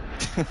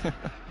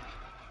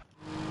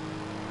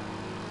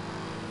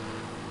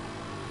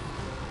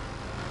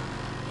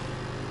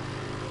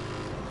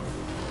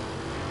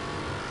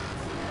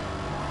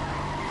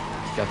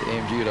 Got the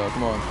AMG though,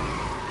 come on.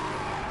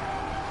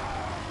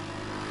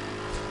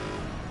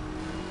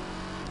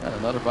 And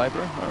another Viper?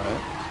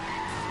 Alright.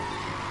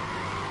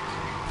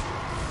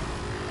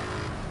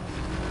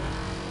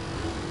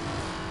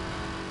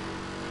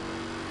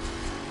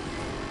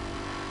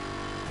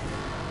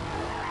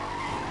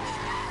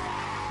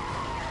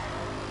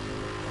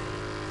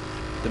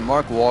 The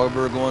Mark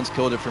Wahlberg ones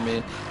killed it for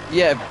me.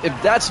 Yeah,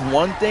 if that's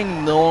one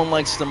thing, no one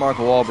likes the Mark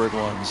Wahlberg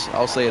ones.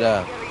 I'll say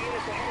that. Gather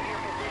units ahead of your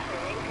position.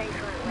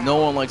 Maintain current route. No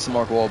one likes the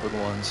Mark Wahlberg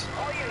ones.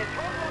 All units,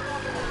 roadblock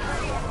officers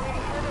ready and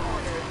waiting further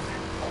orders.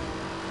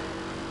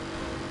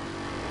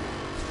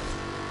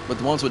 But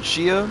the ones with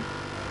Shia,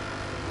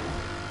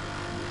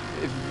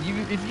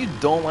 if you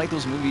don't like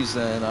those movies,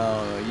 then I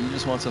don't know. You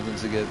just want something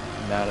to get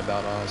mad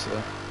about,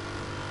 honestly.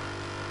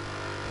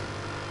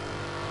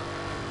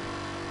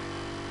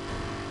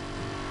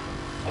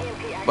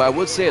 But I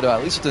would say though,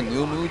 at least with the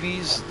new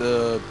movies,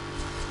 the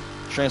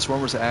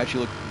Transformers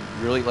actually look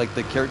really like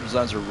the character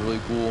designs are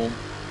really cool.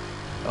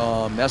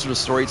 As for the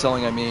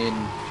storytelling, I mean,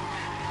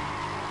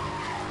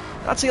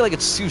 not say like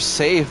it's too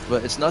safe,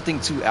 but it's nothing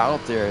too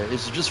out there.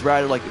 It's just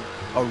rather like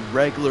a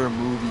regular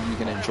movie you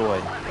can enjoy,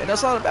 and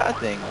that's not a bad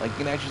thing. Like you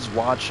can actually just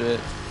watch it,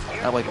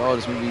 not like oh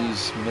this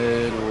movie's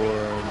mid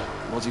or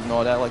what's even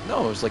all that. Like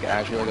no, it's like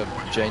actually like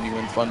a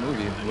genuine fun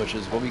movie, which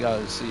is what we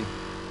gotta see.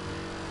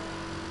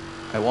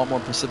 I want more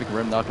Pacific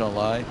Rim, not gonna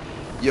lie.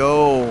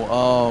 Yo,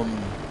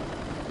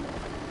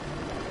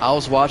 I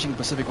was watching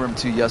Pacific Rim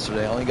 2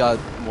 yesterday. I only got,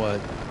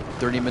 what,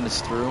 30 minutes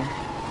through?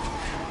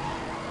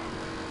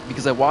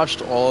 Because I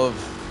watched all of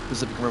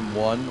Pacific Rim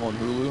 1 on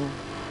Hulu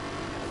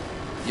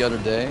the other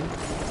day.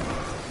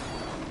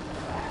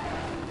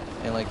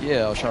 And like,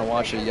 yeah, I was trying to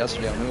watch it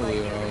yesterday on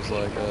Hulu, and I was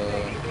like,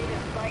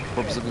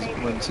 for Pacific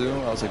Rim 2,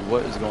 I was like,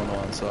 what is going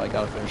on? So I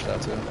gotta finish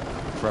that too,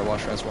 before I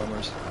watch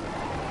Transformers.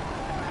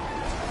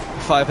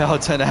 5 out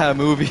of 10 to have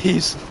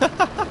movies.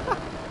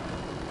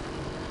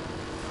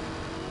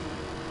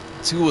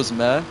 2 was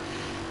meh.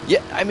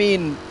 Yeah, I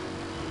mean,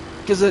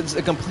 because it's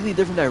a completely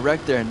different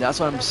director, and that's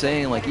what I'm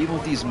saying. Like, even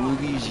with these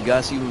movies, you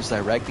gotta see who's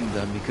directing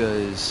them,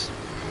 because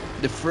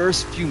the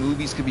first few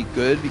movies could be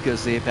good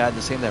because they've had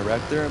the same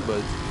director,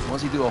 but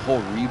once you do a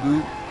whole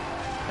reboot,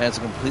 and it's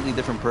a completely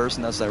different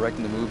person that's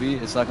directing the movie,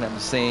 it's not gonna have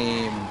the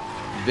same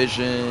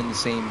vision, the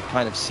same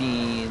kind of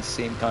scenes,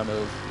 same kind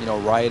of,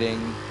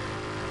 writing.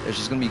 It's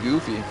just gonna be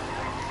goofy.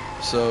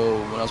 So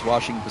when I was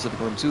watching Pacific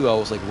Rim 2, I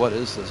was like, what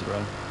is this,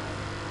 bro?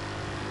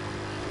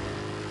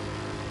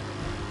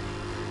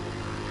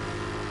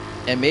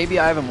 And maybe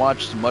I haven't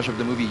watched much of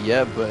the movie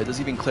yet, but it doesn't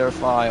even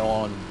clarify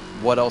on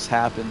what else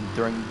happened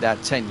during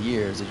that 10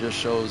 years. It just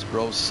shows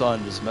bro's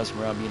son just messing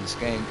around being a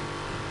skank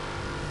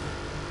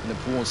in the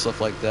pool and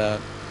stuff like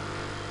that.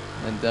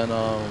 And then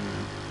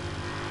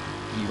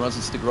he runs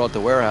into the girl at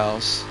the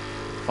warehouse,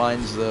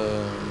 finds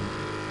the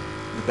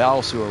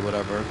battle suit or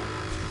whatever,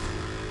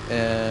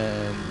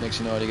 and next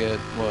you know they get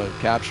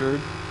captured,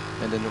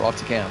 and then they're off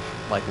to camp.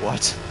 Like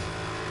what?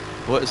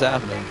 What is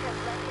happening?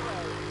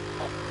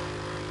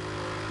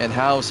 And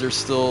how is there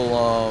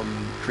still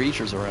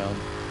creatures around?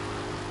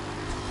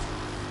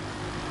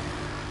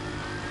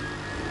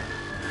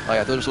 Like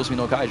I thought there was supposed to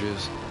be no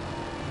kaijus.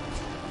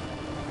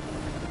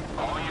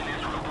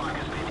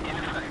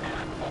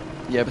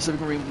 Yeah,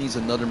 Pacific Rim needs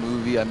another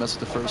movie. I messed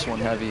with the first one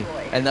heavy.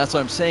 And that's what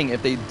I'm saying.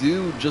 If they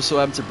do just so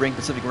happen to bring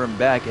Pacific Rim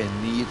back, it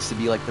needs to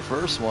be like the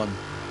first one.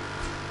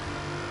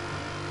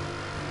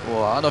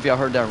 Well, I don't know if y'all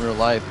heard that in real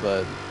life,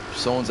 but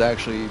someone's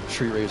actually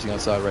street racing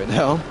outside right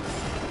now.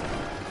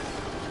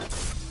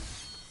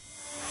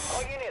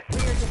 All units, we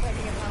are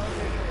detecting a power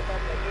surge from the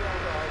suspect. Be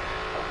on guard.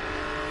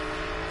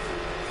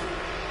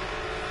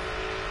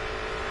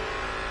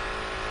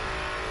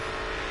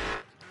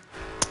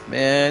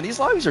 Man, these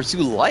lobbies are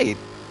too light.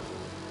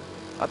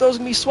 I thought it was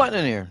going to be sweating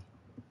in here.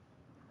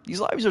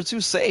 These lobbies are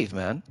too safe,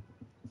 man.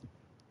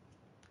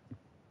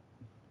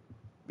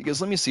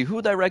 Because let me see,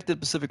 who directed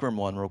Pacific Rim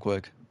 1 real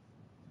quick?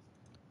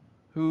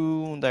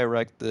 Who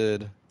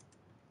directed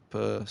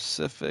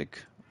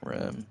Pacific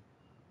Rim?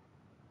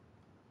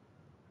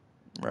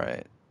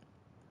 Right.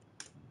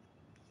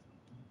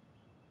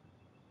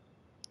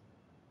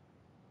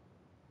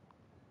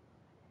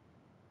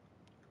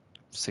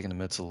 It's taking a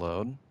minute to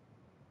load.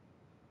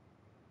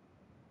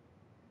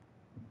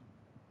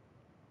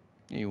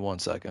 Give me 1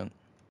 second.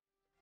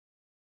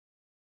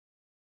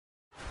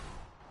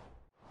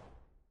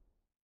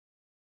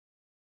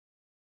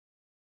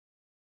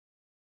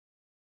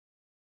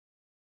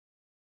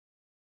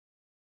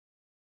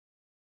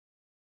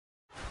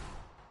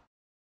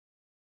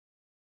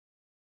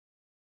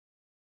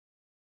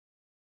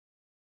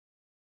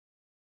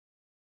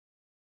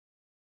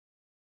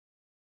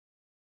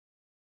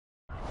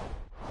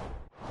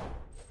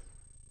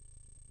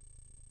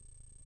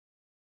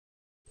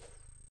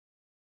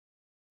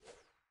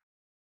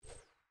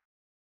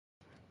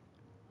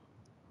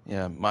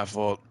 Yeah, my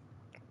fault.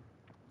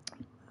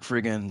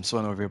 Friggin'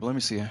 son over here. But let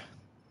me see.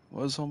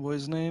 What was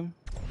homeboy's name?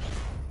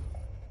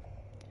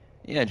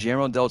 Yeah,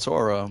 Guillermo del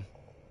Toro.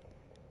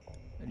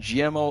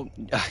 GMO.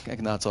 I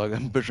cannot talk.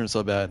 I'm butchering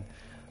so bad.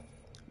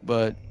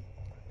 But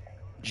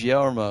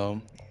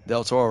Guillermo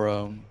del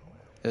Toro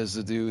is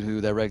the dude who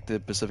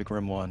directed Pacific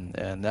Rim 1,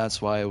 and that's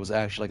why it was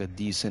actually like a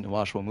decent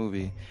watchable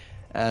movie.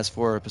 As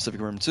for Pacific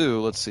Rim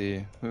 2, let's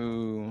see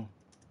who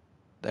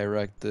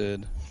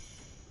directed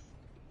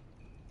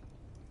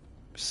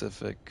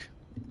Pacific.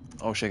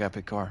 Oh shit, I got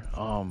pick car.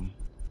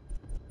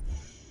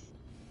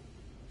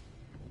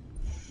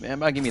 Man,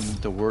 might give me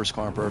the worst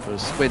car on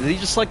purpose. Wait, did he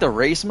just select the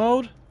race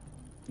mode?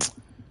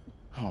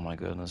 Oh my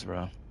goodness,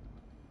 bro.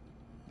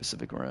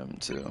 Pacific Rim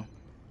 2.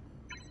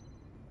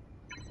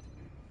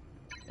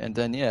 And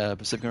then, yeah,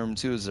 Pacific Rim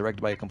 2 is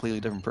directed by a completely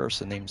different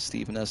person named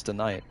Stephen S.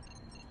 DeKnight.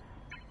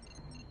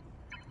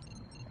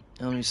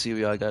 Let me see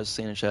what y'all guys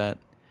say in the chat.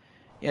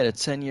 Yeah, the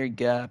 10-year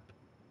gap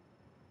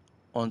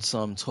on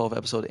some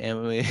 12-episode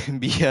anime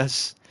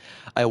BS.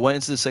 I went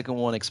into the second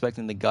one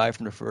expecting the guy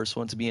from the first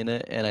one to be in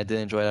it, and I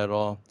didn't enjoy it at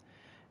all.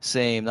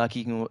 Same, not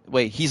keeping.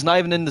 Wait, he's not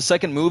even in the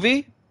second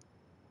movie?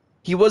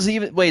 He wasn't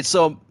even. Wait,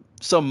 so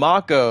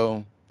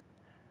Mako's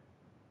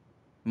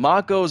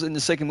in the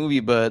second movie,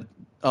 but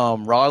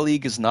Raw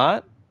League is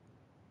not?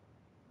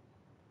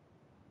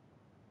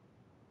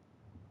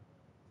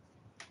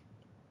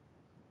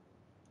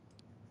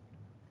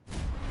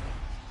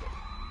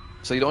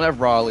 So you don't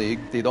have Raw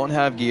League, they don't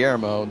have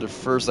Guillermo, the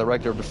first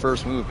director of the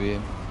first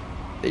movie.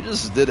 They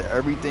just did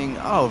everything.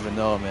 I don't even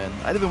know, man.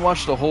 I didn't even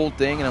watch the whole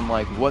thing, and I'm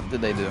like, what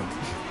did they do?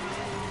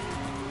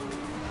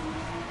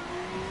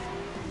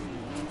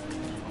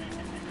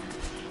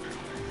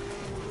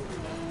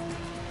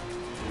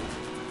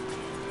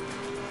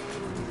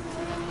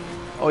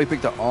 Oh, he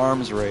picked the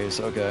arms race.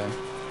 Okay.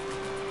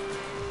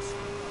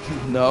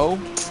 No?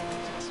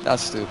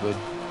 That's stupid.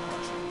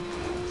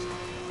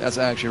 That's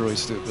actually really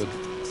stupid.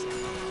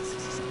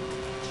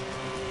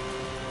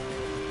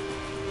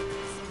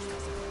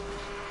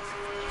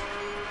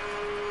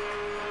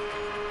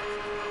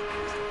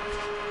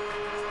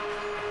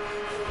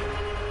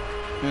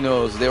 Who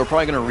knows? They were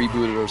probably going to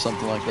reboot it or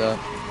something like that.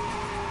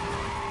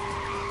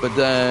 But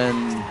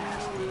then,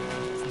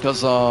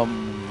 because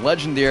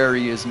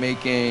Legendary is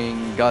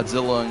making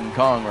Godzilla and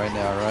Kong right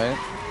now, right?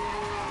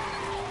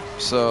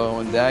 So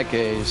in that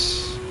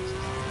case,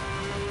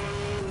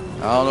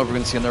 I don't know if we're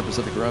going to see another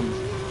Pacific Rim.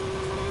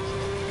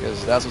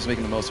 Because that's what's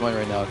making the most money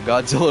right now.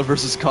 Godzilla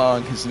versus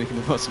Kong is making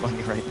the most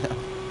money right now.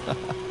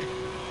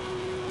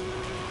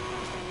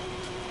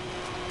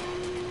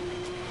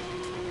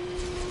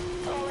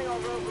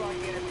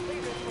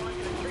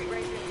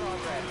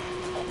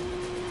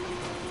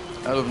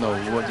 I don't know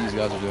what these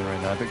guys are doing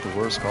right now. I picked the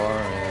worst car,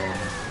 and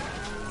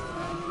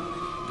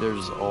they're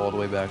just all the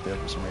way back there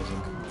for some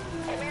reason.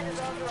 Command has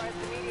authorized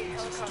immediate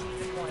helicopter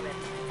deployment.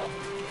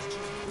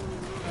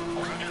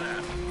 Roger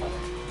that.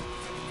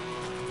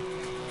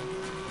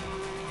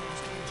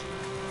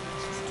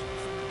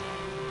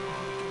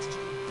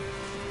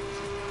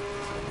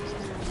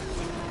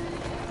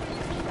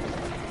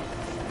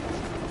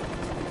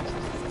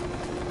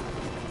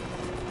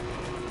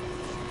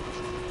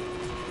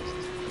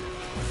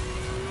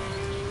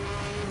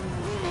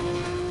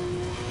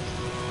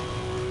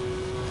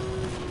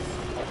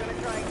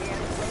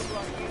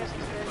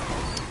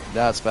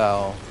 That's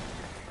foul.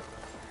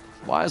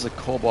 Why is a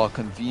Cobalt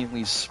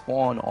conveniently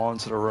spawn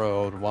onto the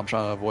road while I'm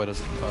trying to avoid a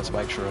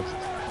spike strip?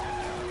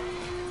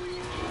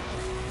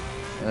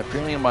 And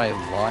apparently my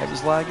live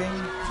is lagging?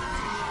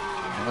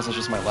 Unless it's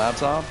just my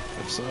laptop?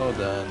 If so,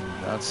 then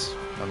that's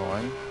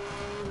annoying.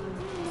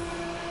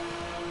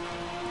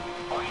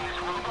 All units,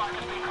 roadblock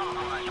has been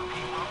compromised.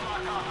 Repeat,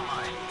 roadblock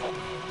compromised.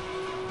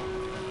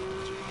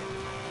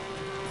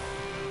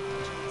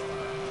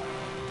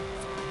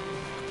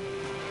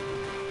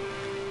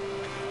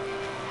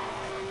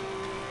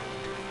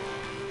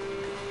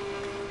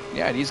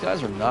 Yeah, these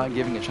guys are not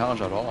giving a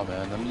challenge at all,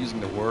 man. I'm using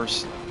the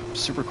worst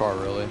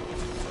supercar, really.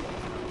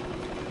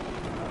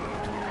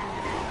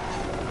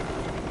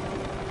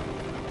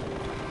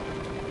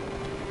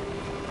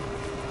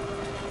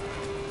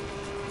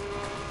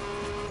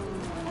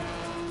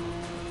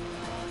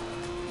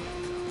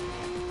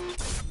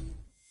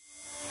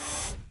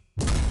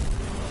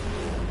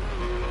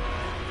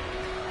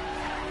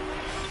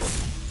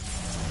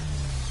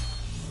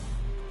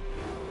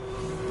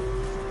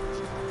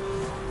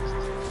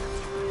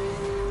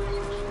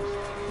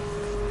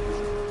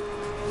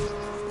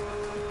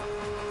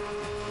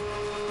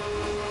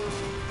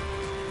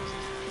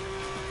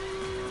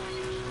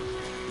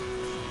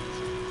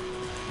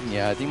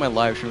 Yeah, I think my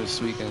live stream is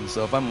tweaking,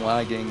 so if I'm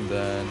lagging,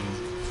 then...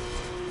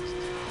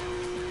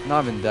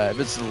 Not even that, if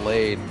it's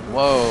delayed.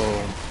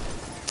 Whoa.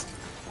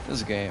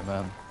 This game,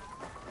 man.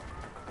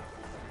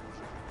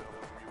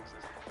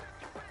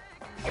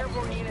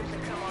 Airborne units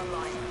have come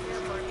online.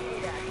 Prepare for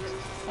immediate action.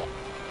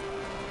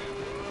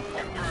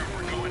 Confirmed,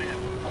 we're going in.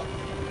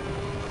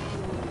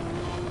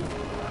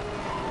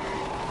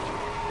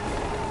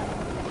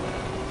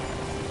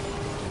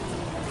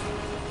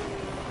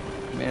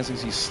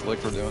 chance thinks he's slick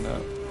for doing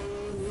that.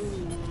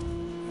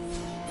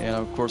 And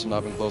of course, I'm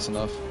not even close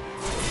enough.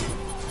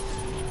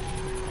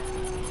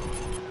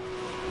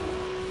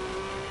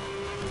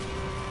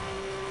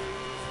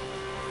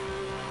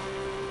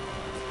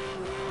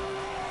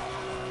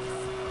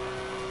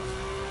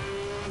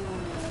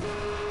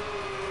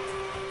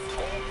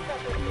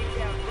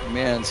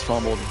 Man's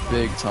fumbled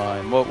big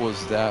time. What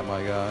was that,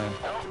 my guy?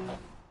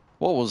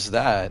 What was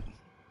that?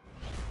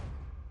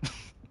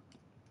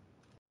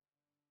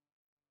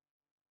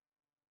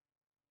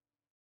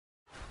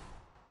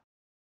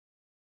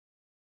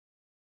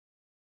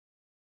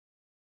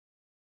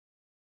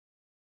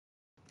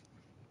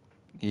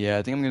 Yeah,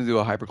 I think I'm gonna do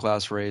a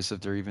hyperclass race if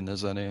there even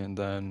is any, and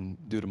then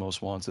do the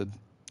most wanted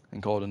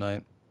and call it a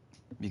night.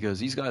 Because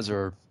these guys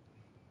are,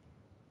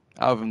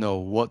 I don't even know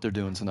what they're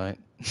doing tonight.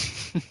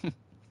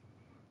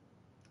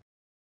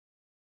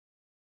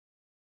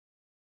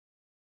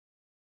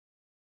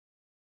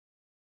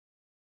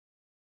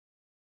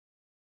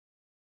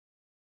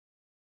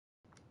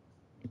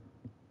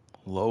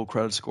 Low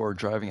credit score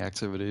driving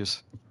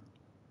activities.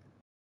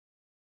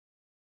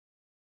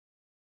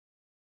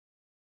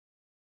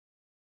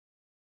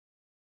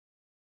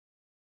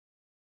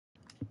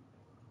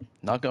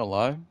 Not gonna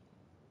lie,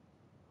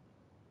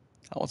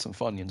 I want some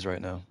Funyuns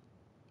right now.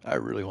 I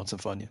really want some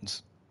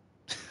Funyuns.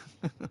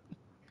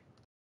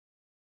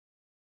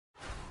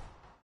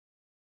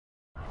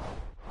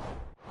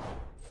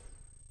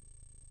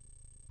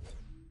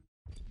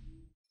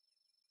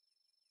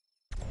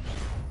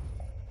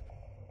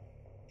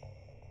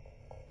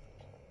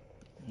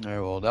 Alright,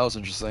 well, that was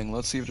interesting.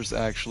 Let's see if there's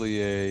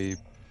actually a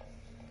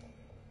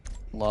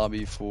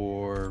lobby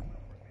for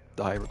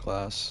the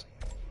hyperclass.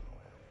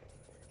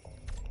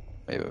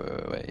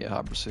 Wait. Yeah,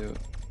 hot pursuit.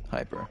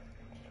 Hyper.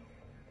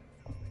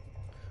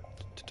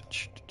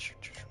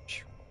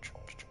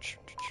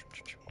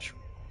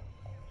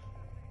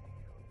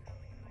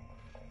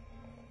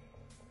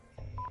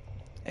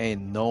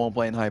 Ain't no one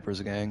playing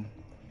hypers, gang.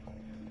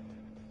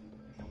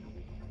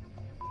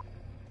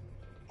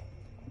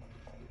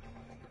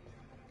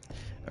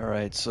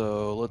 Alright,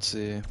 so let's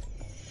see.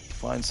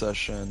 Find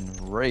session,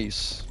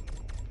 race,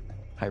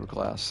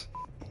 hyperclass.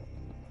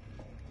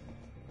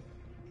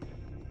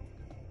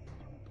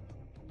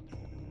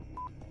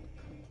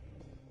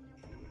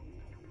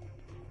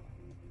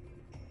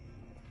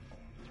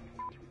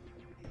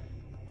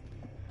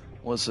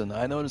 Listen,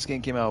 I know this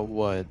game came out,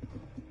 what,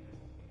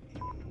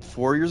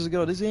 4 years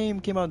ago? This game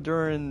came out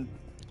during,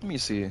 let me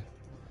see.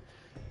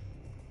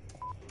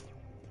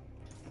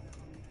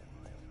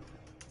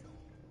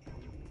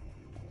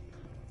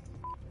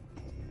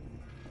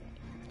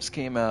 This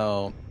came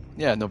out,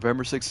 yeah,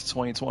 November 6th,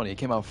 2020. It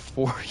came out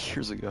 4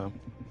 years ago.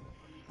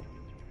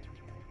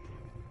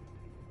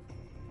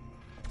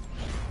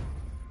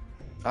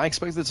 I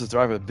expected it to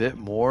thrive a bit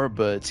more,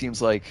 but it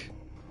seems like,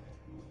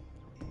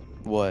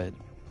 what,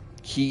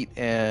 Heat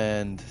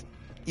and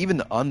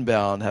even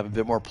Unbound have a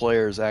bit more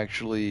players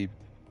actually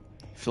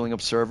filling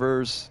up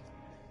servers.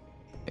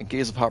 In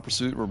case of Hot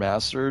Pursuit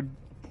Remastered,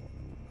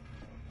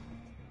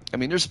 I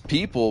mean, there's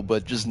people,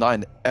 but just not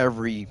in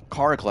every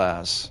car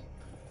class.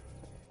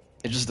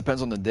 It just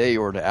depends on the day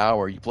or the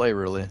hour you play,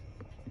 really.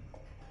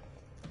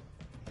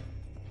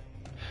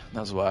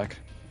 That's whack.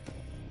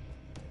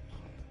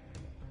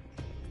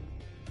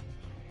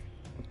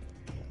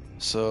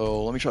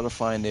 So let me try to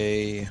find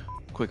a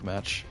quick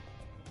match.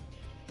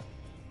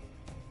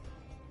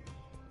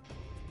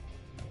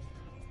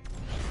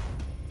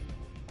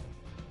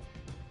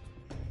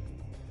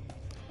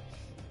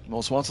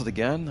 Most Wanted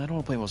again? I don't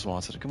want to play Most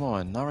Wanted. Come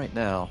on, not right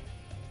now.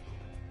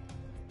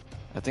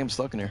 I think I'm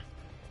stuck in here.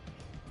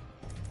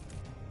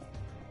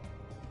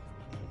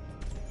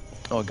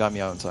 Oh, it got me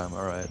out in time.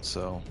 Alright,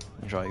 so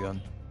let me try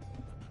again.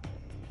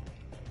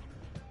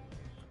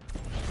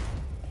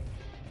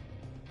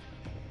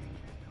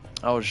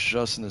 I was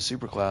just in the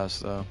super class,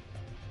 though.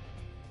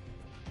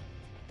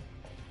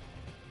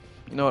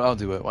 You know what? I'll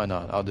do it. Why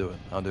not? I'll do it.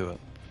 I'll do it.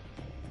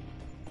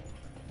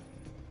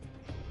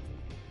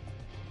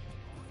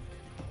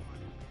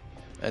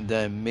 And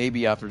then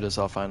maybe after this,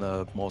 I'll find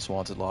a Most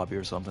Wanted lobby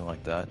or something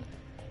like that.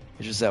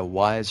 It's just that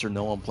why is there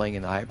no one playing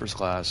in the Hypers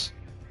class?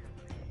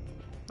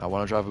 I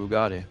want to drive a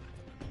Bugatti.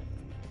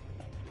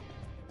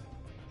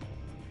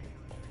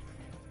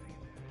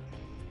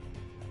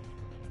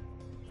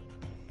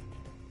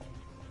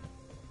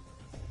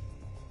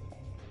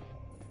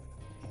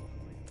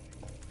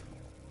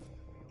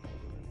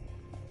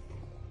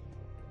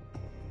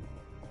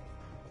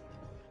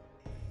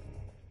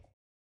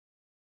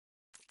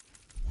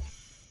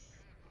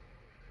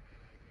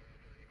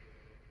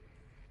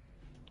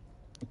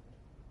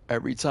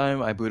 Every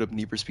time I boot up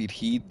Need for Speed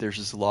Heat, there's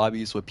just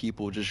lobbies with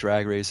people just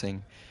drag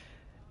racing.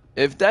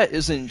 If that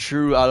isn't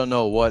true, I don't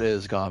know what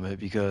is, Comet,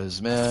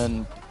 because,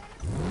 man,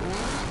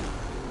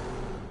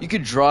 you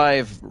could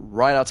drive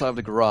right outside of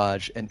the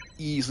garage and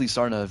easily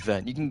start an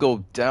event. You can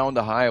go down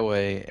the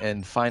highway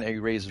and find a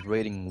race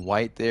waiting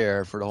right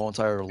there for the whole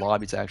entire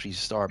lobby to actually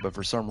start, but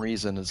for some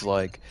reason, it's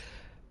like,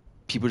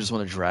 people just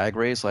want to drag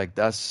race. Like,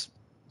 that's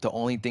the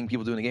only thing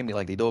people do in the game.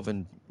 They don't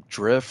even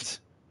drift.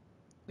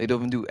 They don't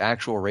even do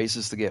actual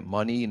races to get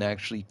money and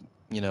actually,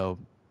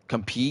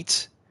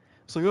 compete.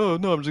 It's like, oh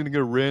no, I'm just gonna get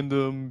a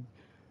random,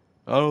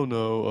 I don't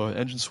know,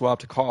 engine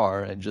swapped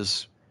car and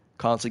just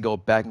constantly go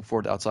back and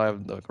forth outside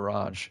of the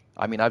garage.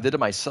 I mean, I did it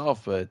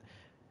myself, but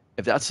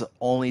if that's the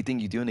only thing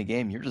you do in the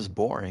game, you're just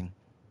boring.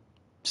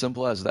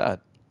 Simple as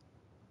that.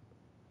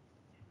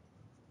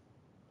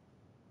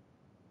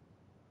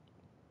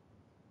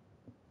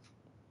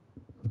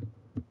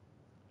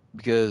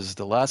 Because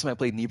the last time I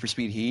played Need for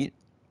Speed Heat,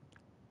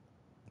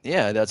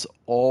 yeah, that's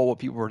all what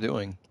people were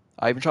doing.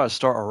 I even tried to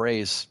start a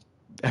race.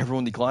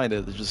 Everyone declined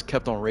it. They just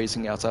kept on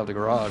racing outside of the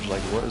garage.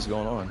 Like, what is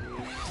going on?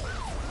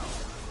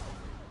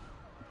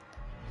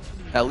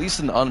 At least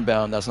in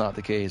Unbound, that's not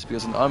the case.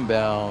 Because in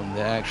Unbound,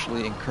 it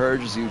actually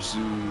encourages you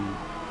to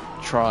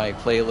try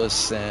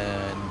playlists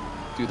and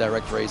do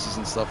direct races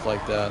and stuff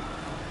like that.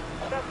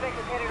 Suspect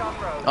is headed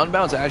off-road.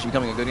 Unbound's actually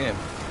becoming a good game.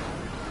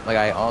 Like,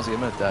 I honestly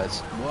admit that.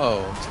 It's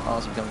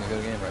honestly becoming a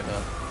good game right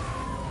now.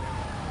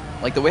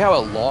 Like, the way how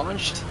it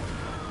launched,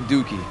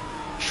 Dookie,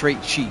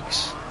 straight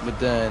cheeks. But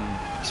then,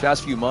 these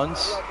past few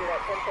months, Roger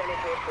that,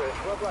 1073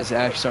 approved. Roadblock it's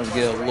actually starting to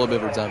get a little bit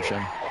of redemption.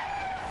 Roger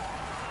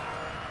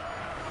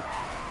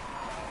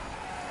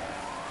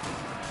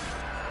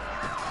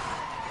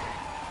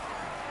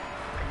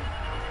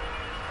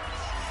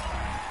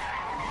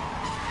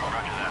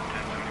that.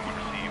 1071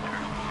 received.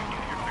 Harrison 2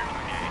 you're clear to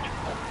engage.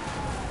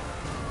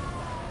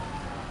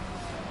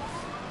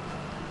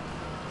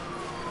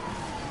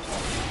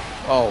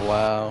 Oh,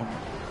 wow.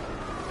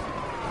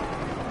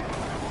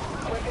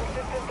 Weapon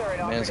systems are at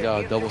Man's operative got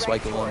a use double to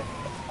spike right alone.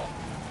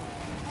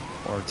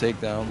 Or a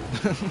takedown.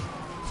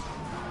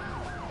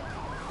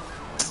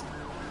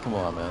 Come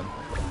on, man.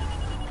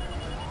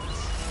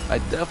 I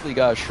definitely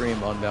gotta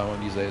stream Unbound one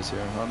of these days here.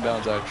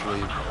 Unbound's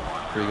actually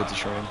pretty good to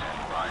stream.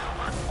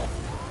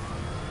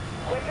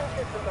 Weapon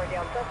systems are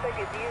down. Suspect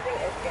is using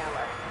a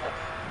jammer.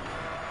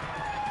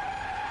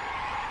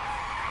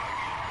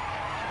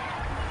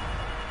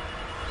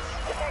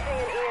 Detecting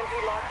an EMP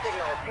lock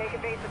signal. Take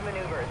evasive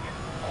maneuvers.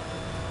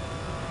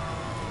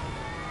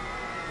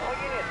 All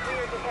units, we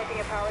are detecting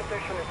a power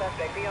surge from the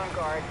suspect. Be on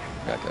guard.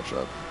 Gotta catch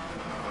up.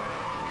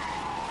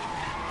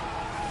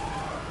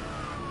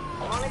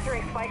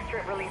 Monitoring spike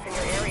strip release in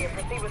your area.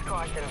 Proceed with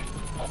caution.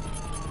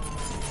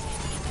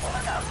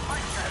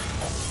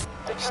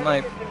 The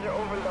Snipe. target systems are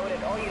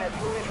overloaded. All units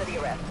move in for the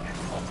arrest.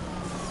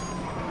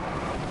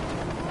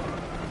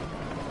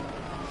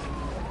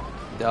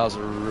 That was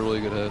a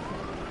really good hit.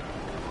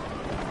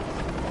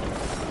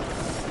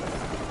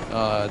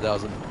 That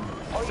was a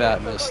All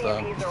fat units, miss,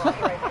 local though. EMPs are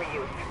authorized for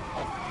use.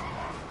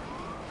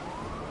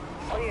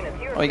 All units,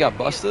 here are Oh, he got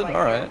clear to use busted? spike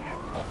Alright. strips.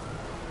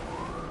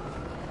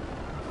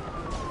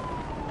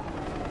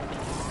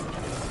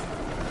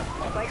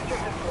 Spike strip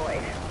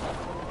deployed.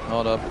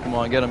 Hold up. Come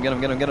on, get him, get him,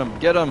 get him, get him,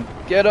 get him,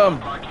 get him!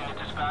 Roadblock unit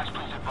dispatch,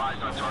 please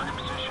advise on target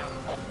position.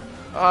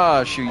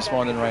 Ah, shoot, he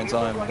spawned in right in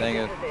time. Dang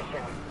it.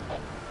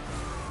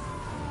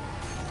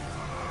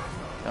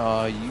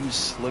 You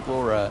slick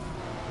little rat.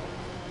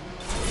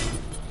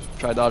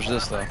 Try to dodge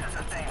this, though.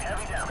 Sustained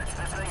heavy damage.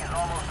 This thing is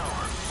almost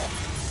over.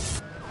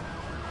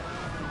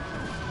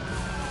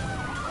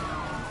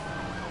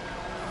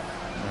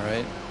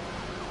 Alright.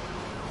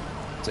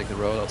 Take the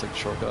road, I'll take the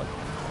shortcut.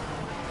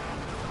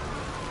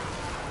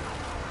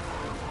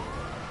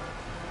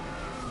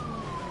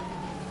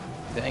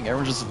 Dang,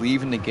 everyone's just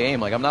leaving the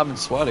game. Like, I'm not even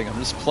sweating, I'm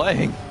just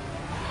playing.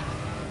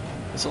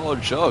 It's all a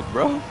joke,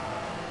 bro.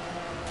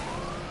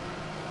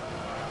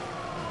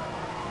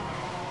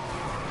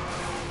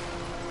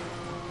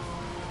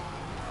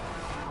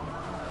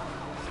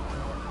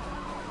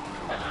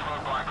 This is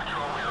Roadblock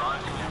Patrol. We are on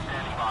scene and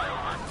standing by.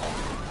 Over.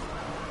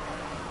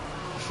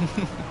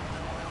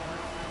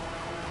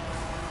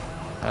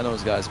 I know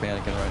this guy's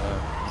panicking right now,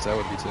 because I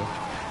would be too.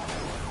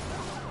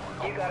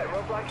 You got it.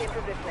 Roadblock in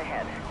position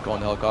ahead. Go on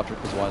the helicopter,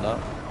 because why not?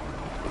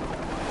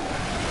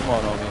 Come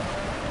on,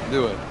 homie.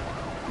 Do it.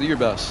 Do your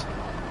best.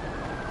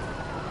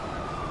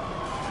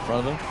 In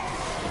front of him?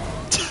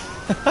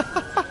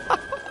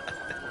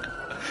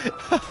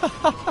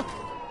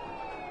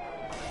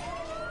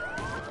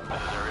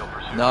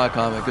 Nah,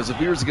 comment, because if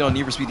we were to get on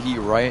Need for Speed Heat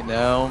right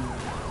now,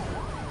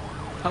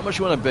 how much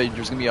you want to bet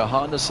there's going to be a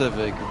Honda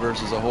Civic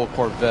versus a whole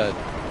Corvette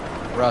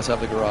right outside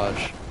the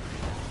garage?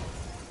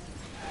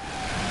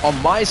 On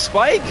my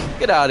spike?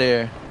 Get out of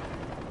here.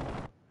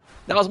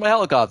 That was my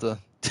helicopter.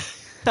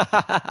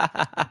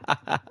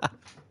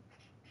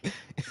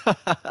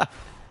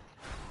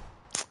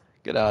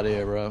 Get out of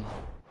here, bro.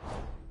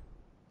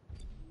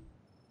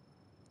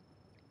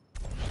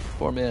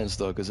 Poor man's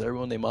though, because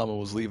everyone named Mama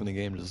was leaving the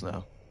game just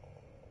now.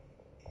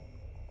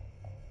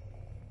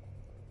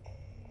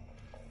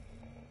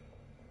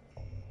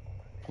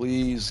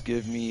 Please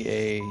give me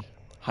a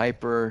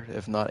hyper,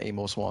 if not a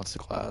most wanted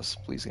class.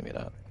 Please give me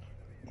that.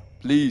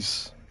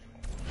 Please.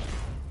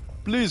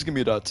 Please give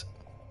me that.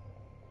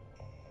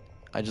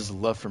 I just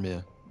left from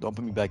here. Don't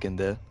put me back in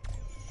there.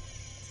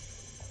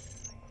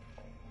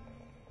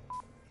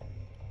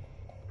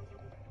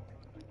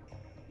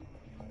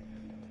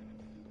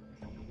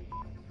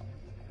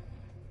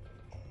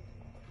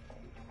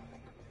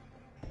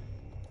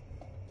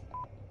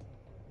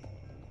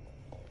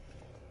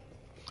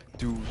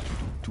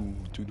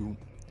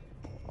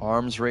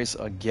 Arms race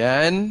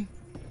again?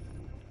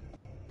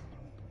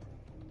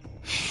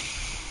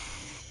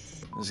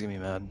 This is gonna be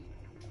mad.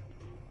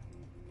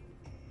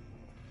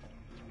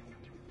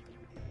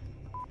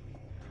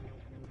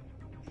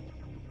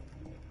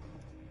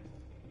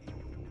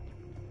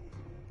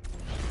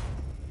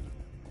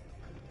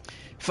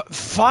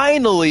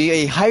 Finally,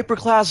 a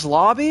hyperclass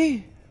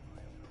lobby?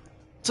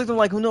 It took them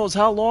like who knows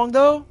how long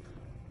though?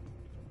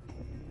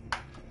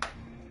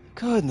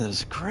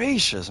 Goodness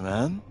gracious,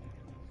 man.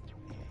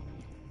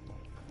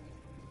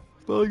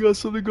 Well, I got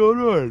something going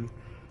on.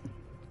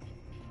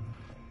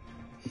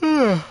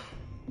 I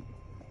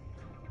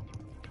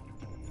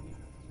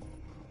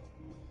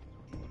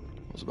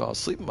was about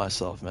sleeping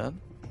myself, man.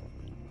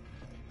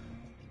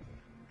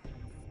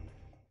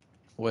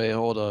 Wait,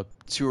 hold up.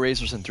 2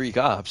 racers and 3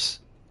 cops.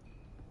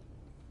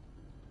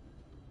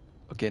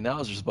 Okay, now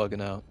it's just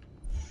bugging out.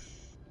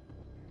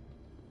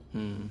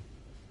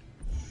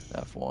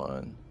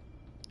 F1.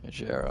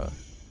 Ajera.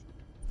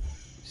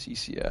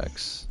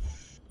 CCX.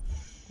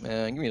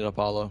 Man, give me an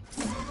Apollo.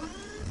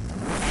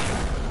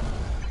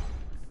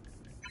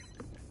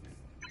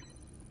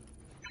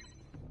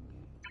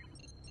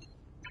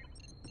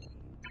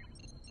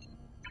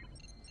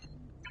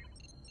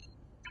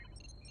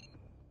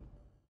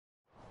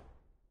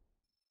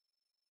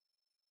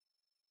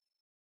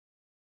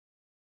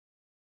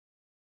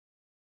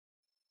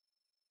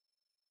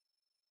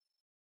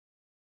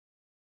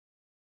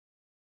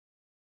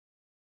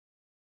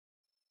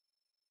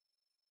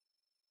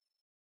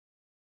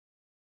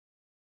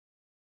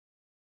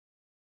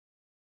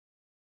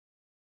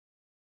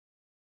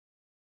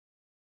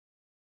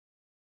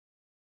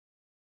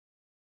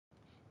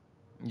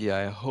 Yeah,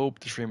 I hope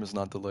the stream is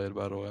not delayed,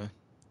 by the way.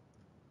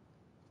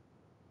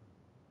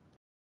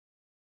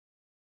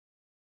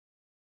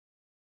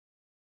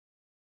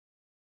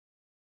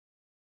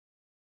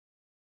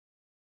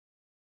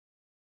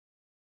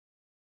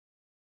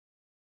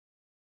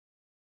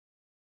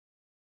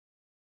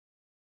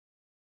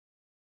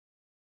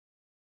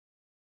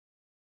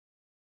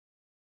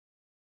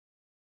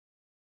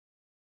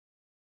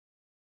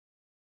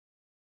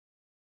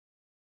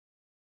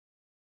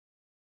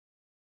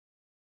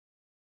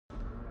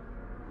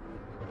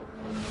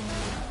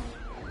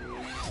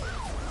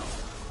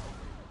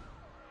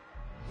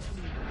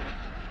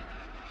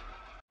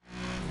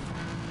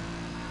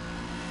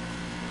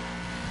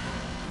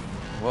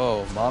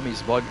 Whoa, mommy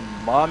is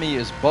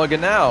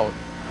bugging out.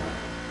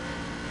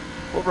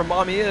 Whoever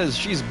mommy is,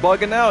 she's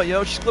bugging out,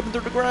 yo. She's slipping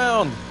through the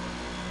ground.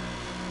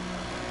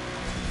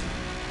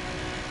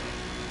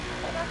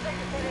 Suspect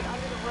is headed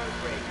under the road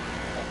bridge.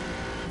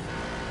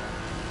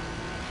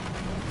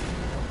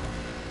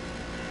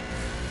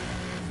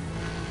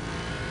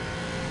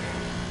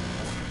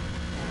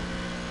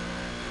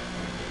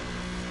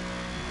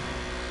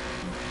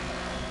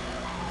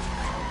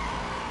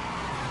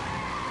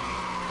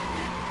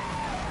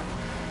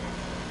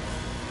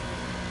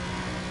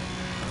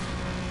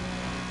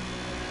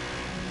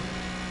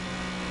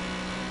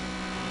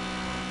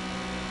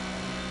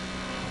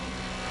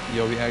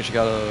 Yo, we actually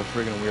got a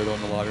friggin' weirdo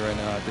in the lobby right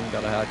now. I think we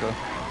got a hacker. EMP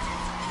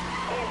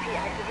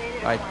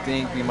activated. I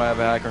think we might have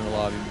a hacker in the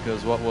lobby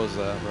because what was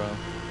that, bro?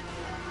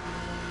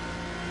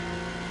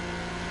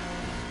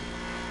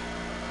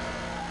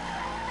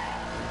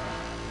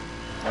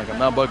 Like, I'm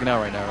not bugging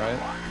out right now, right?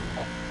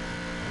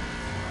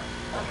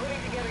 I'm putting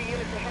together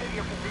units ahead of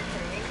your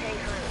position. Maintain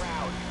current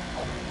route.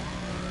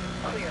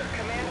 Clear.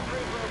 Command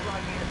approved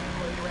roadblock units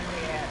deployed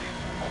directly ahead.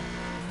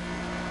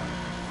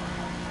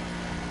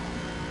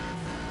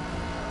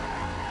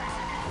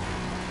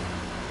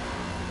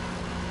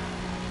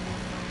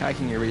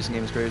 Hacking your racing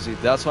game is crazy.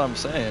 That's what I'm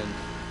saying.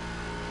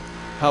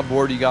 How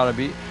bored you gotta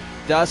be?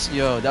 That's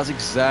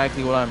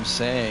exactly what I'm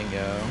saying,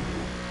 yo.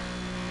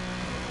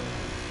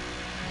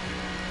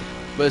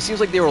 But it seems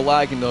like they were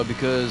lagging though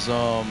because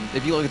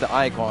if you look at the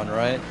icon,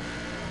 right?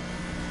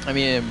 I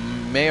mean, it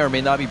may or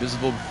may not be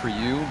visible for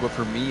you, but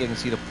for me, I can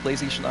see the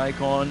PlayStation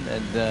icon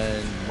and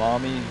then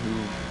Mommy,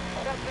 who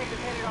Suspect is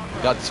headed off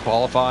road. got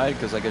disqualified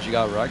because I guess she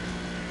got wrecked,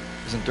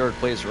 is in 3rd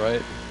place,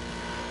 right?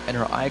 And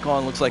her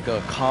icon looks like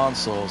a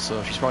console,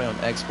 so she's probably on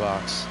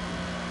Xbox.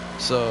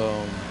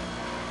 So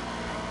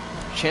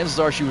chances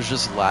are she was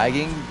just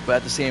lagging, but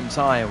at the same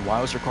time,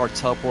 why was her car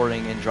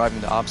teleporting and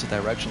driving the opposite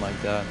direction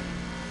like that?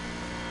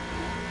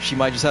 She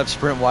might just have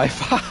Sprint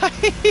Wi-Fi.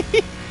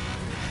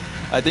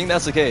 I think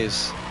that's the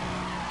case.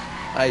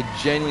 I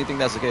genuinely think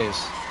that's the case.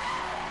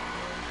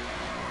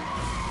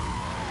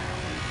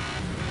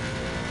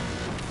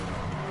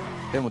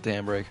 Hit him with the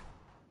handbrake.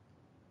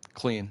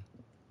 Clean.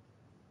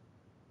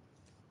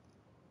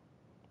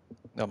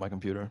 Not my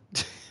computer.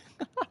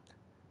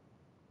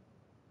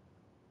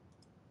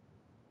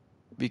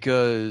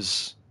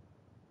 Because,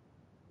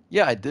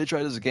 yeah, I did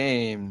try this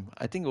game.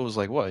 I think it was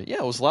like, what? Yeah,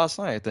 it was last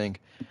night, I think.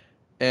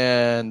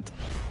 And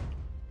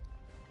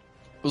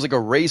it was like a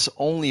race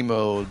only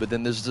mode, but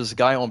then there's this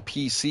guy on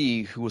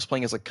PC who was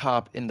playing as a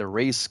cop in the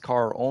race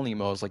car only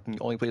mode. It's like he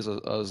only plays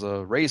as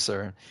a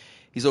racer.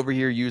 He's over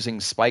here using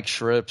spike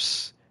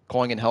strips,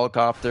 calling in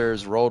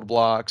helicopters,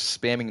 roadblocks,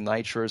 spamming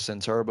nitrous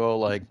and turbo.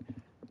 Like,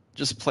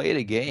 just play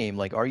the game.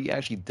 Like, are you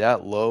actually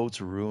that low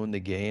to ruin the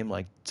game?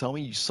 Like, tell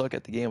me you suck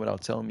at the game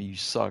without telling me you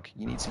suck.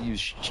 You need to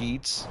use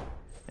cheats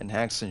and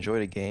hacks to enjoy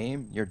the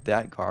game. You're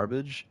that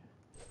garbage.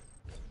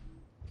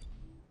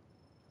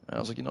 And I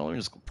was like, you know, let me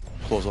just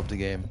close up the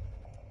game.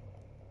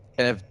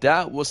 And if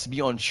that was to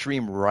be on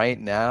stream right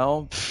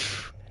now,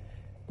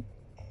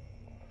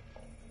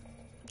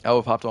 I would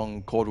have hopped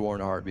on Cold War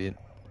in a heartbeat.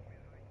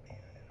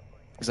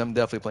 Because I'm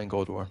definitely playing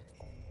Cold War.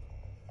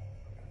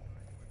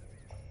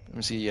 Let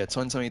me see, yeah,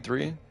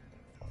 2023.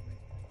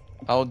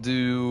 I'll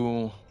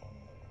do...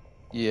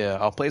 Yeah,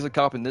 I'll play as a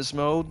cop in this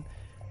mode.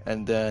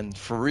 And then,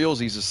 for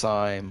realsies this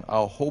time,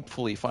 I'll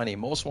hopefully find a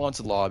most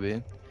wanted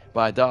lobby. But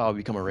I doubt I'll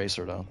become a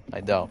racer, though.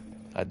 I doubt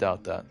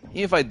that.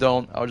 Even if I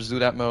don't, I'll just do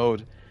that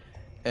mode.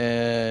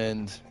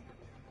 And...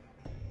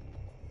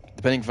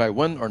 depending if I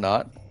win or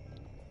not,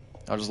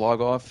 I'll just log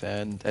off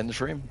and end the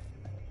stream.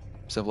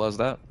 Simple as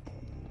that.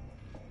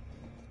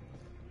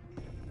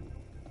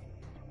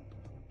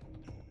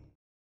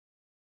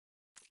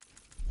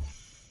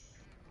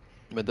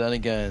 But then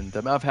again, the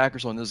amount of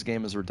hackers on this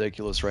game is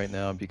ridiculous right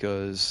now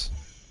because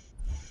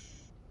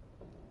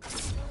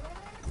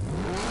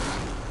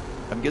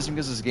I'm guessing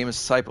because this game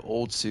is type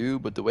old too,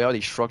 but the way how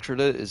they structured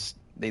it is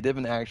they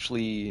didn't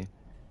actually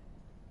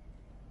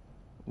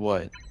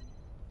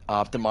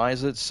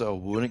optimize it so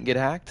it wouldn't get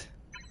hacked.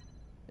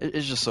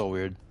 It's just so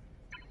weird.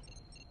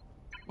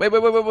 Wait.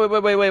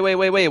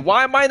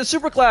 Why am I in the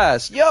super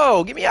class?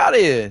 Yo, get me out of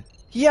here.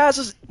 He has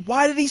his...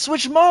 Why did he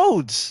switch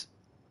modes?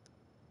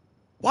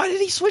 Why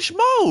did he switch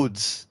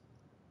modes?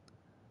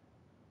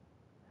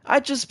 I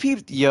just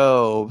peeped.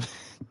 Yo.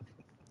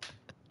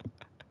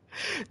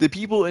 The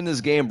people in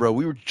this game, bro,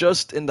 we were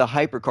just in the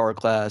hypercar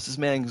class. This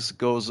man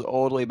goes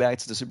all the way back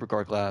to the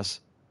supercar class.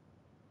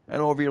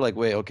 And over here, like,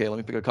 wait, okay, let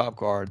me pick a cop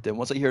car. Then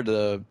once I hear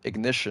the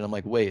ignition, I'm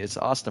like, wait, it's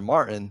Aston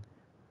Martin.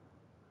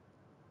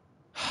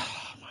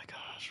 Oh my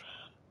gosh,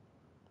 man.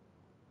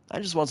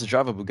 I just want to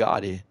drive a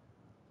Bugatti.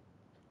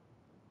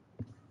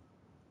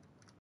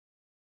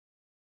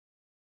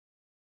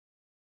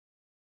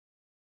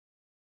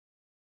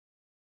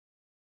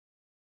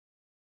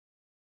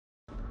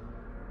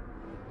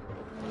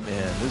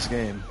 Man, this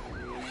game.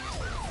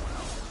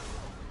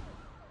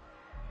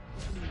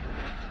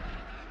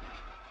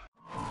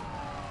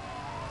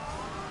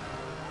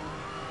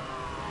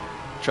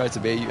 Tried to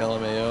bait you,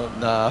 LMAO.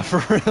 Nah, for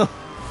real.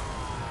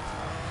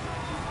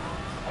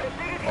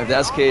 If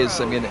that's the case,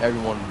 I'm getting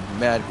everyone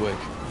mad quick.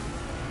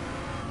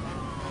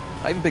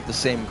 I even picked the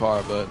same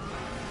car, but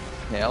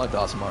hey, I like the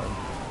Aston Martin.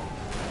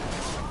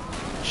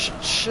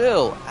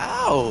 Chill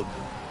out.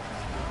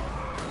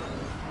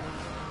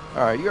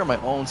 Alright, you're my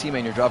own teammate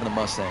and you're driving a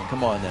Mustang.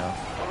 Come on now.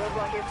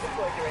 Roadblock is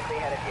deployed directly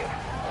ahead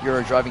of you.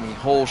 You're driving a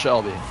whole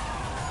Shelby.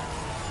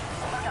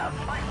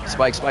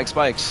 Spikes.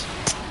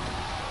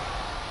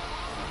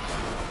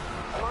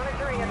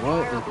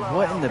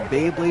 What in the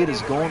Beyblade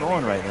is going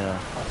on right now?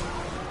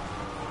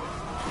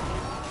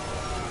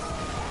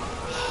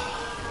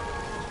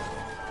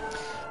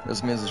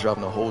 This man's just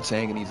driving a whole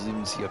tank and he doesn't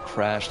even see a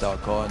crashed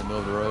out car in the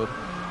middle of the road.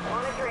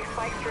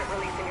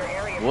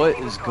 What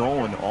is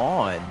going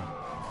on?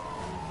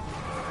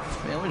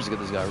 Man, let me just get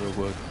this guy real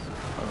quick.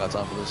 I don't got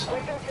time for this.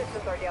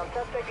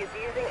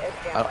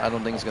 I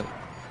don't think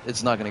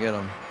it's not gonna get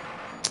him.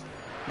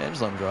 Man,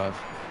 just let him drive.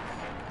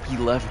 He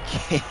left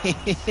game.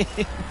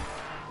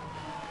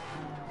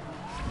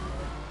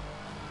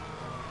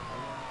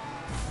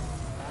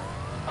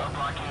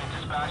 Block unit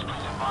dispatch,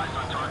 please advise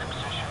on target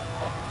position.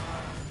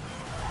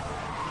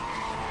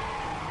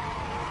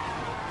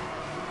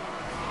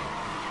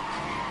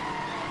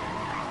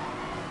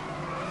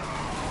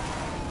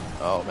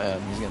 Oh man,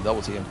 he's getting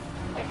double teamed.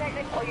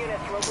 All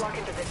units, roadblock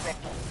in position.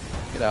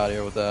 Get out of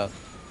here with that.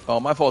 Oh,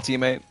 my fault,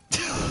 teammate.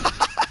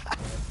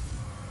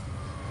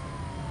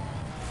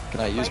 Can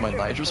I use my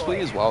nitrous,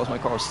 please? Why was my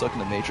car stuck in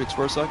the matrix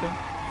for a second?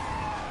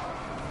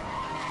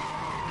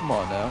 Come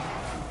on now.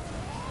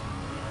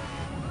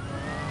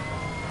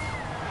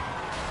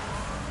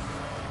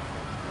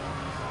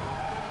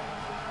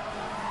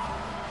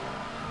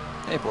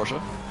 Hey,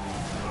 Porsche.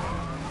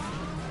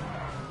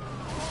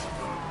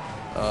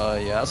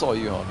 Yeah, that's all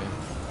you, homie.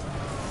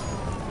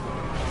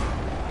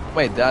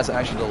 Wait, that's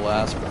actually the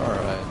last one.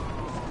 Alright.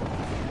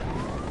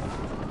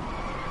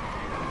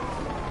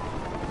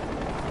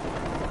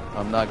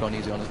 I'm not going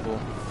easy on this bull.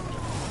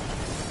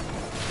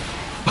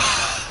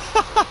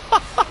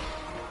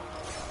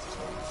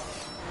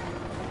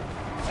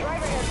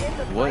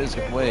 What is...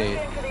 Wait.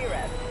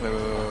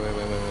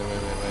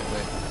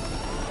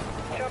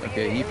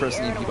 Okay, he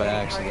pressed EP by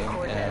accident,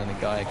 and the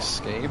guy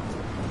escaped.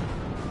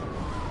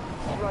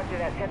 Roger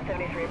that,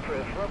 1073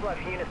 approved.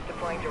 Roadblock units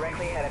deploying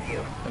directly ahead of you.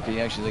 Okay,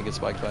 he actually did get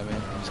spiked by me.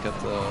 He just got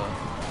the...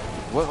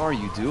 What are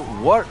you doing?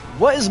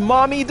 What is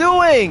mommy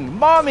doing?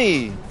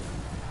 Mommy!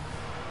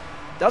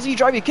 Doesn't he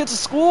drive your kids to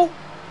school?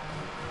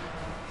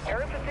 Air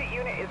pursuit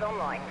unit is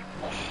online.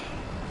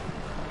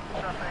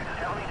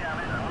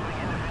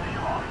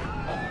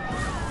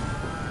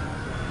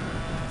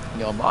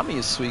 Yo, mommy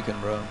is tweaking,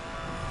 bro.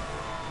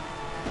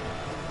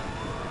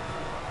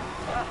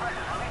 Suspect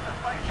has released a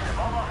spaceship.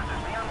 All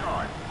officers be on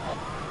guard.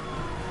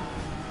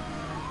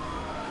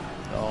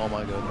 Oh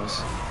my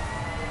goodness.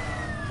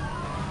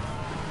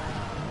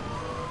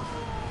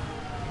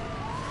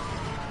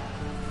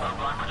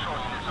 Roadblock patrol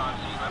units on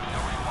scene. Let me know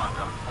where you want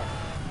them.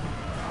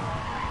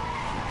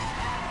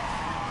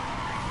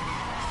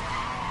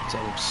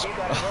 So, You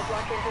got a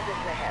roadblock in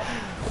position ahead.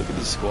 look at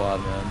the squad,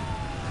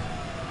 man.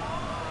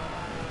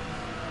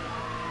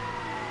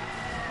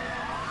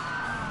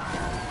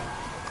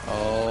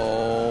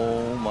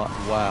 Oh my,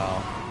 wow.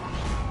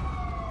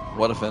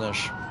 What a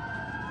finish.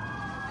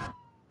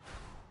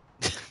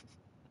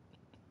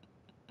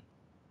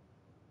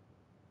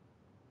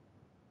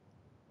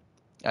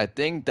 I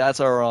think that's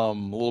our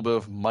little bit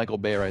of Michael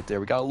Bay right there.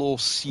 We got a little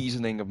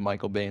seasoning of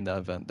Michael Bay in that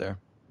event there.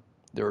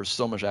 There was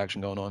so much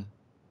action going on.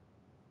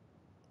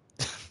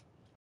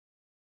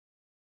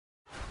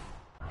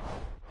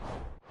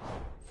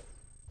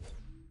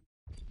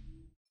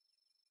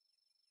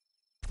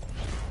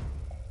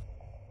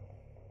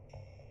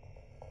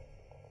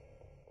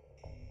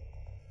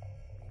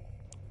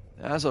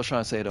 As I was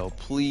trying to say though,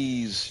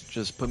 please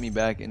just put me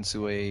back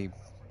into a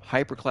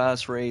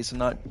hyperclass race and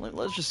not.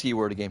 Let's just see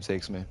where the game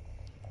takes me.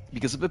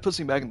 Because if it puts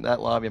me back in that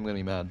lobby, I'm gonna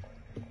be mad.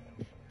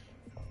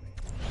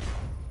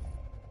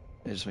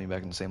 It just put me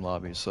back in the same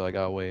lobby, so I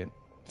gotta wait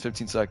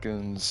 15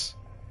 seconds.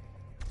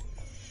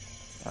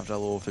 After that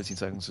little 15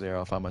 seconds there,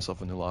 I'll find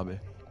myself a new lobby.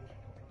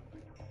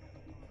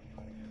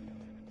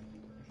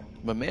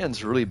 But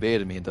man's really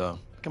baited me though.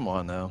 Come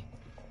on now.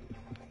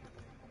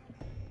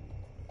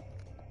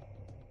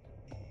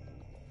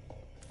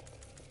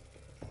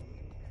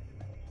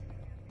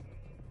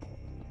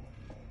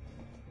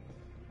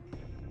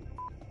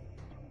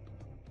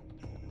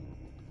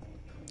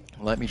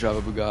 Let me drive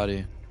a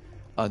Bugatti.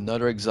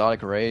 Another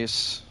exotic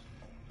race.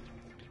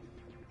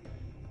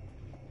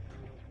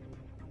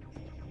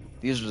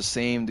 These are the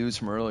same dudes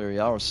from earlier.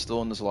 Y'all are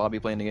still in this lobby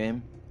playing the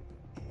game.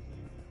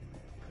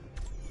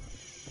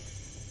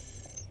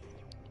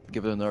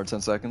 Give it another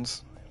 10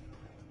 seconds.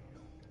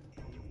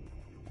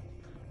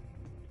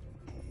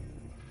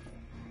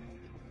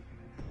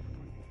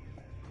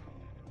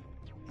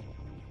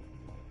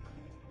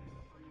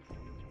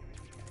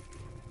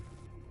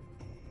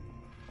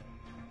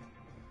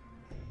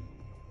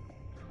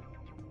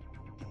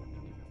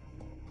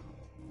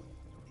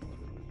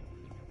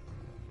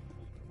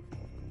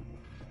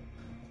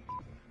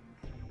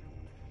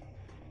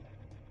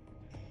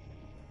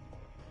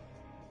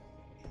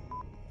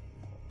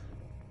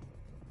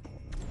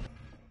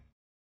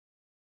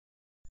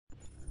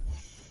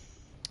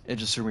 It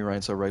just threw me right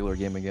into a regular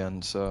game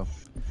again, so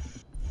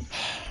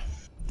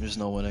there's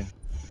no winning.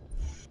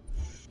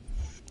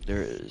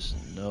 There is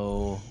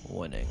no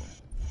winning.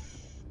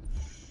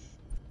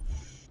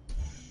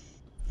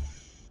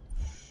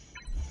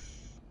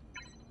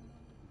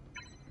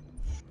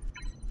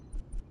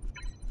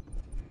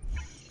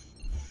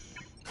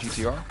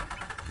 GTR?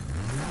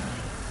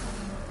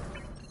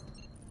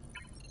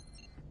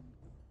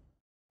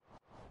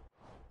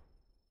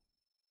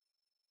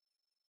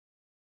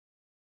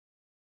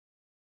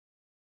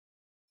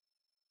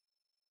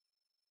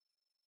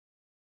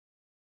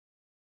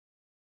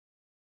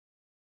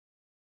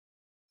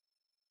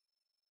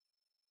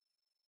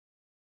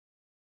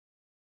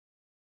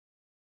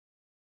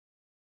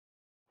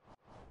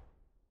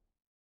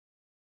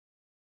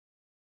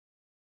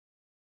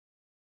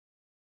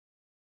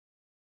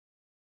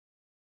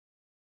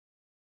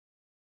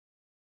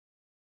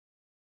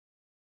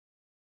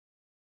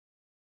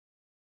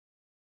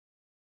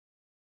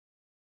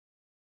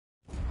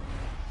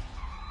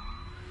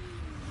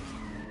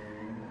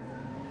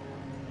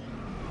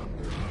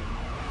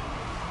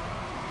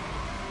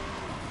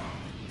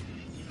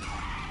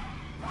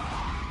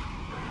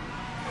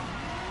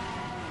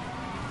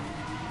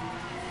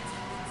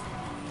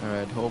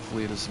 Alright,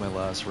 hopefully this is my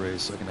last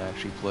race so I can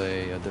actually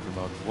play a different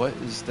mode. What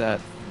is that?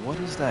 What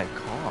is that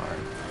car?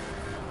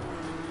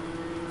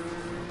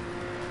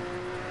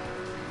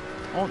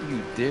 Don't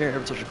you dare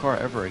ever touch a car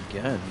ever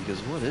again, because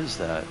what is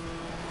that?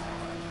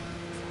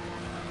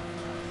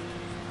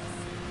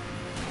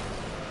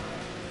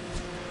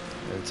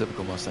 Yeah, the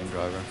typical Mustang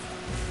driver.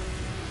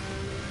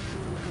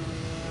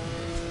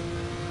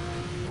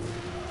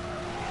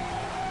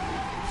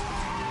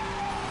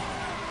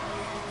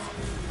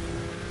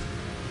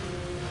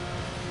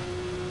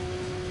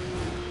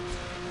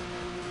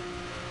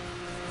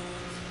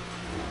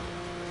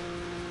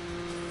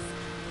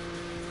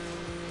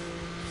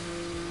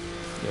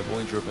 Yeah, I've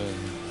only driven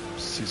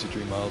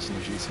 63 miles in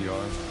the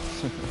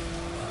GTR.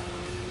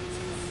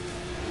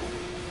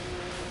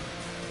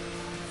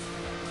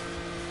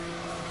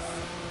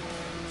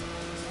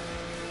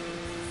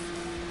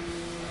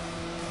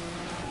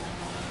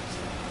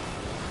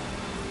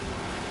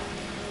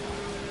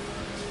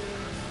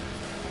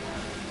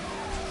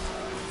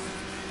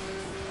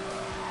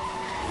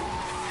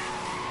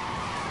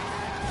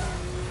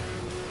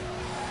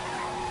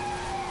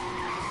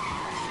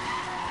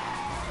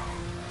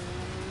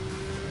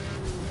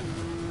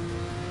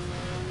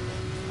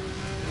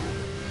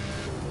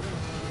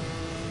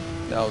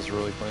 That was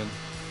really clean.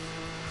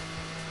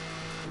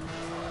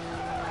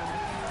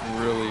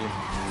 Really,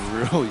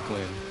 really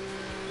clean.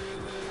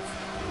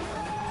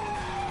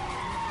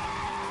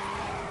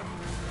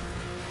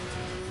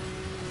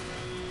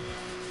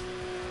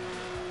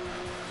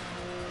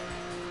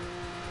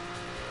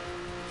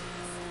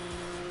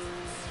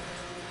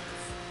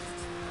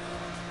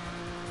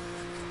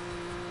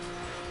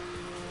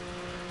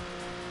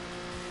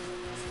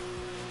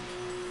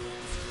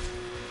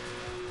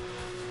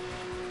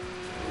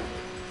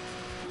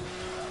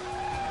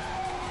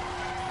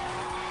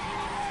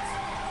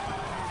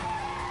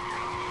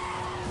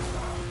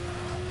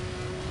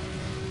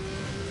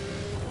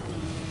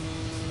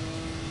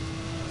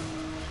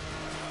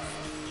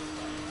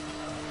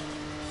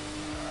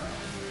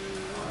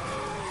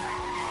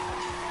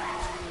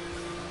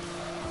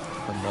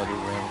 Another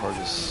Rampart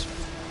just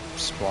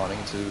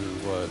spawning to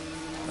what?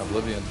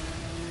 Oblivion.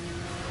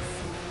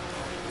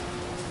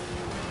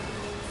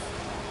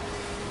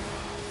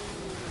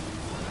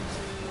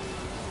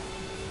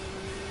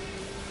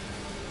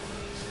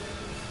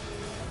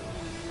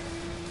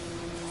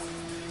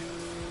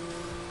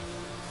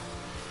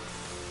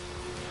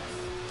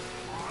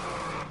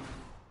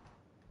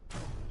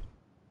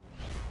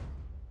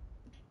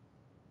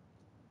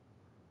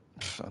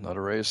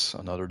 Another race,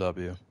 another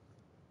W.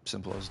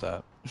 Simple as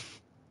that.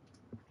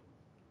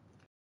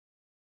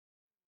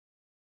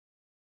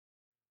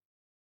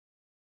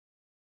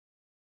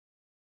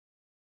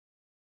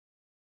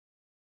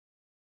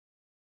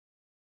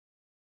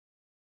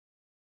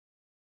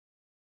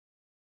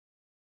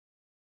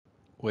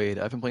 Wait,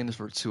 I've been playing this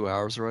for 2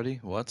 hours already?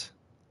 What?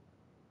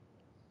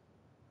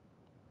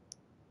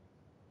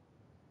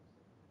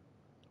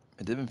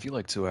 It didn't feel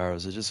like 2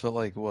 hours. It just felt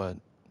like, what?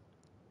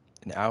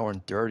 An hour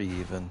and 30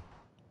 even.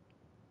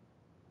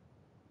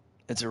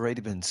 It's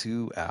already been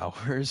 2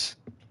 hours?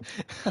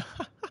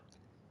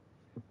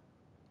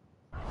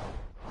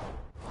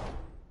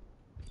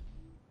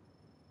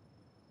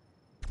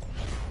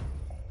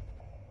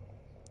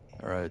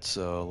 Alright,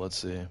 so let's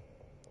see.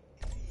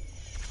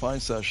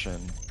 Find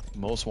session.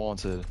 Most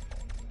wanted.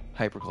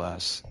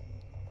 Hyperclass.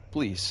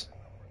 Please.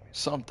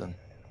 Something.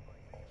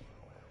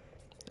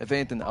 If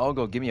anything, I'll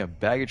go give me a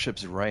bag of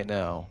chips right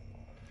now.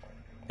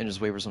 And just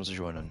wait for someone to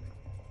join in.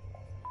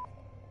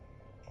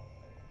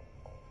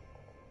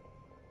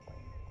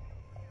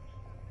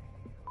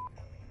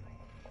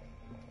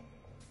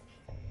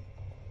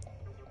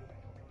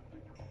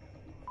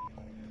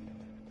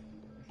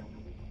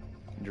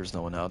 There's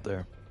no one out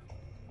there.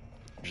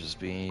 Just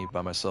me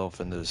by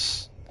myself in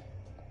this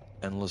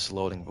endless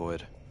loading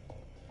void.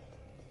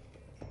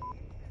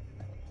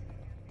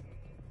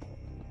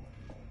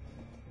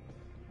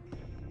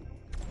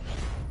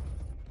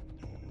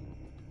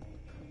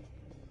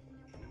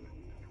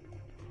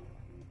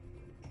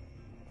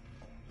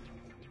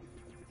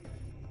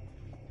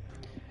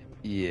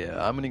 Yeah,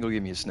 I'm gonna go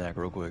get me a snack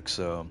real quick,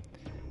 so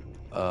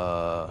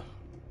uh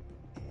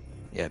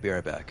yeah, be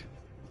right back.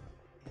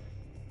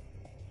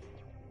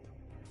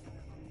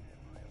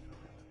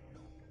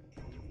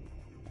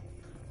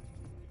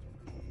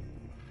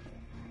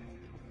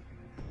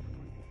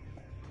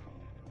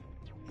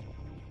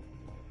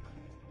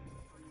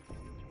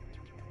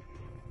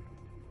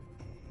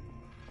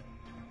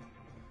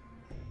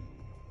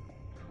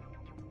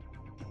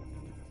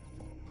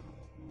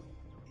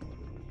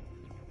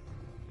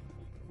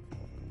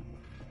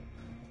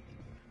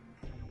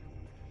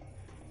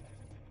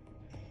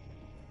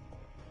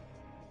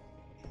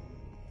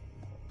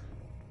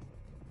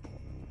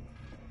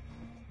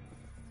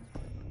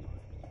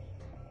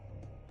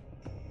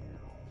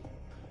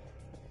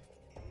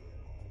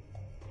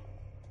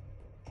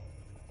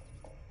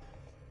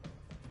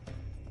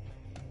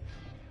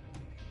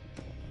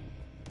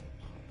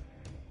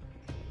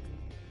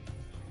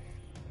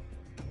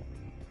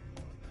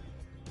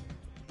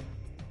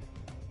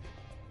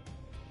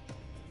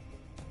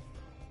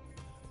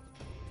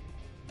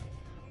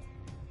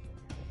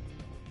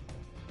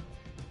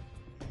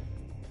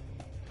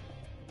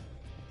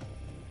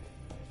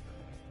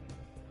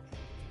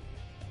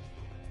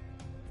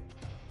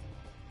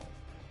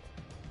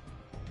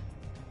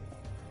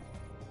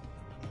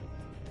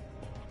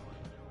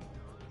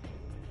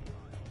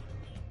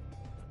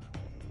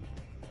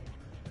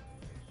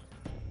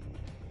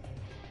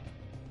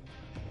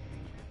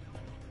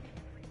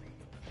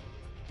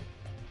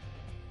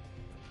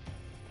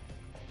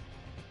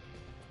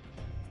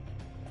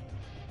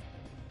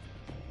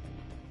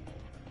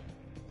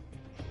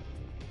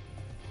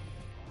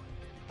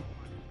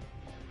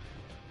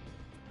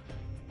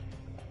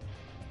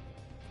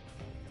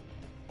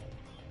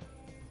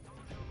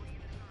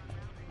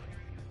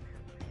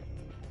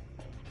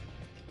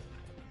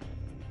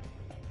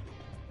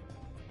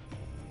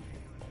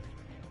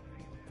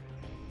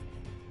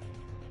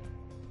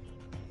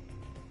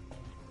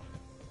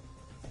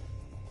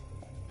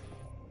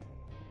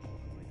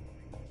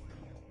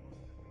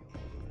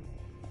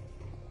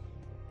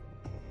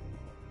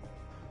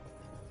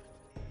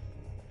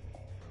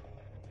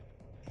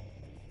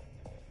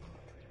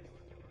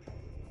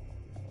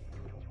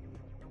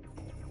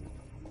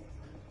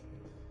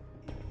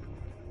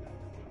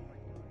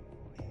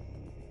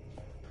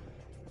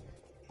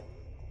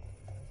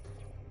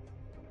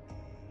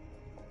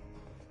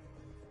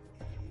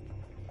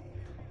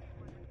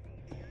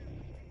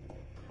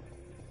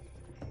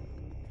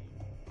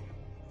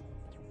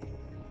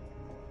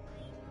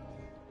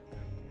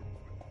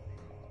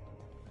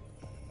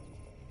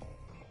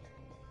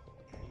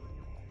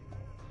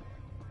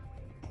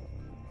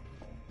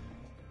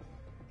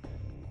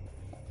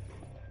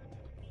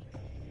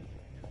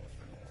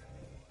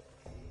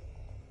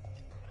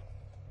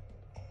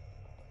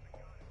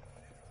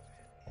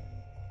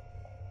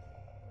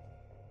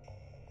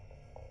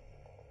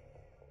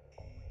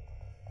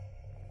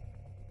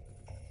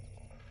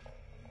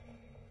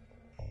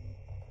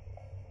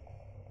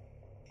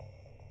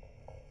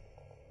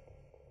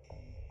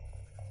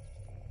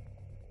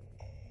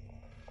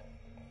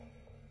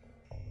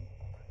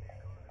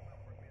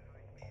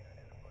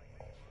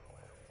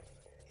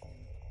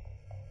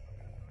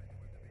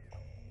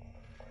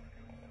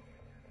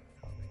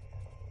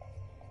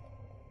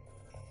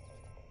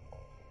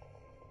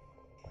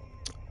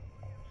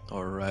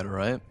 Alright,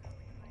 alright.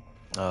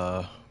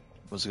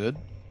 Was good?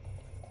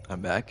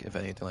 I'm back, if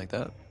anything like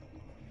that.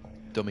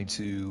 Don't mean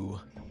to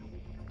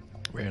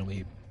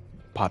randomly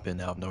pop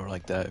in out of nowhere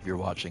like that if you're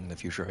watching in the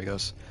future, I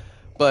guess.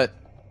 But,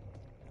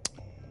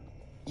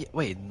 yeah,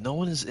 wait, no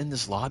one is in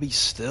this lobby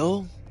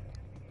still?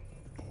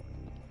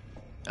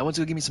 I went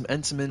to go give me some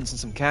Entenmann's and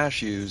some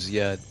cashews,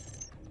 yet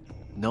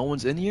no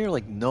one's in here?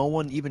 Like, no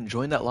one even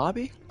joined that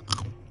lobby?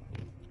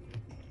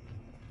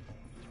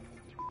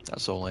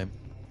 That's so lame.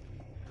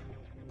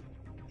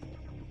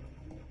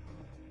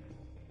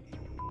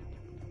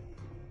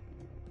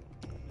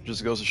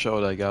 Just goes to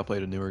show that I gotta play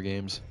the newer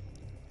games.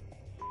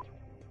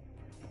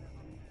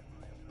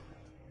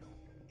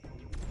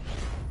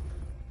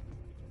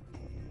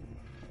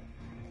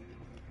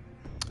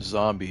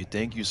 Zombie,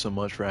 thank you so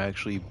much for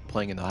actually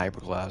playing in the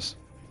hyperclass.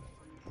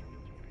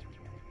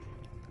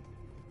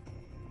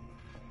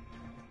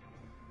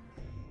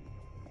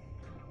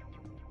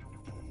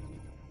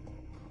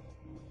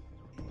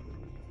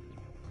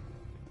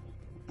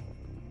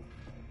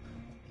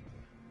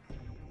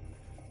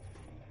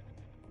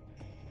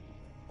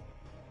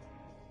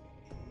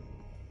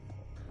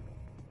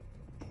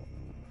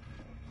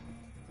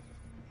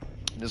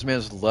 This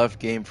man's left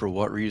game for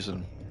what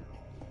reason?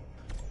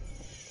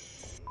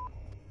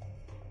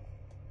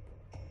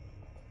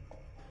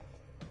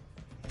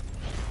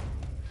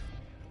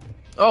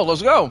 Oh,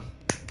 let's go!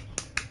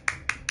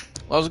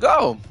 Let's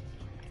go!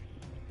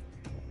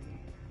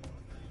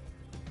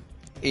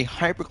 A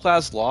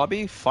hyperclass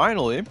lobby?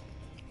 Finally!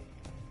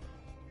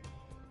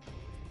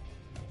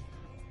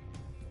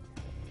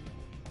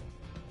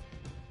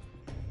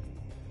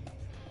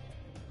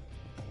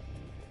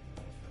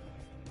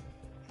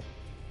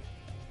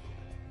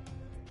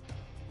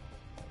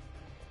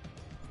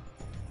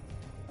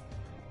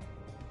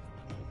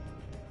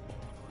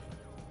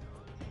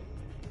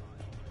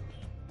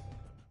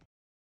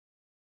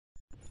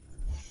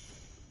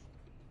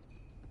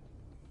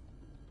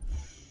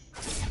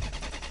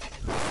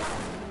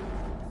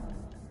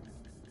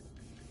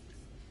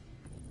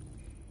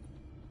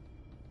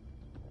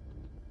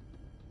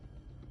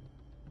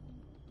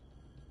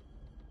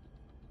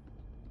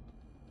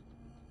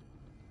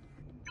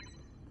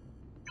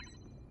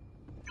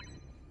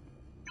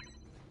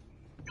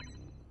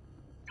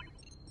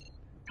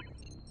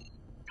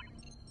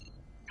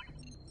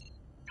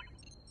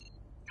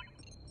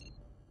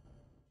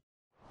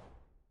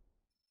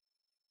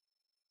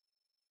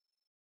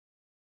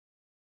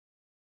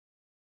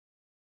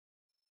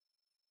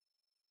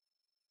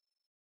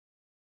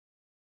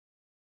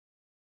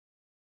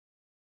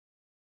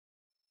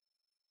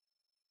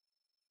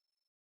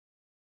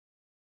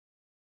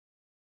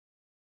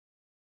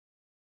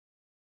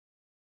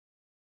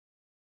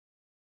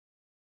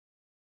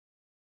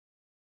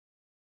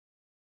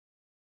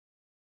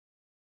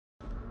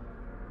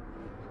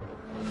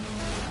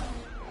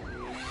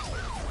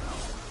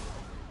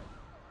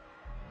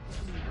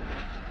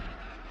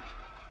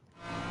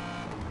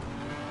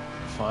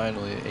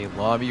 Finally, a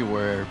lobby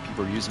where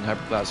people are using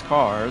hyperclass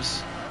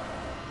cars.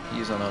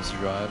 He's on us to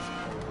drive.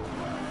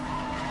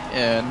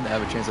 And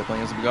have a chance at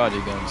playing as a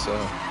Bugatti again, so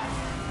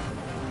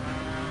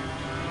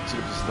let's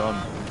get this done.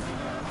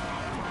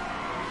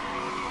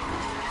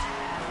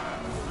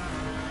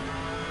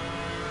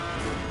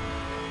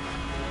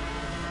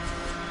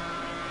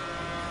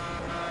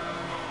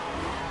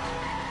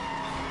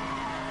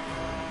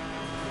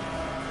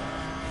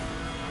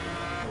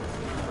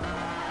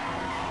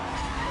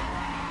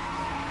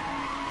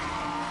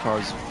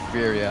 Car's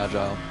very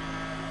agile.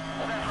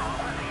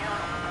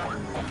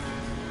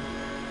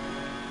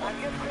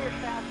 I've just cleared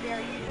fast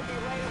air. He should be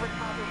right over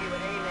top of you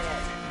at any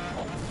minute.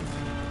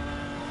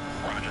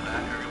 Roger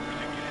that. Aerial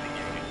pursuit unit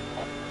engaging.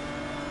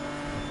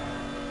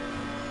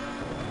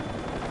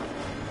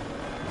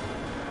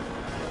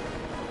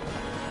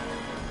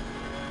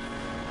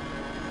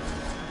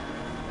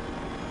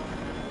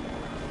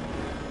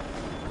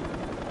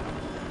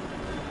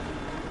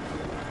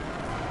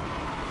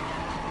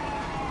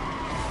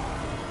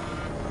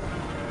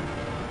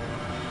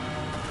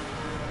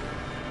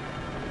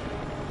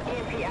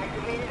 EMP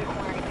activated,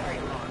 acquiring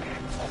target lock.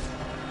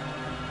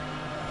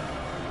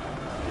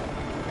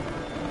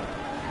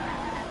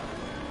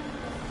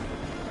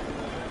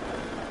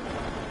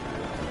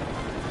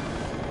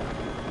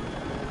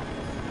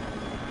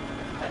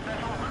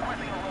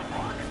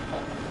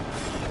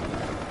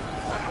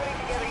 I'm putting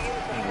together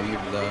units of heavy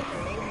Leave that.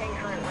 position. Maintain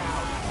current route.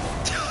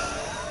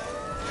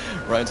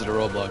 Right into the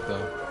roadblock,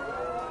 though.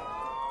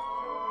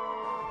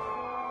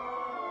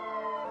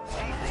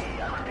 TC,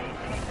 I repeat,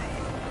 TC.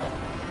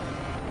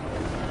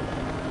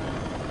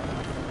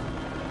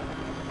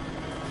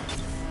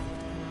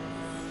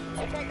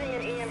 Detecting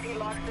an EMP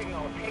lock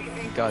signal. Take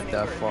advantage Got of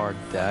that maneuvers. far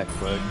that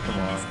quick, come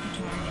on.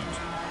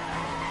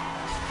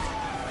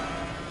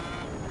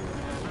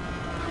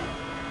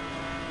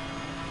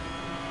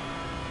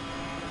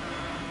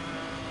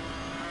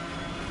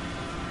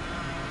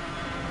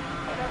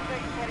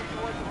 Suspect headed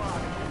towards the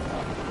lock.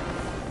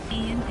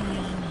 EMP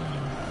online.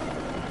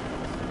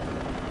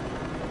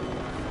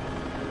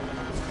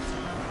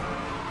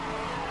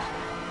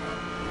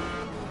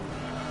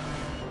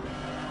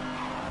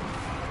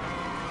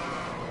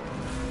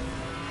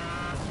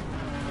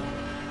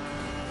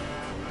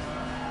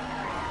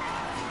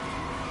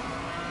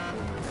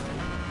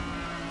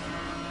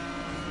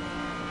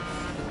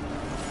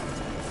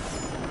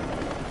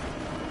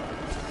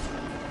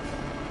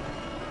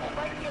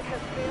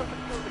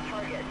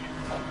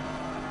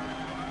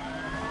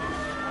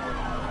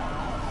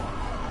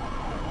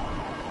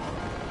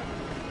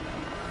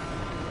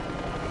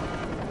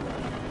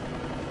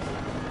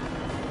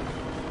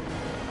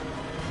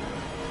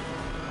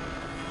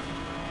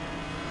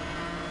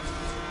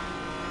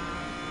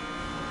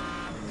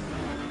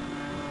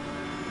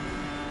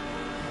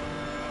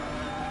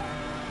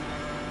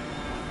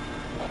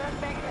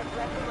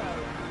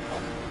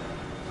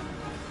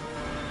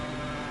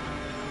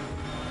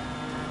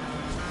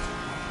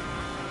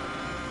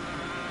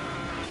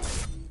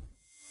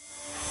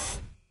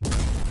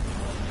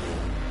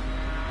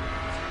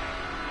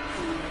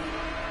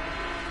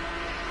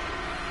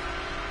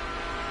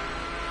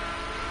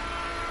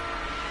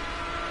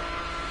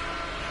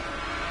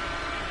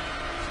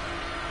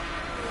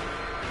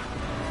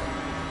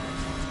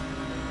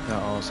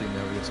 honestly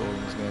never gets old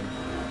in this game.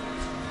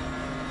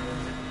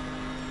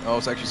 Oh,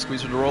 it's actually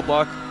squeezed through the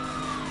roadblock.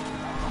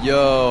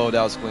 Yo,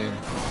 that was clean.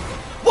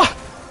 What?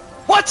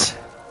 What?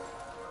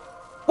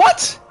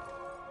 What?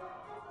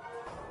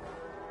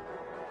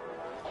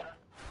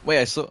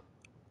 Wait, I saw.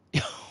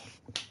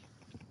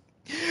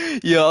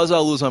 Yo, I was about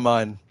to lose my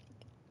mind.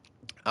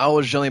 I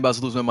was generally about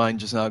to lose my mind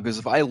just now because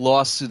if I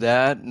lost to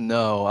that,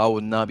 no, I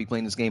would not be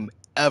playing this game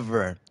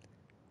ever,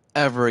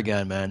 ever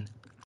again, man.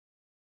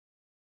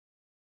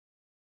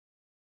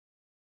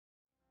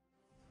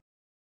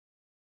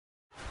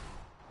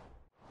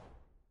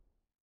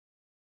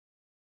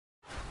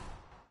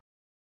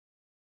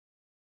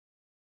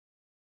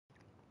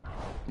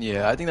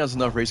 Yeah, I think that's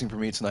enough racing for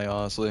me tonight,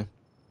 honestly.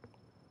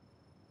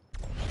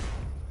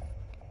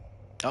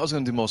 I was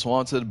gonna do Most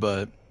Wanted,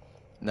 but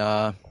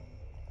nah.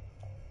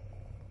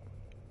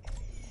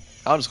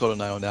 I'll just call it a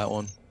night on that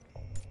one.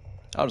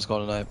 I'll just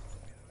call it a night.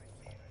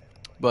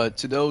 But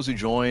to those who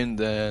joined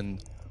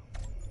and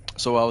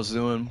saw what I was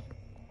doing,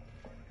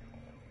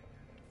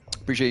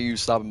 appreciate you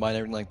stopping by and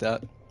everything like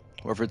that.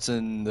 Or if it's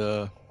in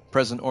the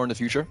present or in the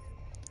future.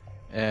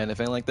 And if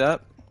anything like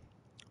that,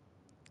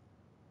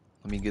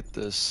 let me get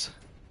this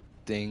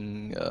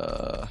thing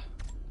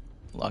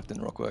locked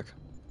in real quick.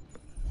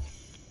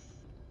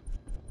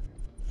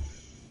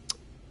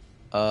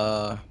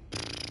 Uh,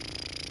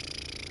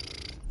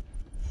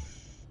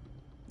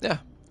 yeah,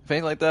 if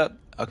anything like that,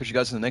 I'll catch you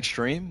guys in the next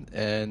stream,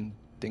 and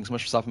thanks so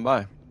much for stopping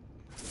by.